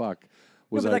 why the fuck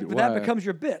Was but, I? but that becomes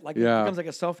your bit. Like Yeah. it becomes like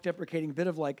a self-deprecating bit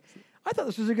of like, I thought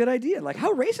this was a good idea. Like,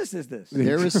 how racist is this?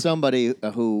 There is somebody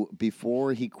who,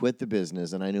 before he quit the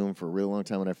business, and I knew him for a real long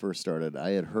time when I first started,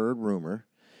 I had heard rumor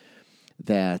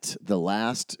that the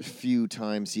last few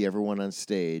times he ever went on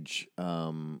stage,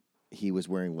 he was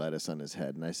wearing lettuce on his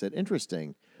head. And I said,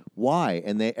 interesting. Why?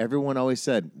 And everyone always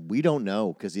said, we don't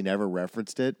know, because he never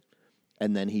referenced it.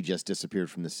 And then he just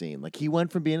disappeared from the scene. Like, he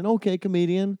went from being an okay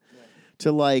comedian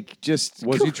to like just...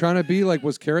 Was he trying to be like,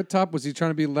 was Carrot Top? Was he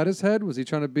trying to be Lettuce Head? Was he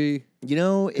trying to be... You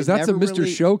know... Because that's a Mr.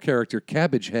 Show character,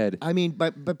 Cabbage Head. I mean,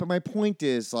 but my point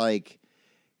is like...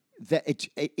 That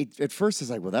it at first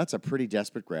is like, well, that's a pretty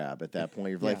desperate grab at that point.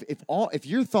 You're like, if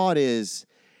your thought is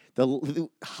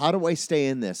how do I stay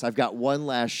in this? I've got one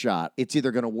last shot. It's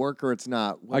either going to work or it's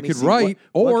not. I could write,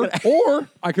 or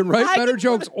I could write better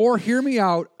jokes, or hear me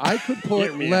out. I could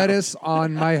put lettuce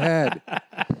on my head.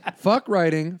 Fuck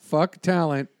writing, fuck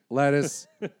talent, lettuce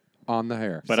on the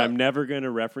hair. But I'm never going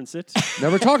to reference it.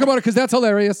 Never talk about it because that's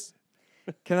hilarious.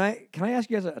 Can I ask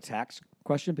you guys a tax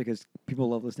question, because people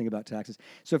love listening about taxes?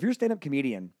 So if you're a stand-up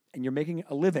comedian and you're making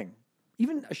a living,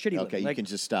 even a shitty living, Okay, you can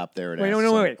just stop there and wait, ask no,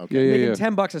 some- wait. Okay. Yeah,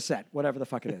 Making $10 a set, whatever the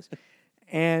fuck it is,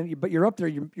 but you're up there.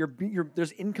 You're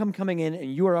there's income coming in,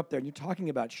 and you are up there, and you're talking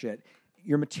about shit.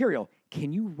 Your material.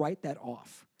 Can you write that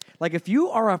off? Like if you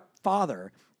are a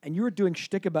father and you're doing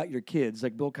shtick about your kids,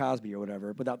 like Bill Cosby or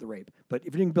whatever, without the rape. But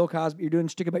if you're doing Bill Cosby, you're doing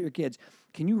shtick about your kids.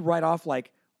 Can you write off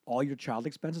like all your child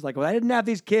expenses? Like, well, I didn't have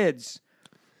these kids,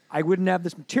 I wouldn't have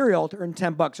this material to earn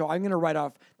 $10. So I'm going to write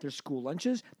off their school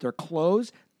lunches, their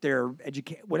clothes, their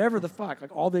education, whatever the fuck.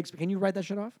 Like all the can you write that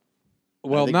shit off?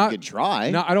 Well, think not you could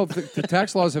try. No, I don't think the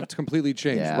tax laws have completely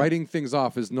changed. Yeah. Writing things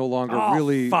off is no longer Oh,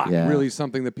 really, fuck. Yeah. really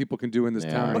something that people can do in this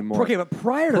town anymore. Okay, but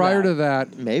prior to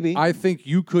that, Maybe. I think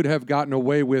you could have gotten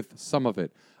away with some of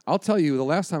it. I'll tell you, the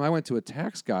last time I went to a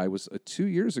tax guy was 2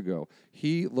 years ago.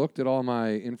 He looked at all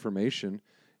my information,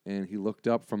 and he looked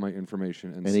up from my information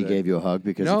and And said, he gave you a hug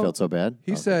because No, he felt so bad?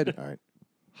 he said, all right.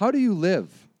 "How do you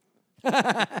live?"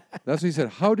 That's what he said.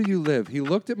 How do you live? He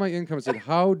looked at my income and said,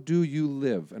 "How do you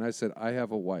live?" And I said, "I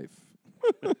have a wife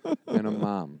and a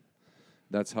mom.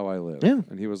 That's how I live." Yeah.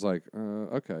 And he was like,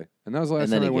 "Okay." And that was the last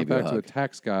And then time I he went gave you back a to a hug.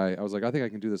 tax guy. I was like, "I think I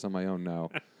can do this on my own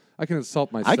now. I can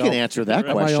insult myself. I can answer that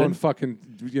at my own question.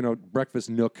 fucking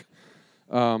breakfast nook."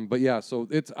 But yeah, so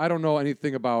I don't know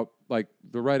anything about like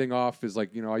the writing off is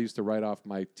like, I used to write off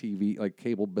my TV, like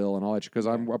cable bill and all that because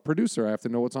I'm a producer. I have to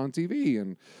know what's on TV,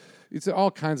 and it's all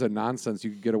kinds of nonsense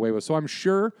you can get away with. So I'm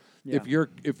sure if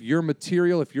your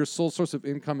material, if your sole source of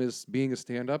income is being a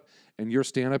stand-up and your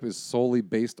stand-up is solely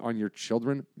based on your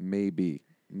children, maybe.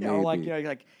 Yeah, or like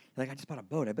I just bought a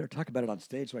boat. I better talk about it on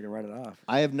stage so I can write it off.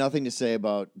 I have nothing to say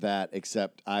about that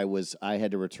except I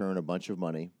had to return a bunch of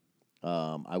money.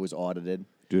 I was audited.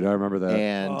 Dude, I remember that.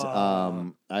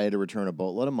 And I had to return a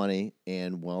boatload of money.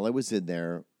 And while I was in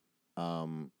there,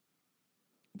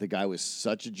 the guy was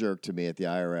such a jerk to me at the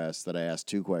IRS that I asked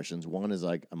two questions. One is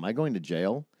like, am I going to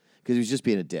jail? Because he was just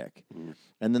being a dick.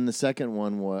 And then the second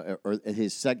one was, or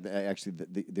his second, actually,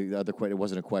 the other question, it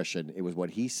wasn't a question. It was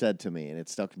what he said to me, and it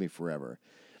stuck to me forever.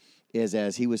 Is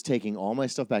as he was taking all my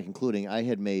stuff back, including I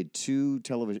had made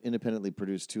independently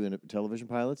produced two television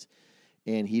pilots.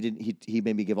 And he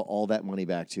made me give all that money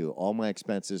back too, all my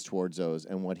expenses towards those.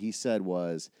 And what he said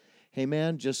was, "Hey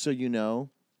man, just so you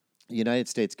know, the United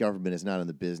States government is not in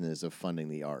the business of funding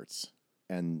the arts."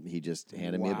 And he just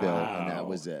handed me a bill, and that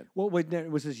was it. Well, wait,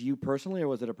 was this you personally, or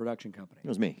was it a production company? It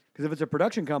was me, Because if it's a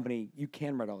production company, you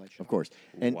can write all that shit. of course.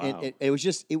 And, Wow.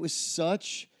 it was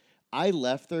such. I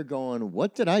left there going,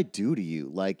 "What did I do to you?"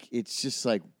 Like it's just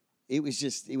like it was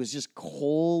just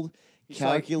cold.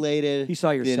 Calculated. he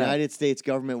saw your The set. United States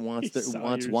government wants your set.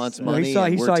 money, No, he and saw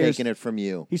we're your taking it from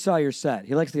you. He saw your set.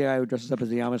 He likes the guy who dresses up as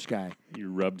the Amish guy. You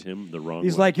rubbed him the wrong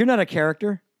He's way. like, you're not a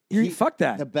character. Fuck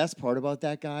that. The best part about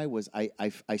that guy was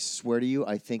I swear to you,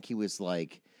 I think he was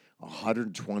like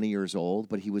 120 years old,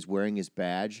 but he was wearing his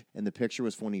badge, and the picture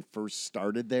was when he first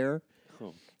started there.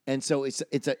 And so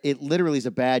it literally is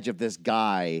a badge of this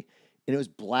guy, and it was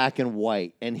black and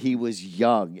white, and he was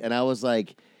young, and I was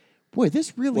like, boy,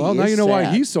 this really Well, is now you know why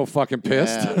sad. he's so fucking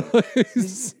pissed.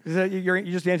 Yeah. You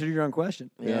just answered your own question.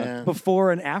 Yeah.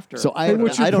 Before and after. So Hey,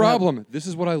 what's I your don't problem? This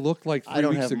is what I looked like 3 I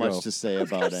don't weeks have ago. much to say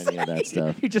about any of that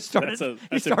stuff. he just started. That's a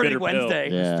he started bitter pill.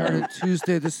 Wednesday. Yeah. Started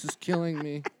Tuesday. This is killing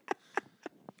me.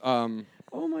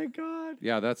 Oh my god.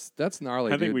 Yeah, that's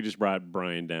gnarly. I think dude. we just brought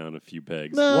Brian down a few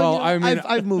pegs. No, Well, I mean-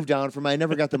 I've moved on from it. I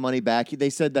never got the money back. They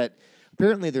said that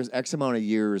apparently there's X amount of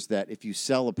years that if you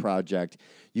sell a project,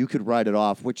 you could write it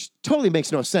off, which totally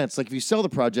makes no sense. Like if you sell the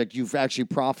project, you've actually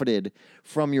profited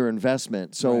from your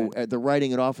investment. So the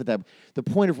writing it off at that, the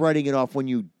point of writing it off when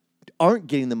you aren't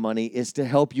getting the money is to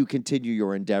help you continue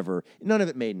your endeavor. None of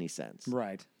it made any sense.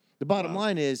 Right. The bottom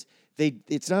line is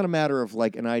it's not a matter of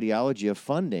like an ideology of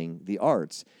funding the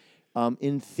arts.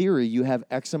 In theory, you have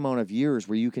X amount of years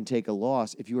where you can take a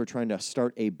loss if you are trying to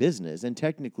start a business and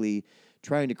technically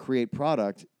trying to create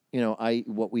product.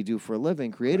 What we do for a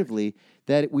living creatively,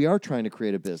 that we are trying to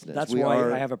create a business. That's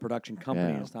why I have a production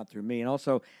company, and it's not through me. And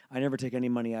also, I never take any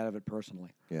money out of it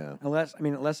personally. Yeah. Unless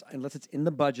it's in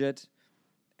the budget,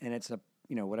 and it's a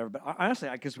whatever. But honestly,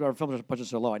 because our film budget's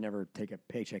so low, I never take a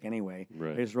paycheck anyway.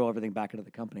 Right. I just roll everything back into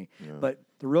the company. Yeah. But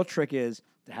the real trick is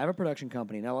to have a production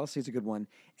company. An LLC is a good one,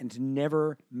 and to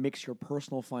never mix your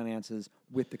personal finances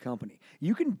with the company.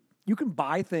 You can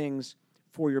buy things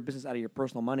for your business out of your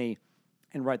personal money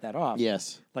and write that off.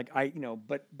 Yes. Like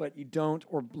but you don't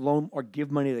or loan or give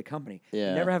money to the company.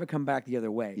 Yeah. Never have it come back the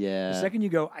other way. Yeah. The second you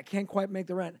go, I can't quite make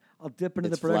the rent, I'll dip into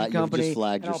It's the production you've just company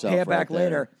flagged and I'll yourself pay it back right there.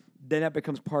 later. Then that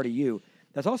becomes part of you.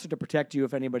 That's also to protect you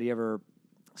if anybody ever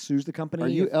sues the company. Are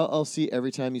you LLC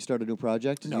every time you start a new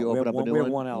project? No, Do you we open have up a new we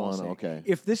one? have one LLC. One, okay.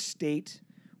 If this state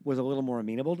was a little more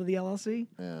amenable to the LLC,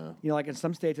 Yeah. like in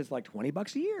some states it's like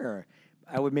 $20 a year.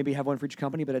 I would maybe have one for each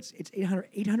company, but it's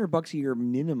 $800 a year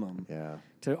minimum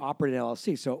to operate an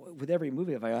LLC. So with every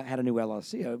movie, if I had a new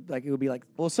LLC, it would be like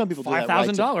some people do that, right,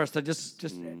 $5,000 to just.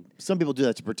 Some people do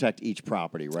that to protect each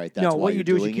property, right? That's No, why what you you're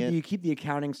do is doing it. you keep the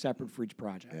accounting separate for each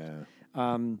project.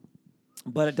 Yeah.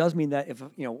 But it does mean that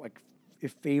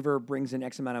if Favor brings in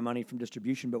X amount of money from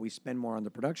distribution, but we spend more on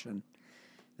the production,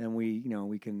 then we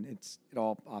can it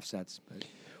all offsets. But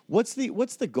What's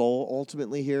the goal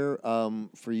ultimately here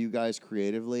for you guys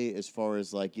creatively? As far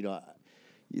as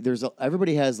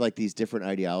everybody has like these different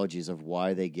ideologies of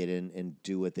why they get in and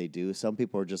do what they do. Some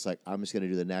people are just like, I'm just going to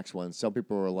do the next one. Some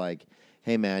people are like,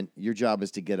 hey man, your job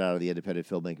is to get out of the independent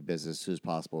filmmaking business as soon as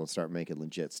possible and start making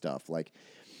legit stuff. Like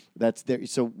that's there.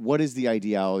 So what is the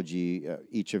ideology?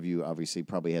 Each of you obviously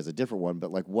probably has a different one,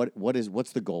 but like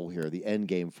what's the goal here? The end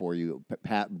game for you,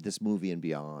 this movie and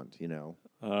beyond.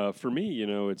 For me,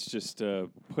 it's just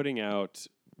putting out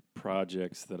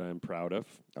projects that I'm proud of,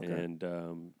 and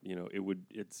it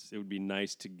would be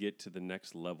nice to get to the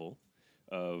next level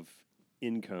of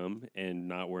income and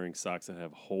not wearing socks that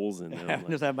have holes in them. I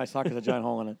just have my sock with a giant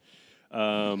hole in it.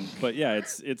 But yeah,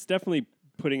 it's definitely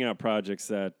putting out projects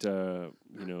that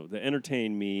that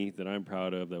entertain me, that I'm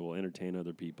proud of, that will entertain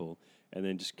other people, and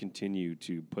then just continue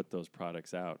to put those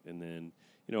products out, and then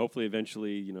hopefully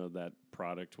eventually that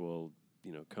product will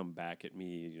come back at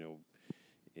me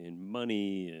in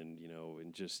money and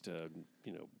in just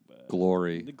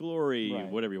glory, the glory, Right.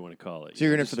 whatever you want to call it. So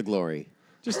you're in it for the glory.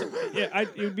 Just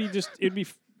it'd be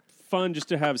fun just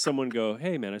to have someone go,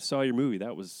 hey man, I saw your movie,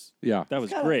 that was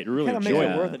great, I really Kinda makes enjoyed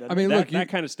it it. worth it. I mean, that, look, that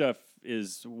kind of stuff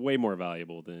is way more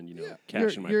valuable than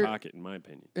cash in my you're- pocket, in my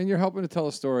opinion. and you're helping to tell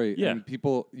a story. Yeah. And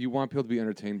you want people to be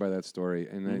entertained by that story,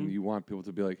 and then you want people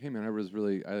to be like, hey man,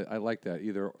 I like that.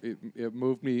 Either it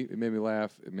moved me, it made me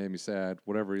laugh, it made me sad,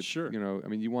 whatever. Sure. I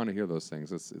mean, you want to hear those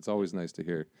things. It's always nice to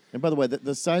hear. And by the way,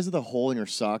 the size of the hole in your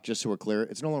sock, just so we're clear,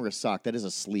 it's no longer a sock. That is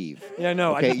a sleeve. Yeah,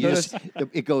 no. Okay, I just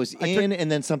it goes in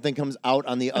and then something comes out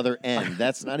on the other end.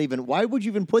 That's not even. Why would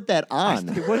you even put that on?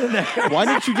 Why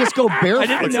didn't you just go barefoot?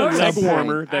 didn't It's know a that. leg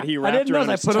warmer that he I wrapped didn't know around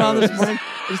this. I his put it on this toes. morning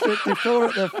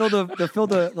just to fill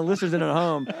the listeners in at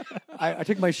home. I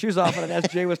took my shoes off, and as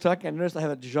Jay was talking, I noticed I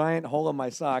have a giant hole in my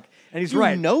sock. And he's You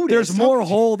right. noticed? There's How more could you-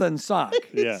 hole than sock.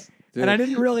 Yeah. And I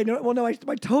didn't really know. Well, no,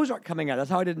 my toes aren't coming out. That's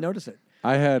how I didn't notice it.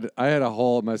 I had a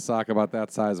hole in my sock about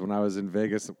that size when I was in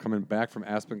Vegas coming back from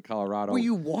Aspen, Colorado. Were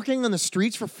you walking on the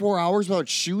streets for 4 hours without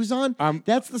shoes on? Um,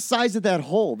 That's the size of that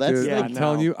hole. That's Dude, Yeah, I'm no.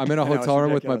 telling you, I'm in a I know, hotel it's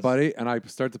room with my ridiculous. buddy, and I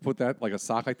start to put that like a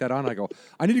sock like that on. I go,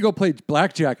 I need to go play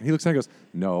blackjack, and he looks at me and goes,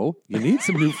 no, you need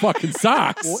some new fucking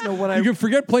socks. Well, no, when you can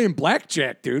forget playing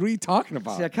blackjack, dude. What are you talking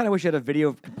about? See, I kind of wish you had a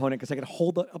video component because I could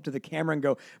hold it up to the camera and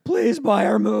go, "Please buy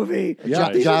our movie."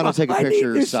 Yeah. John will take a I need picture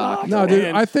of new your sock. socks. No, dude,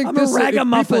 Man, I think I'm a this. If people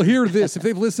ragamuffin. hear this, if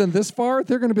they've listened this far,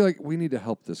 they're going to be like, we need to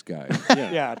help this guy.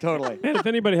 Yeah, totally. And if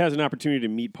anybody has an opportunity to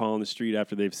meet Paul on the street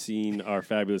after they've seen our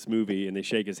fabulous movie and they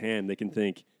shake his hand, they can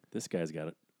think, this guy's got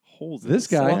a holes.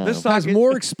 This in the guy sole. this sock has is-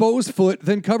 more exposed foot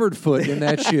than covered foot in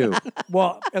that shoe.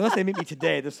 Well, unless they meet me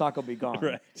today, the sock will be gone.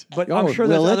 Right. But Oh, I'm sure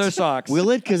there's Will it? other socks. Will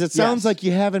it? Because it sounds Yes. like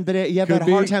you haven't been. You have had a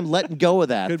Could hard be. time letting go of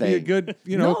that Could thing. be a good,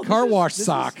 No, car wash this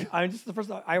sock. I'm just the first.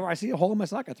 I see a hole in my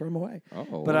sock. I throw them away.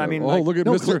 Oh, but I mean, oh, like, look at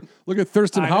no, look at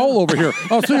Thurston I know. Howell over here.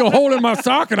 I'll see a hole in my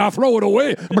sock and I'll throw it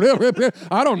away.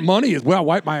 I don't money as well.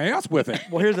 Wipe my ass with it.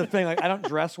 Well, here's the thing. Like, I don't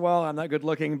dress well. I'm not good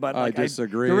looking. But I like,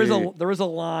 disagree. there is a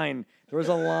line. There is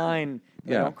a line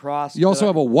that I don't cross. You also that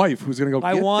have a wife who's going to go.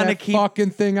 I Get wanna that keep-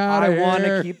 fucking thing out of I here. want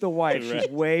to keep the wife. Right. She's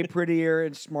way prettier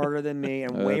and smarter than me,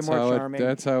 and way That's more how it- charming.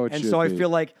 that's how it And should so I be. feel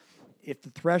like if the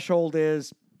threshold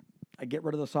is, I get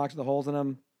rid of the socks with the holes in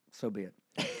them. So be it.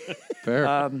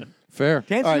 Fair. Fair.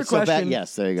 To answer All right, your so question,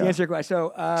 yes, there you To go. answer your question,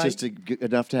 so Just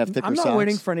enough to have thicker I'm not socks.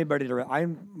 waiting for anybody to.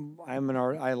 I'm an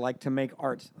art. I like to make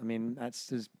art. I mean,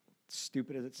 that's as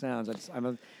stupid as it sounds. I'm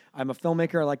a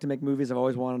filmmaker. I like to make movies. I've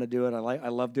always wanted to do it. I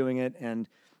love doing it, and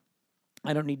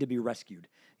I don't need to be rescued.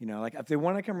 You know, like if they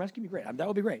want to come rescue me, great. That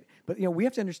would be great. But you know, we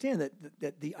have to understand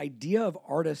that the idea of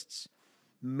artists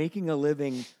making a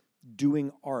living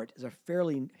doing art is a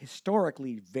fairly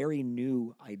historically very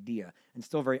new idea and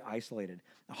still very isolated.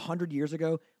 100 years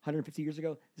ago, 150 years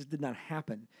ago, this did not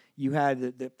happen. You had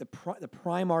the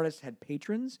prime artists had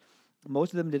patrons.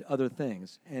 Most of them did other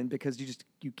things, and because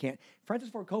you can't. Francis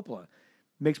Ford Coppola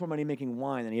makes more money making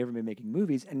wine than he ever made making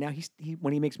movies, and now he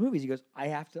when he makes movies, he goes, I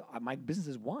have to. My business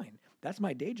is wine. That's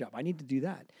my day job. I need to do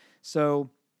that.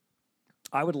 So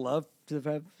I would love to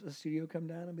have a studio come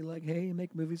down and be like, hey,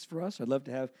 make movies for us. I'd love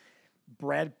to have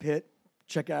Brad Pitt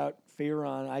check out Fear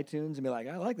on iTunes and be like,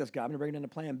 I like this guy. I'm going to bring it into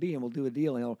Plan B and we'll do a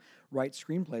deal and he'll write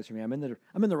screenplays for me. I'm in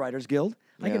the Writers Guild.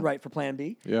 I Yeah. could write for Plan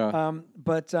B. Yeah.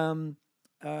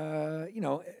 You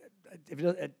know,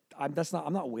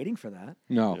 I'm not waiting for that.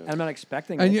 No. And I'm not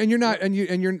expecting And, it. and you're not,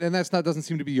 and that's not doesn't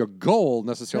seem to be your goal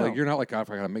necessarily. No. You're not like, oh, if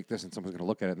I got to make this and someone's going to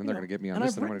look at it, and then they're going to get me on and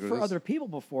this, I've and I'm going written to go for to this. other people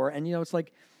before, and you know, it's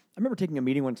like I remember taking a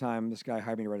meeting one time. This guy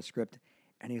hired me to write a script,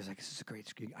 and he was like, "This is a great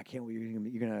script. I can't wait.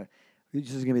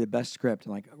 This is gonna be the best script."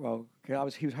 I'm like, "Well,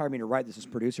 okay, he was hiring me to write this as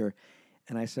producer."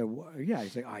 And I said, well, "Yeah."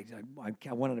 He's like,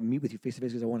 I wanted to meet with you face to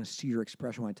face because I want to see your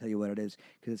expression when I tell you what it is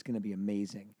because it's going to be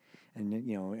amazing, and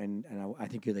you know, and I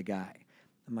think you're the guy."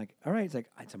 I'm like, "All right." It's like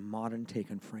it's a modern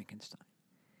take on Frankenstein.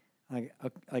 Like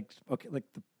okay, like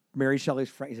the Mary Shelley's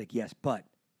He's like, "Yes, but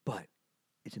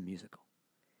it's a musical."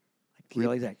 Like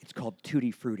really, that it's called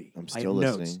Tutti Frutti. I'm I still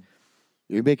have listening. notes.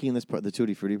 You're making this part, the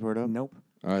Tutti Frutti part up? Nope.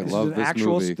 I This love is an this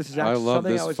actual- movie. this is I actually love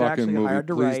something this I was fucking actually movie. hired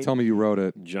to Please write. tell me you wrote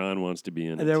it. John wants to be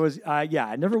in it. There was,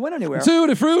 yeah, it never went anywhere.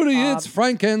 Tutti Frutti, it's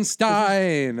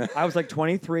Frankenstein. I was like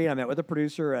 23. I met with a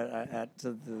producer at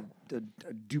the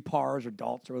Dupars or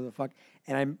Daltz or whatever the fuck,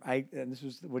 and and this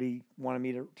was what he wanted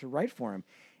me to write for him,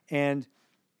 and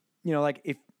you know, like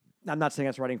if I'm not saying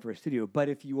that's writing for a studio, but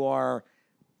if you are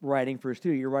writing for a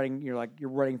studio, you're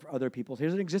writing for other people. So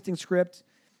here's an existing script.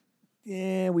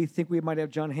 Yeah, we think we might have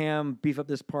John Hamm beef up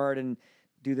this part and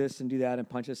do this and do that and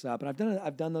punch us up, and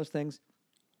I've done those things,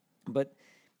 but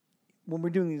when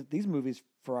we're doing these movies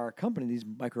for our company, these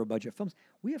micro budget films,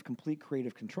 we have complete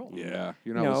creative control. Yeah,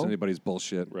 you're not You listening know? to anybody's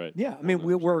bullshit. Right. Yeah, I mean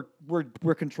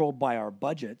we're controlled by our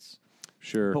budgets,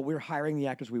 Sure. but we're hiring the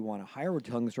actors we want to hire. We're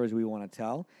telling the stories we want to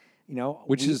tell. You know,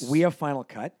 Which is- we have Final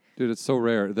Cut. Dude, it's so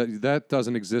rare that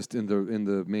doesn't exist in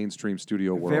the mainstream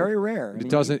studio world. Very rare. I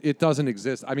mean, It doesn't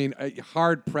exist. I mean,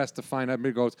 hard pressed to find.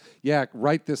 Everybody goes, yeah,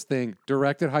 write this thing,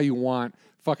 direct it how you want,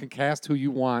 fucking cast who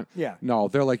you want. Yeah. No,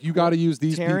 they're like, you got to use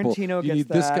these people. Tarantino You gets need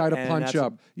this that, guy to and punch that's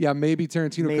up. Yeah, maybe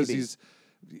Tarantino because Maybe. he's,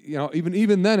 you know,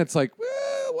 even then it's like,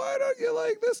 why don't you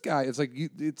like this guy? It's like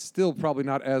it's still probably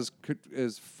not as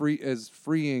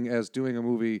freeing as doing a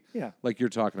movie. Yeah. Like you're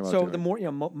talking about. So doing. the more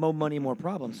more money, more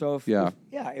problems. So if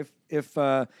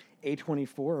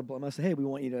A24 or Blumhouse say, hey, we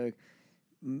want you to,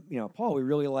 you know, Paul, we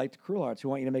really liked Cruel Hearts. We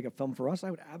want you to make a film for us. I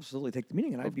would absolutely take the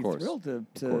meeting, and I'd be course. thrilled to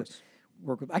course.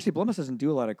 work with. Actually, Blumhouse doesn't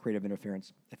do a lot of creative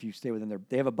interference if you stay within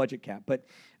they have a budget cap, but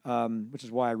which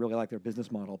is why I really like their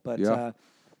business model. But Yeah.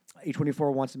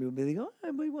 A24 wants to move, be like,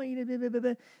 oh, we want you to, blah, blah,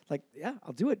 blah. Like, yeah,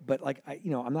 I'll do it. But like,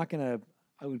 I'm not gonna.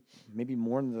 I would maybe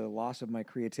mourn the loss of my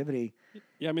creativity.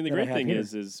 Yeah, I mean, the that I great have thing here.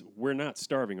 is we're not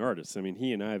starving artists. I mean,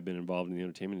 he and I have been involved in the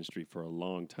entertainment industry for a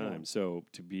long time. So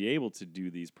to be able to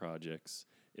do these projects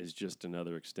is just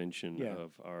another extension Yeah.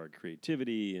 of our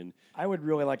creativity. And I would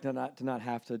really like to not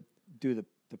have to do the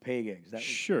pay gigs.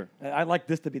 sure. I'd like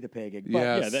this to be the pay gig. But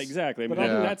Yeah. Yeah, exactly. I mean, But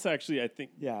I'll- that's actually, I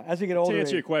think, yeah, as you get older, to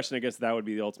answer your question, I guess that would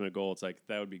be the ultimate goal. It's like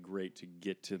that would be great to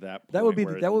get to that point. that would be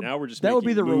where that would now we're just that would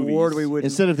be the making reward we movies. would.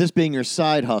 Instead of this being your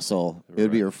side hustle, it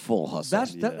would be Right. your full hustle.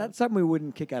 That's something we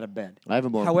wouldn't kick out of bed. I have a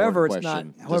more However, important it's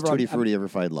question. not. However, Does Tutti I'm- Frutti ever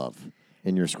find love?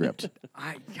 in your script?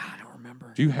 I don't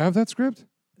remember. Do you have that script?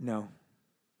 No.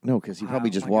 No, because he probably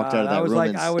Oh just my walked God. out of that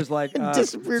room I was like, and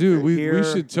disappeared. Dude, we here.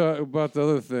 should talk about the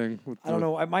other thing. With I don't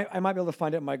know. I might be able to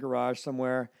find it in my garage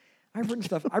somewhere. I've written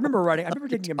stuff. I remember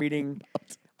taking a meeting.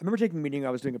 I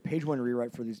was doing a page 1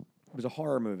 rewrite for these. It was a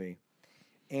horror movie,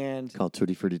 and Called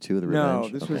Tutti Frutti 2, The no,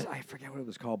 Revenge. this was I forget what it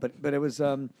was called, but it was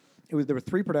there were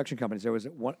 3 production companies. There was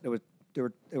one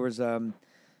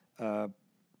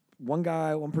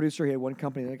guy, one producer. He had one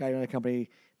company. The guy had another company.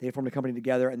 They formed a company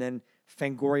together, and then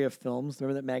Fangoria Films.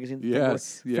 Remember that magazine?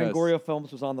 Yes, yes. Fangoria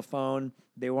Films was on the phone.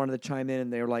 They wanted to chime in,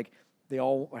 and they were like, they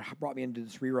all brought me in to do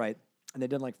this rewrite, and they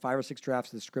did like 5 or 6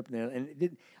 drafts of the script,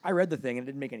 and I read the thing, and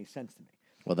it didn't make any sense to me.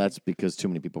 Well, that's because too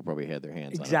many people probably had their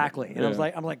hands Exactly, on it.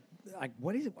 and I'm like,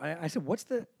 what is it? I said,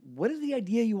 what is the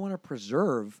idea you want to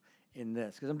preserve in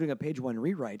this? Because I'm doing a page 1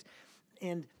 rewrite,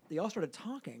 and they all started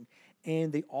talking,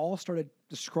 and they all started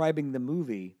describing the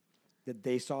movie that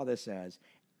they saw this as,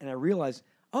 and I realized,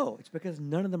 oh, it's because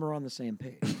none of them are on the same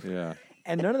page. Yeah.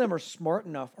 And none of them are smart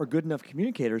enough or good enough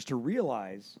communicators to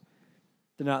realize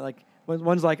they're not like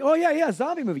one's like, oh yeah,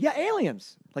 zombie movie, yeah,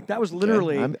 aliens. Like that was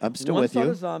literally. I'm still one with thought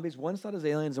you. as zombies, one thought as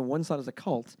aliens, and one thought as a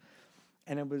cult.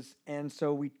 And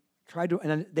so we tried to, and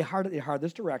then they hired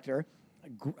this director,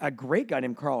 a great guy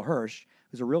named Carl Hirsch,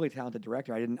 who's a really talented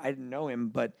director. I didn't know him,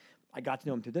 but I got to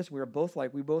know him through this. We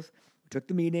both took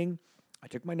the meeting. I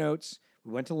took my notes.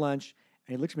 We went to lunch,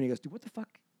 and he looks at me and he goes, "Dude, what the fuck?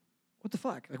 What the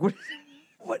fuck? Like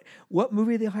what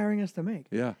movie are they hiring us to make?"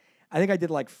 Yeah. I think I did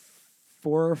like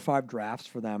 4 or 5 drafts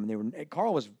for them, and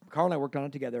Carl and I worked on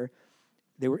it together.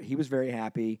 He was very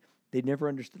happy. They never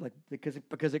understood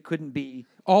because it couldn't be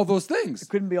All those things. It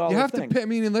couldn't be all You those have things. to. I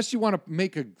mean, unless you want to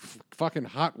make a fucking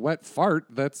hot, wet fart,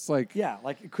 that's like. yeah,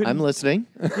 like it couldn't. I'm listening.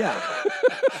 Yeah.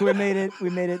 So we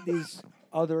made it these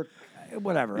other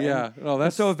whatever. Yeah. And, Oh,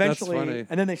 and so that's eventually, funny.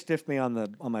 and then they stiffed me on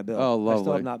my bill. Oh, I still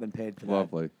lovely. have not been paid for that.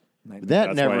 Lovely. Like, That That's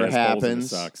why never he has holes in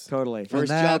his happens. socks. totally.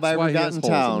 First And job I that's why ever he got has in holes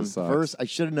in town. his socks. First, I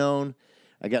should have known.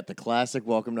 I got the classic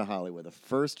Welcome to Hollywood. The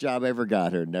first job I ever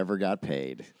got here, never got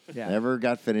paid. Yeah. Never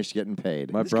got finished getting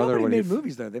paid. My This brother, company when he made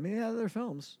movies though. They made other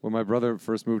films. when my brother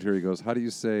first moved here, he goes, "How do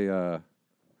you say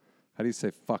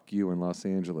fuck you in Los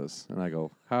Angeles?" And I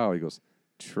go, "How?" He goes,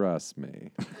 "Trust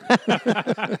me."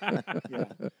 Yeah.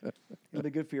 It'll be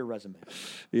good for your resume.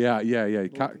 Yeah.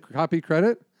 Copy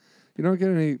credit. You don't get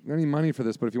any money for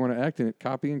this, but if you want to act in it,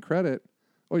 copy and credit.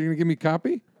 Oh, you're gonna give me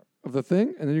copy of the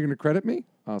thing, and then you're gonna credit me?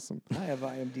 Awesome. I have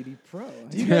IMDb Pro.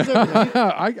 Do you guys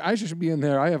ever, I should be in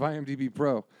there. I have IMDb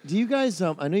Pro. do you guys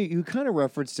I know you kind of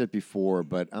referenced it before,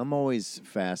 but I'm always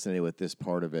fascinated with this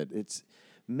part of it. It's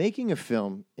making a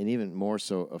film, and even more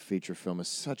so a feature film, is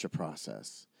such a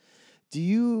process. Do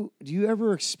you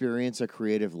ever experience a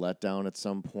creative letdown at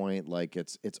some point? Like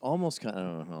it's almost kind of, I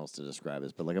don't know how else to describe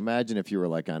this, but like imagine if you were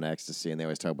like on ecstasy and they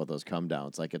always talk about those come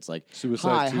downs. Like it's like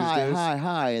Suicide Tuesdays?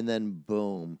 high, and then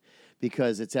boom.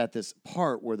 Because it's at this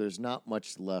part where there's not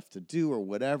much left to do or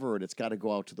whatever, and it's got to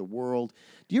go out to the world.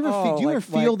 Do you ever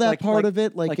feel that part of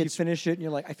it? Like you it's finish it and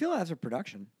you're like, I feel that after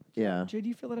production. Yeah. Jay, do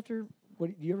you feel that after?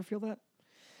 Do you ever feel that?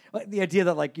 Like the idea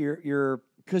that like you're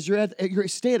because you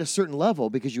stay at a certain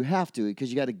level because you have to, because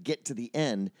you got to get to the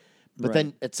end. But Right.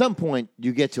 then at some point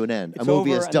you get to an end. it's A movie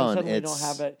over, is and then done. suddenly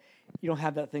It's you don't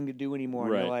have that thing to do anymore.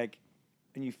 And Right. you're like,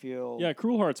 and you feel Yeah,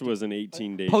 Cruel Hearts was an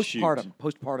 18-day shoot. postpartum.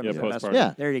 Postpartum. Yeah, is the best postpartum. word.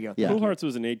 Yeah. There you go. Yeah. Cruel Hearts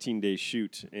was an 18-day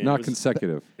shoot. And Not it was,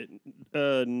 consecutive.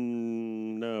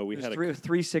 No, we It had was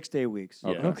three 6-day weeks.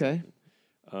 Yeah. okay.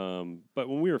 But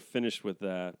when we were finished with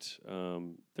that,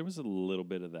 there was a little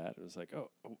bit of that. It was like, oh,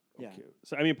 okay. Yeah.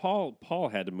 So I mean, Paul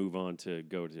had to move on to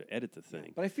go to edit the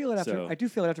thing. But I feel it after. So- I do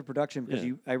feel it after production because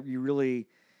Yeah. you really.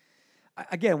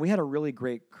 Again, we had a really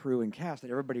great crew and cast that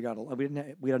everybody got.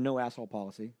 We had a no asshole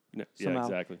policy. No, somehow. yeah,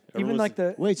 exactly. Even Everyone's- like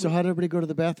the Wait, so how did everybody go to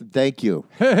the bathroom? Thank you.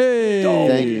 Hey.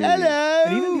 Thank you. Hello.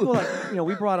 and even people like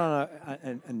we brought on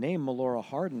a name, Melora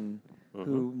Hardin,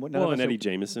 who none of well, us and had- Eddie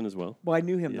Jameson as well. Well, I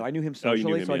knew him though. I knew him Oh, you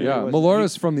socially, knew so I him, knew Yeah, he was,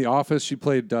 Melora's from The Office. She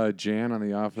played Jan on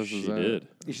The Office. She Is that did.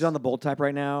 She's on the Bold Type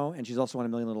right now, and she's also on A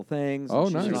Million Little Things. Oh,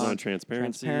 and nice. She's She was on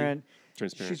Transparency.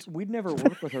 Transparent. We'd never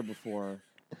worked with her before.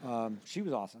 She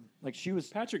was awesome. Like she was.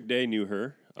 Patrick Day knew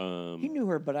her. He knew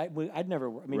her, but I'd never.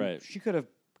 I mean, Right. she could have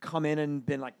come in and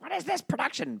been like, "What is this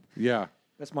production?" Yeah.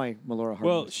 That's my Melora Hardin.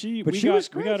 Well, but we was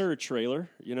got great. her a trailer.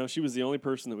 You know, she was the only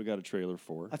person that we got a trailer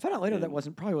for. I found out later that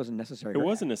And probably wasn't necessary. It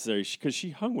wasn't necessary because she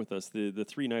hung with us the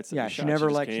 3 nights that Yeah, we she shot. never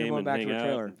just like she came went and back to hang her out.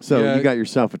 trailer. So Yeah. you got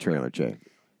yourself a trailer, Jay.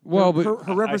 Well, but her I stayed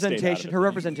out of representation, it. her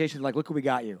representation, like, look what we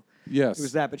got you. yes. It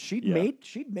was that, but she'd Yeah.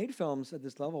 made films at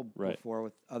this level Right. before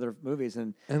with other movies,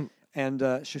 and And-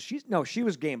 so she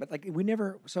was game, but like we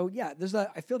never. So yeah, there's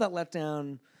that. I feel that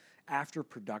letdown, after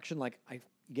production, like I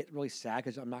get really sad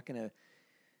because I'm not going to.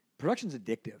 Production's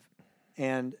addictive,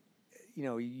 and you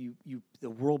know, the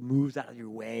world moves out of your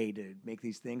way to make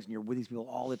these things, and you're with these people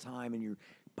all the time, and you're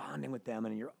bonding with them,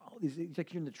 and you're all these. It's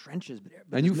like you're in the trenches, but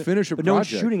And you finish a but project. no one's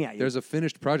shooting at you. There's a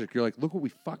finished project. You're like, look what we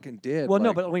fucking did. Well, no,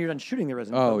 Like, but when you're done shooting, there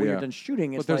isn't. Oh, but when yeah. you're done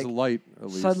shooting, it's but there's like a light at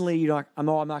least. suddenly you don't. I'm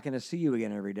not going to see you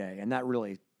again every day, and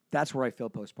that's where I feel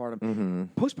postpartum.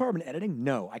 Postpartum and editing,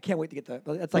 no, I can't wait to get the.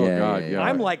 That's like, Oh, God, yeah.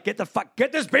 I'm like, get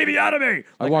this baby out of me.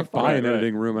 I Like, walk by an Right.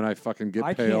 editing room and I fucking get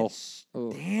I pale. can't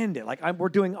stand it. Like I'm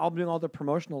doing all the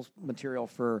promotional material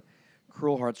for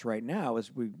Cruel Hearts right now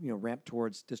as we ramp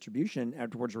towards distribution and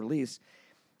towards release.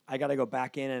 I got to go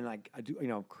back in and I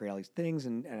do create all these things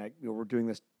and we're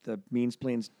doing the Mean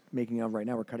Spleens making of right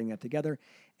now. We're cutting that together,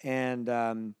 and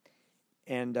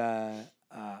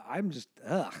I'm just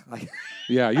like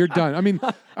Yeah, you're done. I mean,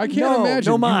 I can't No,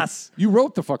 imagine. no mas. You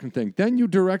wrote the fucking thing. Then you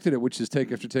directed it, which is take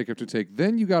after take after take.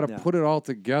 Then you got to Yeah. put it all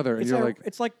together, and it's you're like,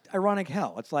 it's like ironic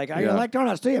hell. It's like I Yeah. like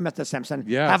donuts, do you, Mr. Simpson?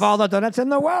 Yes. Have all the donuts in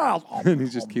the world. and he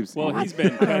just keeps. Well, he's been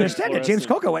I cutting understand it. James fluorescent-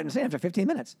 Coco went insane after 15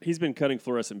 minutes. He's been cutting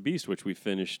Fluorescent Beast, which we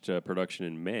finished production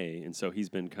in May, and so he's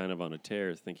been kind of on a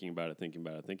tear, thinking about it.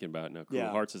 Now, Cruel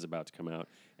Yeah. Hearts is about to come out,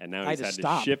 and now I he's had had to to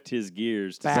stop. shift his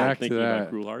gears to Back start to thinking that. about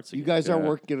Cruel Hearts. You Again. guys are Yeah.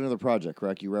 working on another project,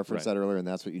 correct? You referenced Right. that earlier, and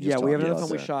that's what you just Yeah, we have talked another about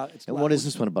film we there. shot. It's And what is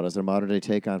this one about? Is it a modern day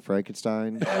take on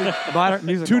Frankenstein? Modern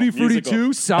musical. Tutti Frutti Musical.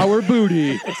 2, Sour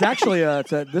Booty. It's actually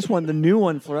this one, the new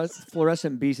one,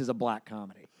 Fluorescent Beast, is a black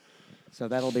comedy. So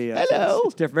that'll be Hello.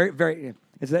 It's different. Very.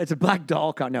 It's a black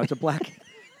doll. No, it's a black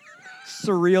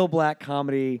surreal black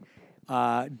comedy.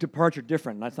 Departure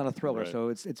different. That's not a thriller. Right. So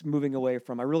it's moving away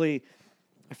from.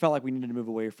 I felt like we needed to move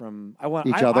away from. I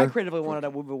Each other? I creatively wanted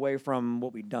to move away from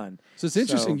what we'd done. So it's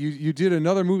interesting. You did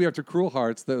another movie after Cruel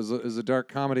Hearts that was a dark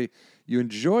comedy. You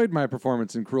enjoyed my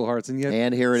performance in Cruel Hearts, and yet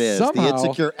And here it is, the somehow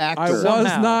insecure actor. I was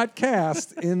Somehow. not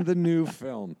cast in the new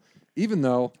film, even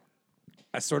though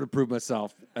I sort of proved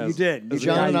myself. As, You did. as a You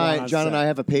guy John and you want I, on John and set. I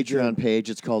have a Patreon page.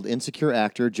 It's called Insecure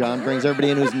Actor. John brings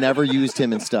everybody in who's never used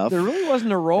him and stuff. There really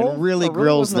wasn't a role. And really there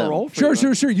grills wasn't a them. role for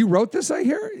Sure. you. You wrote this, I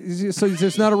hear. So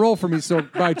it's not a role for me. So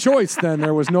by choice, then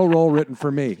there was no role written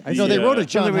for me. No, they Yeah. wose a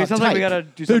John Huck Sounds like we type. got to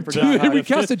do something for John Huck. we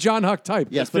cast a John Huck type.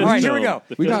 Yes, but All right, he's- here we go.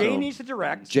 The We got- Jay needs to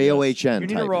direct. John You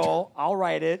need type. a role. I'll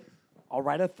write it.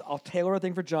 I'll tailor a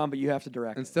thing for John, but you have to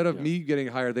direct. Instead of me getting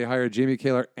hired, they hired Jamie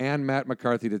Kaler and Matt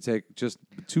McCarthy to take just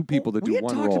two people to we do had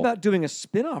one talked role. about doing a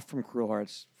spin-off from Cruel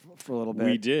Hearts for a little bit.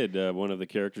 We did one of the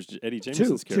characters, Eddie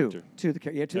Jameson's character. Two.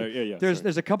 Yeah, two. yeah, There's sorry.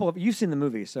 there's a couple of you've seen the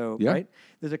movie, so Yeah. right.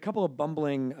 There's a couple of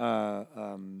bumbling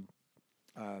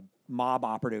mob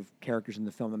operative characters in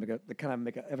the film that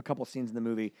have a couple of scenes in the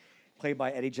movie, played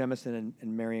by Eddie Jemison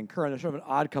and Marion Curran. They're sort of an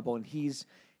odd couple, and he's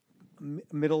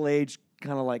middle-aged,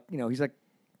 kind of like he's like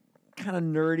kind of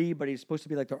nerdy, but he's supposed to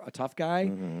be like a tough guy,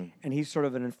 and he's sort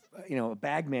of a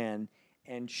bag man.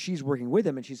 And she's working with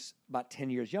him, and she's about 10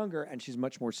 years younger, and she's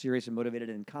much more serious and motivated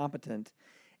and competent.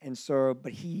 And so,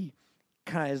 but he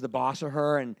kind of is the boss of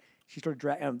her, and she sort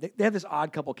of they have this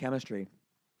odd couple chemistry,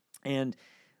 and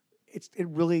it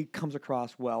really comes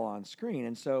across well on screen.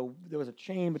 And so there was a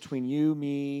chain between you,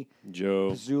 me,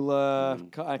 Joe. Zula,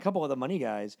 a couple of the money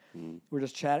guys. We're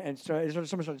just chatting, and so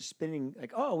someone started spinning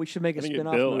like, "Oh, we should make a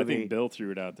spin-off I movie. think Bill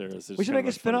threw it out there. As We should make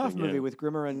a spin-off movie with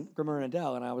Grimmer and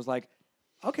Adele." And I was like,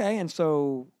 "Okay." And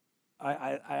so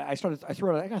I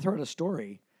threw out a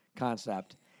story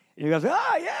concept, and he goes,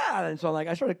 "Oh yeah." And so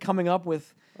I started coming up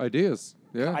with Ideas.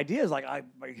 Yeah. ideas like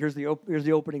here's the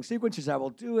opening sequence, here's how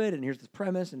we'll do it, and here's the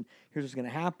premise, and here's what's going to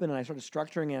happen. And I started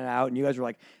structuring it out, and you guys were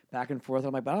like back and forth.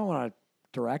 I'm like, but I don't want to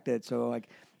direct it, so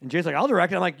and Jay's like, I'll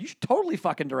direct it. I'm like, you should totally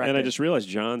fucking direct it. And I just realized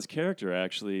John's character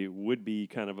actually would be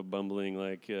kind of a bumbling,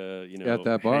 like At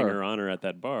that bar. hanger-oner at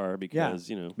that bar because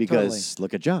Because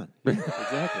look at John.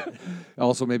 exactly.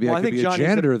 Also, maybe Well, I I could think be a John needs to-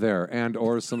 janitor there and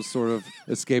or some sort of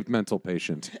escaped mental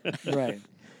patient. Right.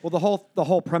 Well, the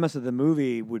whole premise of the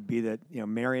movie would be that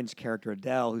Marion's character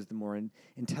Adele, who's the more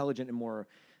intelligent and more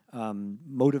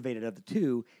motivated of the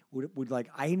two, would like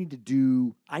I need to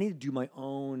do my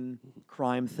own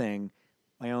crime thing,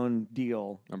 my own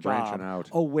deal. I'm job, branching out.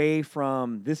 away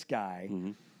from this guy,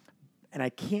 and I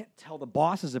can't tell the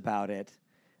bosses about it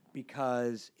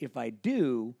because if I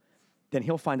do, then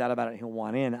he'll find out about it and he'll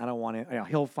want in. I don't want to.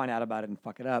 He'll find out about it and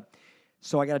fuck it up.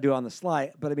 So I got to do it on the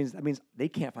sly, but that means they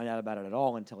can't find out about it at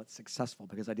all until it's successful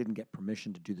because I didn't get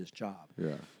permission to do this job.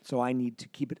 Yeah. So I need to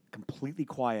keep it completely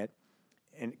quiet,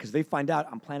 and because they find out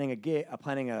I'm planning a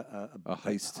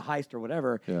heist or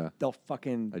whatever, Yeah. they'll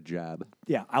fucking A jab.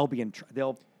 yeah, I'll be in.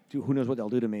 They'll do who knows what they'll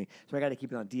do to me. So I got to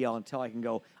keep it on DL until I can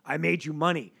go. I made you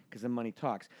money because then money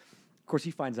talks. Of course, he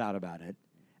finds out about it,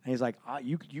 And he's like,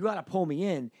 you got to pull me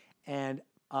in. And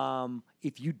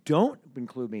if you don't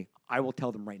include me, I will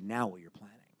tell them right now what you're planning.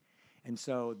 And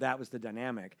so that was the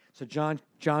dynamic. So John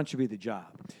should be the job.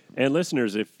 And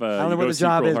listeners, if I don't know what the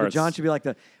job is, but John should be like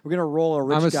we're going to roll a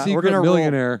rich I'm a guy. secret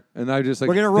millionaire, and I just like,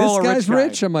 We're gonna roll this a guy's rich guy.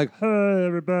 rich. I'm like, Hi,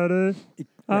 everybody.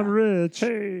 I'm rich.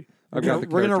 Hey. I've got the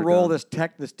We're going to character roll down.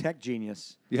 this tech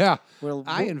genius. Yeah, We'll-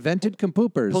 I we'll- invented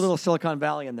compoopers. Put a little Silicon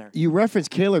Valley in there. You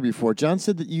referenced Kaler before. John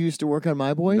said that you used to work on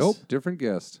My Boys. Nope, different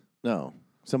guest. No.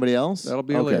 Somebody else? That'll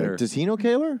be okay. later. Does he know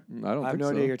Kaler? I don't I have think no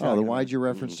so. idea you're Oh, talking then about. why'd you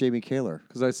reference Jamie Kaler?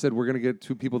 Because I said we're going to get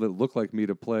two people that look like me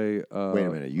to play. Wait a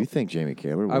minute. You think Jamie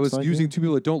Kaler looks I was like using you? two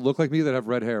people that don't look like me that have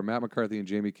red hair, Matt McCarthy and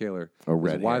Jamie Kaler. Oh, Which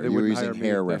is red why hair. they You were wouldn't using hire me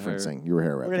hair if they referencing. You were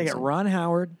hair referencing. We're going to get Ron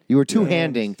Howard. You were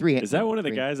two-handing. Three. Is that one of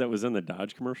the guys that was in the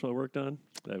Dodge commercial I worked on?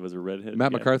 That was a redhead.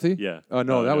 Matt guy? McCarthy? Yeah.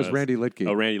 No, that was that's- Randy Litke.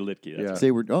 Oh, Randy Litke. That's Yeah. right.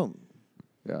 They were. Oh,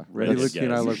 Yeah, Randy Redhead Litke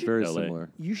and I guys. look very LA. similar.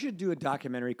 You should do a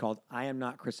documentary called I Am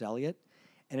Not Chris Elliott,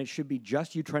 and it should be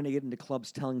just you trying to get into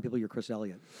clubs telling people you're Chris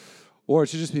Elliott. Or it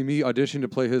should just be me auditioning to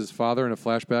play his father in a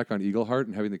flashback on Eagle Heart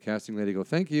and having the casting lady go,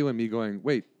 "Thank you," and me going,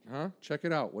 "Wait, huh? Check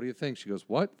it out. What do you think?" She goes,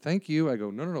 "What? Thank you." I go,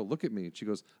 "No, look at me." And she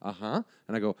goes, "Uh-huh."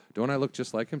 And I go, "Don't I look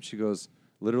just like him?" She goes,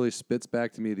 literally spits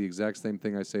back to me the exact same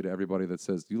thing I say to everybody that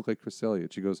says, "You look like Chris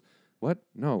Elliott." She goes, "What?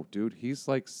 No, dude, he's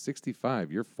like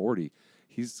 65. You're 40.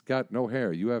 He's got no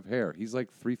hair. You have hair. He's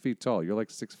like 3 feet tall. You're like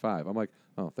 6'5". I'm like,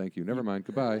 "Oh, thank you. Never mind.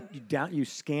 Goodbye." You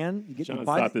scan, you Sean's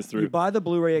buy thought this through. You buy the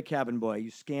Blu-ray at Cabin Boy. You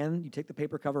scan, you take the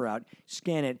paper cover out,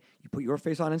 scan it, you put your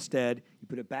face on instead, you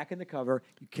put it back in the cover,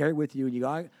 you carry it with you, and you go,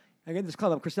 I get this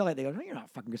club, I'm Chris Elliott. They go, "No, you're not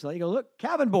fucking Chris Elliott." You go, "Look,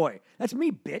 Cabin Boy. That's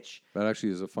me, bitch." That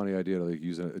actually is a funny idea to like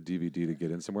use a DVD to get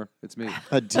in somewhere. It's me.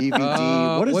 a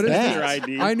DVD. What is what is that? Your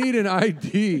ID. I need an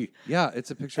ID. Yeah,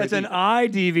 it's a picture. It's ID. an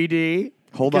iDVD.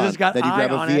 Hold 'cause on. It's got Then you eye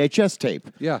grab a on it. VHS tape.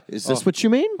 Yeah. Is this Oh. what you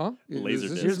mean? Huh? Laser Is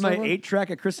this disc. Here's my someone? 8-track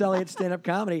of Chris Elliott stand-up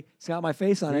comedy. It's got my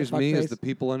face on Here's it. fuck me as face. the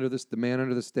people under this, the man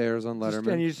under the stairs on Just-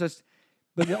 Letterman, and you just,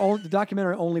 but the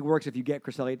documentary only works if you get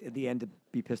Chris Elliott at the end to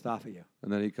be pissed off at you.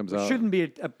 and then he comes It out. shouldn't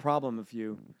be a problem if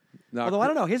you. No, Although I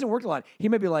don't know, he hasn't worked a lot. He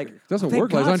may be like, Doesn't "Thank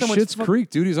work. He's God on someone's Schitt's fuck-" Creek,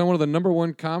 dude. He's on one of the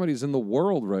 #1 comedies in the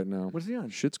world right now. What is he on?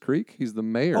 Schitt's Creek. He's the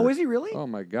mayor. Oh, is he really? Oh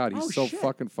my God, he's Oh, so shit.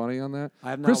 fucking funny on that. I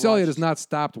have not Chris Elliott watched- has not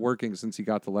stopped working since he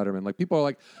got to Letterman. Like people are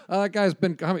like, "Oh, that guy's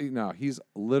been comedy." No, he's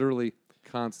literally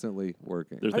constantly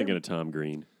working. They're thinking of Tom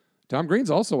Green. Tom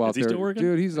Green's also out he there, still working?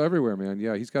 dude. He's everywhere, man.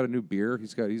 Yeah, he's got a new beer.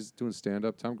 He's doing stand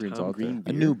up. Tom Green's Tom out Green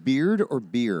A new beard or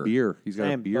beer? there. Beer. He's got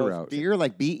a Same, beer both. out. Beer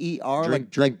like BER,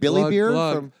 Drink, like Billy glug, Beer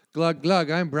glug, from. glug glug.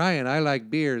 I'm Brian. I like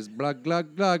beers. Glug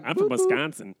glug glug. I'm from Boop, boop.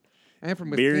 Wisconsin. I'm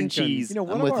from Beer and Wisconsin. cheese. You know,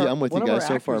 one I'm of with our, you. I'm with one you of our guys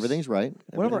so far. actors- Everything's right.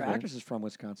 One of our Everything's right. actors is from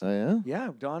Wisconsin. Oh yeah.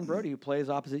 Yeah, Don Brody, who plays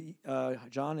opposite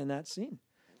John in that scene,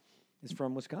 is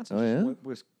from Wisconsin. Oh, yeah?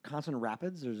 Wisconsin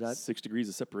Rapids. Or is that? 6 degrees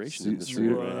of separation See- in this see-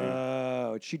 room. Whoa.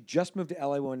 She just moved to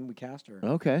LA when we cast her.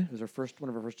 Okay. It was her one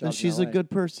of her first jobs. And she's in a LA. good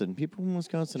person. People from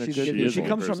Wisconsin are She's good good. She is She a good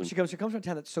comes from person. she comes from a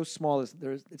town that's so small it's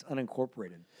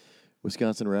unincorporated.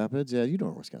 Wisconsin Rapids. Yeah, you know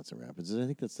where Wisconsin Rapids is. I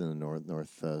think that's in the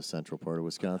north central part of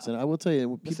Wisconsin. I will tell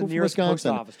you, It's the people from nearest post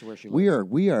Wisconsin, office to where she we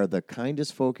lives. are the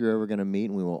kindest folk you're ever going to meet,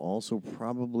 and we will also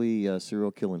probably serial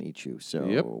kill and eat you. So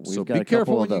Yep. we've So got be a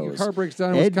careful couple of when your those. car breaks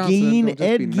down in Ed Wisconsin. Gein, Don't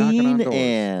just be knocking on doors.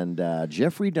 and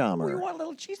Jeffrey We Dahmer. want a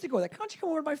little cheese to go with that. Why don't you come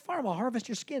over to my farm? I'll harvest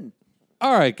your skin.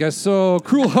 All right, guys. So,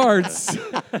 Cruel Hearts.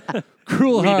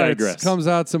 Cruel We Hearts digress. comes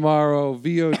out tomorrow.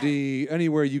 VOD,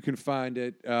 anywhere you can find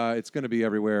it. It's going to be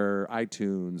everywhere.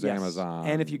 iTunes, Yes. Amazon.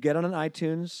 And if you get it on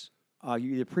iTunes,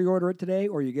 you either pre-order it today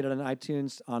or you get it on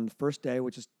iTunes on the first day,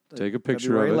 which is Take a picture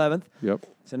February of it. 11th. Yep.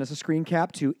 Send us a screen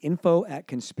cap to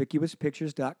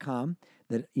info@conspicuouspictures.com.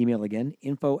 That email again,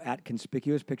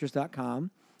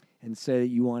 info@conspicuouspictures.com, and say that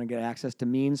you want to get access to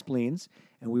Mean Spleens,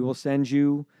 and we will send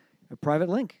you a private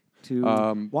link to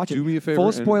watch it. do me a favor Full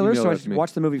and spoilers, email so I that to should me.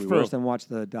 watch the movie We first, will. then watch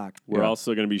the doc. We're Yeah.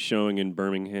 also going to be showing in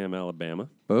Birmingham, Alabama,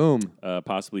 Boom.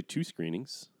 possibly 2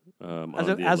 screenings. As on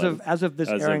of, the as 11th. of as of this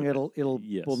As of- airing, it'll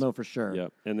yes. we'll know for sure.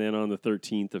 Yep. And then on the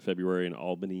 13th of February in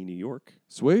Albany, New York.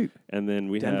 Sweet. And then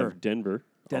we Denver. have Denver.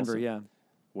 Denver, also. yeah.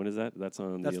 When is that? That's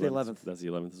on That's the the 11th. 11th. That's the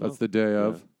 11th as well. That's the day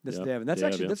of. This Yep. day of, and that's Yeah,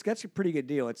 actually yeah. that's a pretty good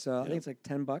deal. It's I think it's like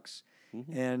 $10,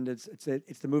 and it's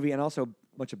the movie and also a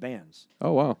bunch of bands.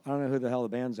 Oh, wow. I don't know who the hell the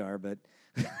bands are, but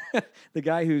the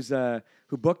guy who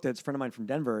booked it's a friend of mine from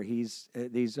Denver. He's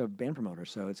a band promoter,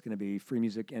 so it's going to be free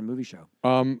music and movie show.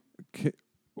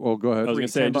 Well, go ahead. I was going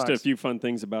to say $10. just a few fun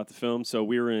things about the film. So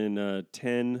we were in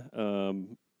 10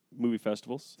 movie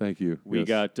festivals. Thank you. We Yes.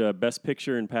 got Best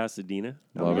Picture in Pasadena.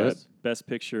 Love we got it. Best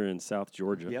Picture in South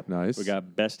Georgia. Yep. Nice. We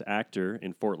got Best Actor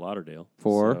in Fort Lauderdale.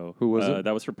 For? Who was it?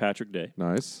 That was for Patrick Day.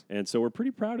 Nice. And so we're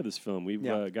pretty proud of this film. We've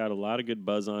Yeah. got a lot of good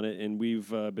buzz on it, and we've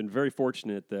been very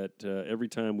fortunate that every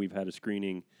time we've had a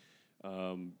screening,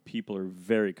 people are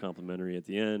very complimentary at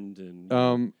the end.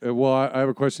 And Well, I have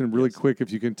a question really quick.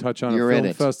 If you can touch on You're a in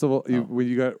film it. festival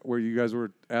where you guys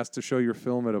were asked to show your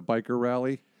film at a biker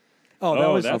rally. Oh,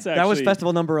 that's that was actually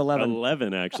festival number 11.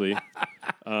 11 actually.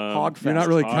 Hogfest. You're not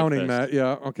really Hogfest. counting that.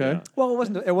 Yeah. Okay. Yeah. Well, it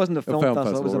wasn't a film film festival.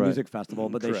 It was festival, a right. music festival,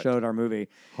 but they Correct. showed our movie.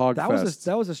 Hogfest.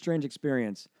 That was a strange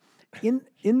experience.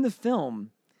 In the film,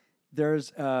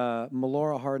 there's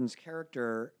Melora Hardin's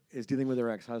character is dealing with her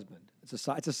ex-husband.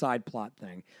 It's a side plot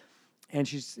thing, and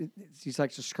she's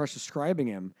like just starts describing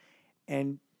him,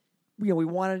 and we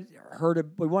wanted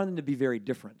them to be very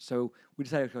different. So we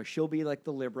decided, okay, she'll be like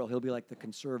the liberal, he'll be like the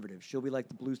conservative, she'll be like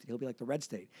the blue state, he'll be like the red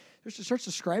state. She starts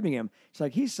describing him. It's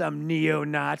like he's some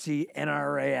neo-Nazi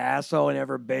NRA asshole and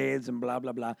never bathes and blah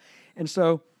blah blah, and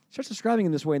so starts describing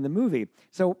him this way in the movie.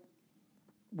 So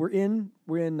we're in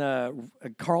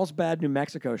Carlsbad, New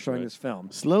Mexico, showing this film.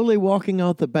 Slowly walking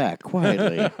out the back,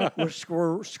 quietly.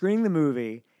 We're screening the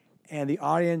movie, and the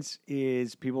audience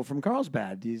is people from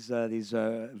Carlsbad. These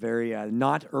very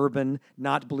not urban,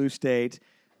 not blue state,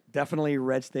 definitely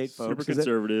red state folks. Super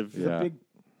conservative.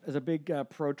 There's a big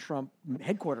pro-Trump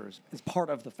headquarters as part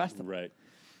of the festival. Right.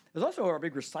 There's also a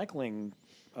big recycling.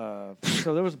 So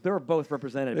they were both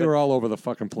represented. They were all over the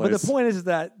fucking place. But the point is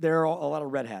that there are a lot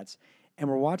of red hats, and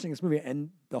we're watching this movie,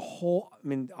 and the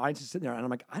audience is sitting there, and I'm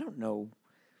like, I don't know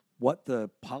what the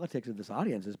politics of this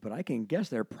audience is, but I can guess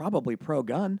they're probably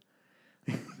pro-gun.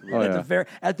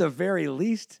 At the very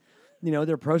least,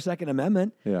 they're pro-Second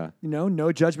Amendment. Yeah.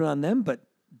 No judgment on them, but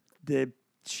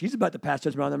she's about to pass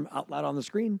judgment on them out loud on the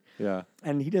screen. Yeah.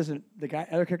 And other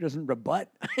character doesn't rebut.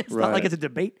 It's Right. not like it's a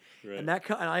debate. Right. And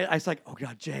I was like, oh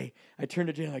God, Jay. I turned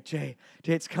to Jay, I'm like, Jay,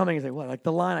 it's coming. He's like, what? Like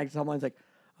the line, I saw line's like,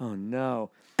 oh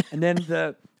no. And then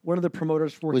one of the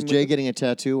promoters working Was with Jay getting a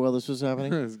tattoo while this was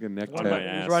happening? It's a neck One of my tat.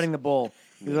 he was ass. riding the bull.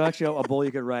 There's actually a bull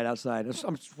you could ride outside. I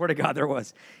swear to God, there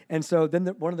was. And so then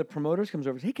one of the promoters comes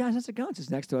over. Hey guys, how's it going?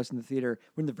 She's next to us in the theater.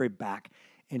 We're in the very back,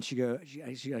 and she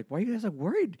like, why are you guys like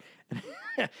worried?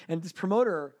 And this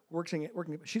promoter working.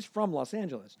 She's from Los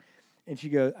Angeles, and she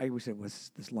goes. We said, "What's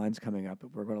this line's coming up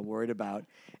that we're going to worried about?"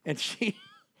 And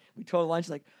we told the line.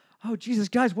 She's like, "Oh Jesus,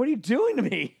 guys, what are you doing to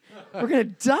me? We're gonna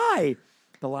die."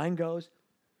 The line goes.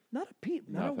 Not a peep,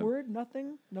 not Nothing. a word,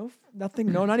 nothing, nothing,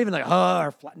 no, not even like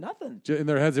or flat, nothing. In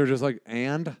their heads, they were just like,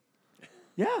 and?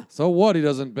 Yeah, So what? He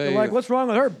doesn't they're bathe. like, what's wrong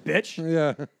with her, bitch?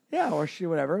 Yeah. Yeah, or she,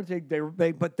 whatever.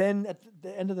 But then at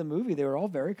the end of the movie, they were all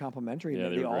very complimentary. Yeah,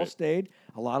 they they were all great. stayed.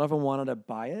 A lot of them wanted to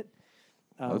buy it.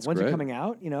 That's When's great. it coming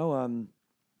out? I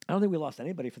don't think we lost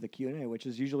anybody for the Q&A, which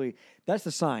is usually that's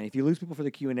the sign. If you lose people for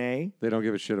the Q&A, They don't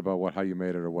give a shit about how you made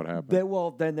it or what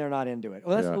happened. then they're not into it.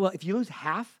 Well, if you lose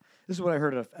half. This is what I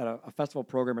heard at a festival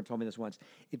programmer told me this once.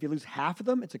 If you lose half of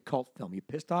them, it's a cult film. You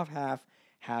pissed off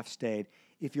half stayed.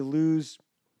 If you lose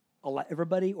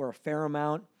everybody or a fair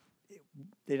amount,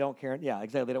 they don't care. Yeah,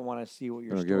 exactly. They don't want to see what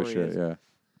your They don't story give a shit, is. yeah.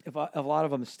 If a lot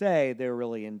of them stay, they're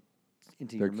really into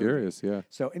They're your movie. curious, yeah.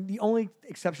 So, and the only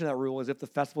exception to that rule is if the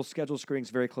festival schedule screenings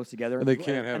very close together, And they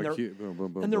can't have a they're- queue. Boom,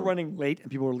 boom, boom. and they're boom. running late, and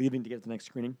people are leaving to get to the next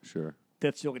screening. Sure.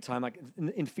 That's the only time. Like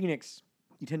in Phoenix,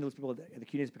 you tend to lose people at the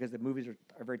Q&As because the movies are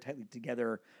very tightly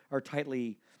together, are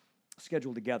tightly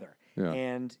scheduled together, Yeah.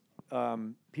 and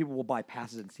people will buy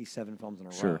passes and see 7 films in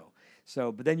a Sure. row.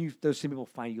 So, but then those same people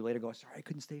find you later, go, sorry, I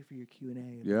couldn't stay for your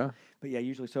Q&A. Yeah. But yeah,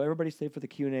 usually, so everybody stayed for the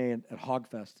Q&A at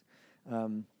Hogfest.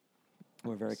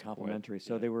 Were very complimentary.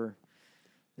 So they were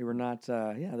not.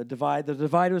 The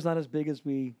divide was not as big as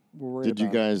we were worried Did you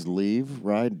about. guys leave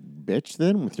Ride Bitch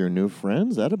then with your new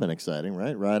friends? That'd have been exciting,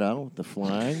 right? Ride out with the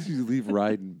flying. You leave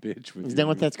riding bitch with Is you. that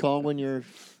what that's called when you're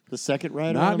the second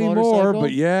rider Not on a anymore, motorcycle?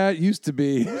 but yeah, it used to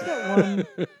be. One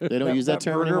They don't use that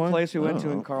term burger anymore? place we went to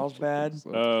Oh. in Carlsbad.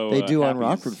 Oh, They do on Happy's.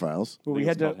 Rockford Files. Well, we think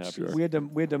had it's to called Happy's.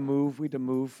 we had to move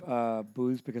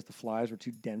booths because the flies were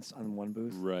too dense on one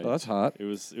booth. Right. Oh, that's hot. It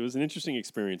was an interesting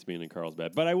experience being in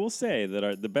Carlsbad. But I will say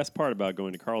that the best part about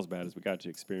going to Carlsbad is we got to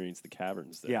experience the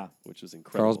caverns there, Yeah. which was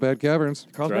incredible. Carlsbad Caverns.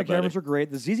 Carlsbad right, buddy. Caverns were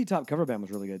great. The ZZ Top cover band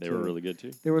was really good They too. were really good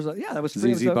too. There was that was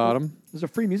free. ZZ Bottom. There's a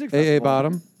free music AA festival.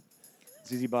 Bottom.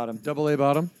 ZZ Bottom. Double A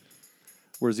Bottom.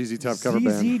 We're ZZ Top cover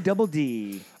band. ZZ Double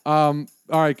D. All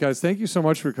right, guys. Thank you so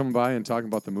much for coming by and talking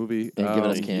about the movie. And giving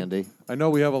us Um, candy. I know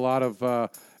we have a lot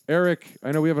of Eric,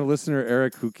 I know we have a listener,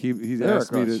 Eric, who he's Eric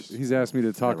asked me Rush.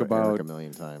 to talk Eric about a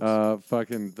million times.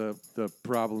 fucking the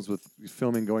problems with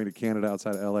filming going to Canada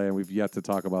outside of LA, and we've yet to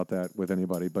talk about that with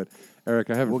anybody. But Eric,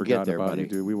 I haven't We'll get forgotten there, about buddy. you,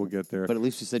 dude. We will get there. But at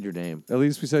least you said your name. At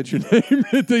least we said your name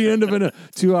at the end of a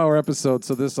 2-hour episode,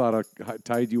 so this ought to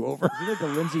tide you over. Is he like the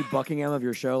Lindsey Buckingham of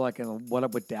your show? Like, in What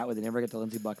Up With Dat, where they never get to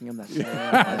Lindsey Buckingham? That's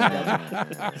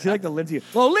Is he like the Lindsey?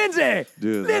 Oh, Lindsay!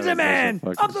 Dude, that Lindsay, is man!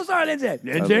 fucking- I'm so sorry, Lindsay.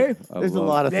 Lindsay? There's a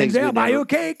lot of things. Lindsay, we I'll buy never- you a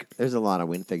cake. There's a lot of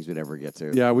things we never get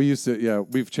to. Yeah, we've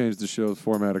changed the show's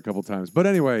format a couple times. But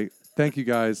anyway, thank you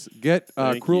guys. Get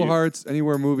Thank Cruel you. Hearts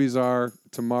anywhere movies are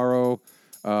tomorrow,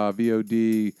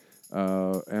 VOD,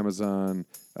 Amazon,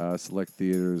 select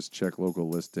theaters, check local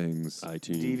listings,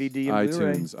 iTunes. DVD and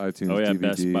Blu-ray. iTunes, Oh, yeah, DVD,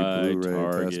 Best Buy, Blu-ray, Best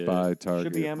Target. Buy, Target,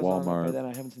 Should be Amazon by Walmart. then.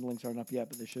 I haven't seen the links aren't up yet,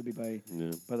 but they should be by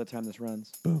the time this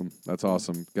runs. Boom. That's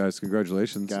awesome. Guys,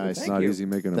 congratulations. Guys. It's Thank not you. easy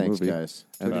making a Thanks, movie. guys.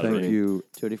 And Tutti thank Frutti. you.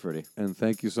 Tutti Frutti. And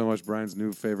thank you so much. Brian's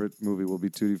new favorite movie will be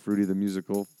Tutti Frutti, the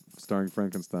musical, starring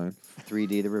Frankenstein.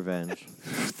 3D The Revenge.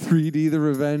 3D, The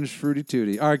Revenge, Fruity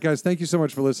Tooty. All right, guys, thank you so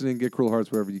much for listening. Get Cruel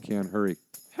Hearts wherever you can. Hurry.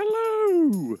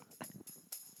 Hello.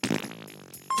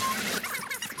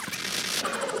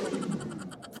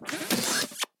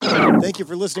 Thank you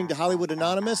for listening to Hollywood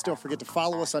Anonymous. Don't forget to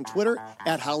follow us on Twitter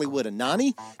at Hollywood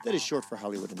Anani. That is short for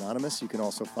Hollywood Anonymous. You can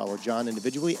also follow John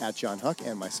individually at John Huck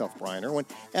and myself, Brian Irwin,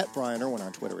 at Brian Irwin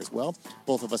on Twitter as well.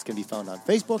 Both of us can be found on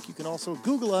Facebook. You can also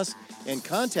Google us and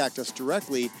contact us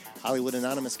directly,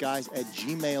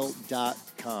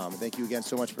 HollywoodAnonymousGuys@gmail.com. Thank you again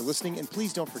so much for listening, and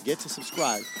please don't forget to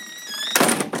subscribe